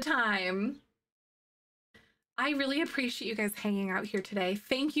all the time. I really appreciate you guys hanging out here today.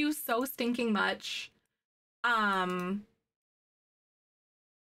 Thank you so stinking much.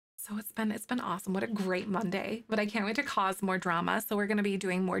 So it's been awesome. What a great Monday. But I can't wait to cause more drama. So we're going to be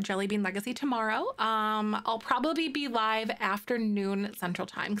doing more Jellybean Legacy tomorrow. I'll probably be live afternoon Central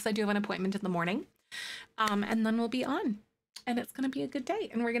Time because I do have an appointment in the morning. And then we'll be on. And it's going to be a good day.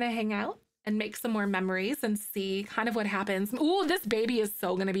 And we're going to hang out and make some more memories and see kind of what happens. Ooh, this baby is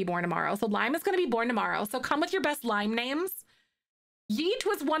so going to be born tomorrow. So Lime is going to be born tomorrow. So come with your best Lime names. Yeet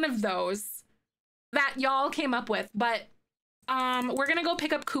was one of those that y'all came up with. But we're gonna go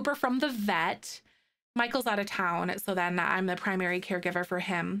pick up Cooper from the vet. Michael's out of town, so then I'm the primary caregiver for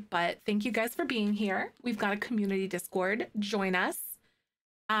him. But thank you guys for being here. We've got a community Discord. Join us.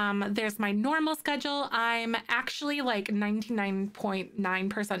 There's my normal schedule. I'm actually like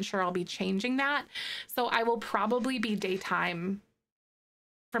 99.9% sure I'll be changing that. So I will probably be daytime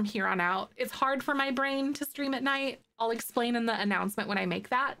from here on out. It's hard for my brain to stream at night. I'll explain in the announcement when I make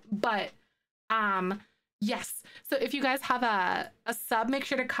that. But yes. So if you guys have a sub, make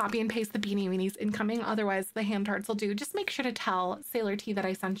sure to copy and paste the Beanie Weenies incoming. Otherwise, the hand tarts will do. Just make sure to tell Sailor T that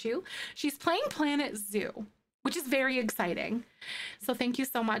I sent you. She's playing Planet Zoo, which is very exciting. So thank you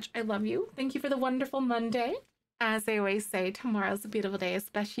so much. I love you. Thank you for the wonderful Monday. As I always say, tomorrow's a beautiful day,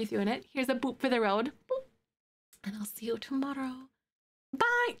 especially if you're in it. Here's a boop for the road. Boop. And I'll see you tomorrow.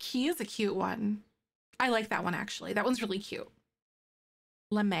 Bye. He is a cute one. I like that one, actually. That one's really cute.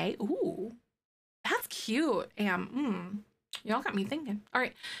 LeMay. Ooh. That's cute. Y'all got me thinking. All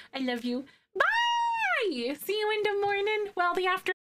right. I love you. Bye. See you in the morning. Well, the afternoon.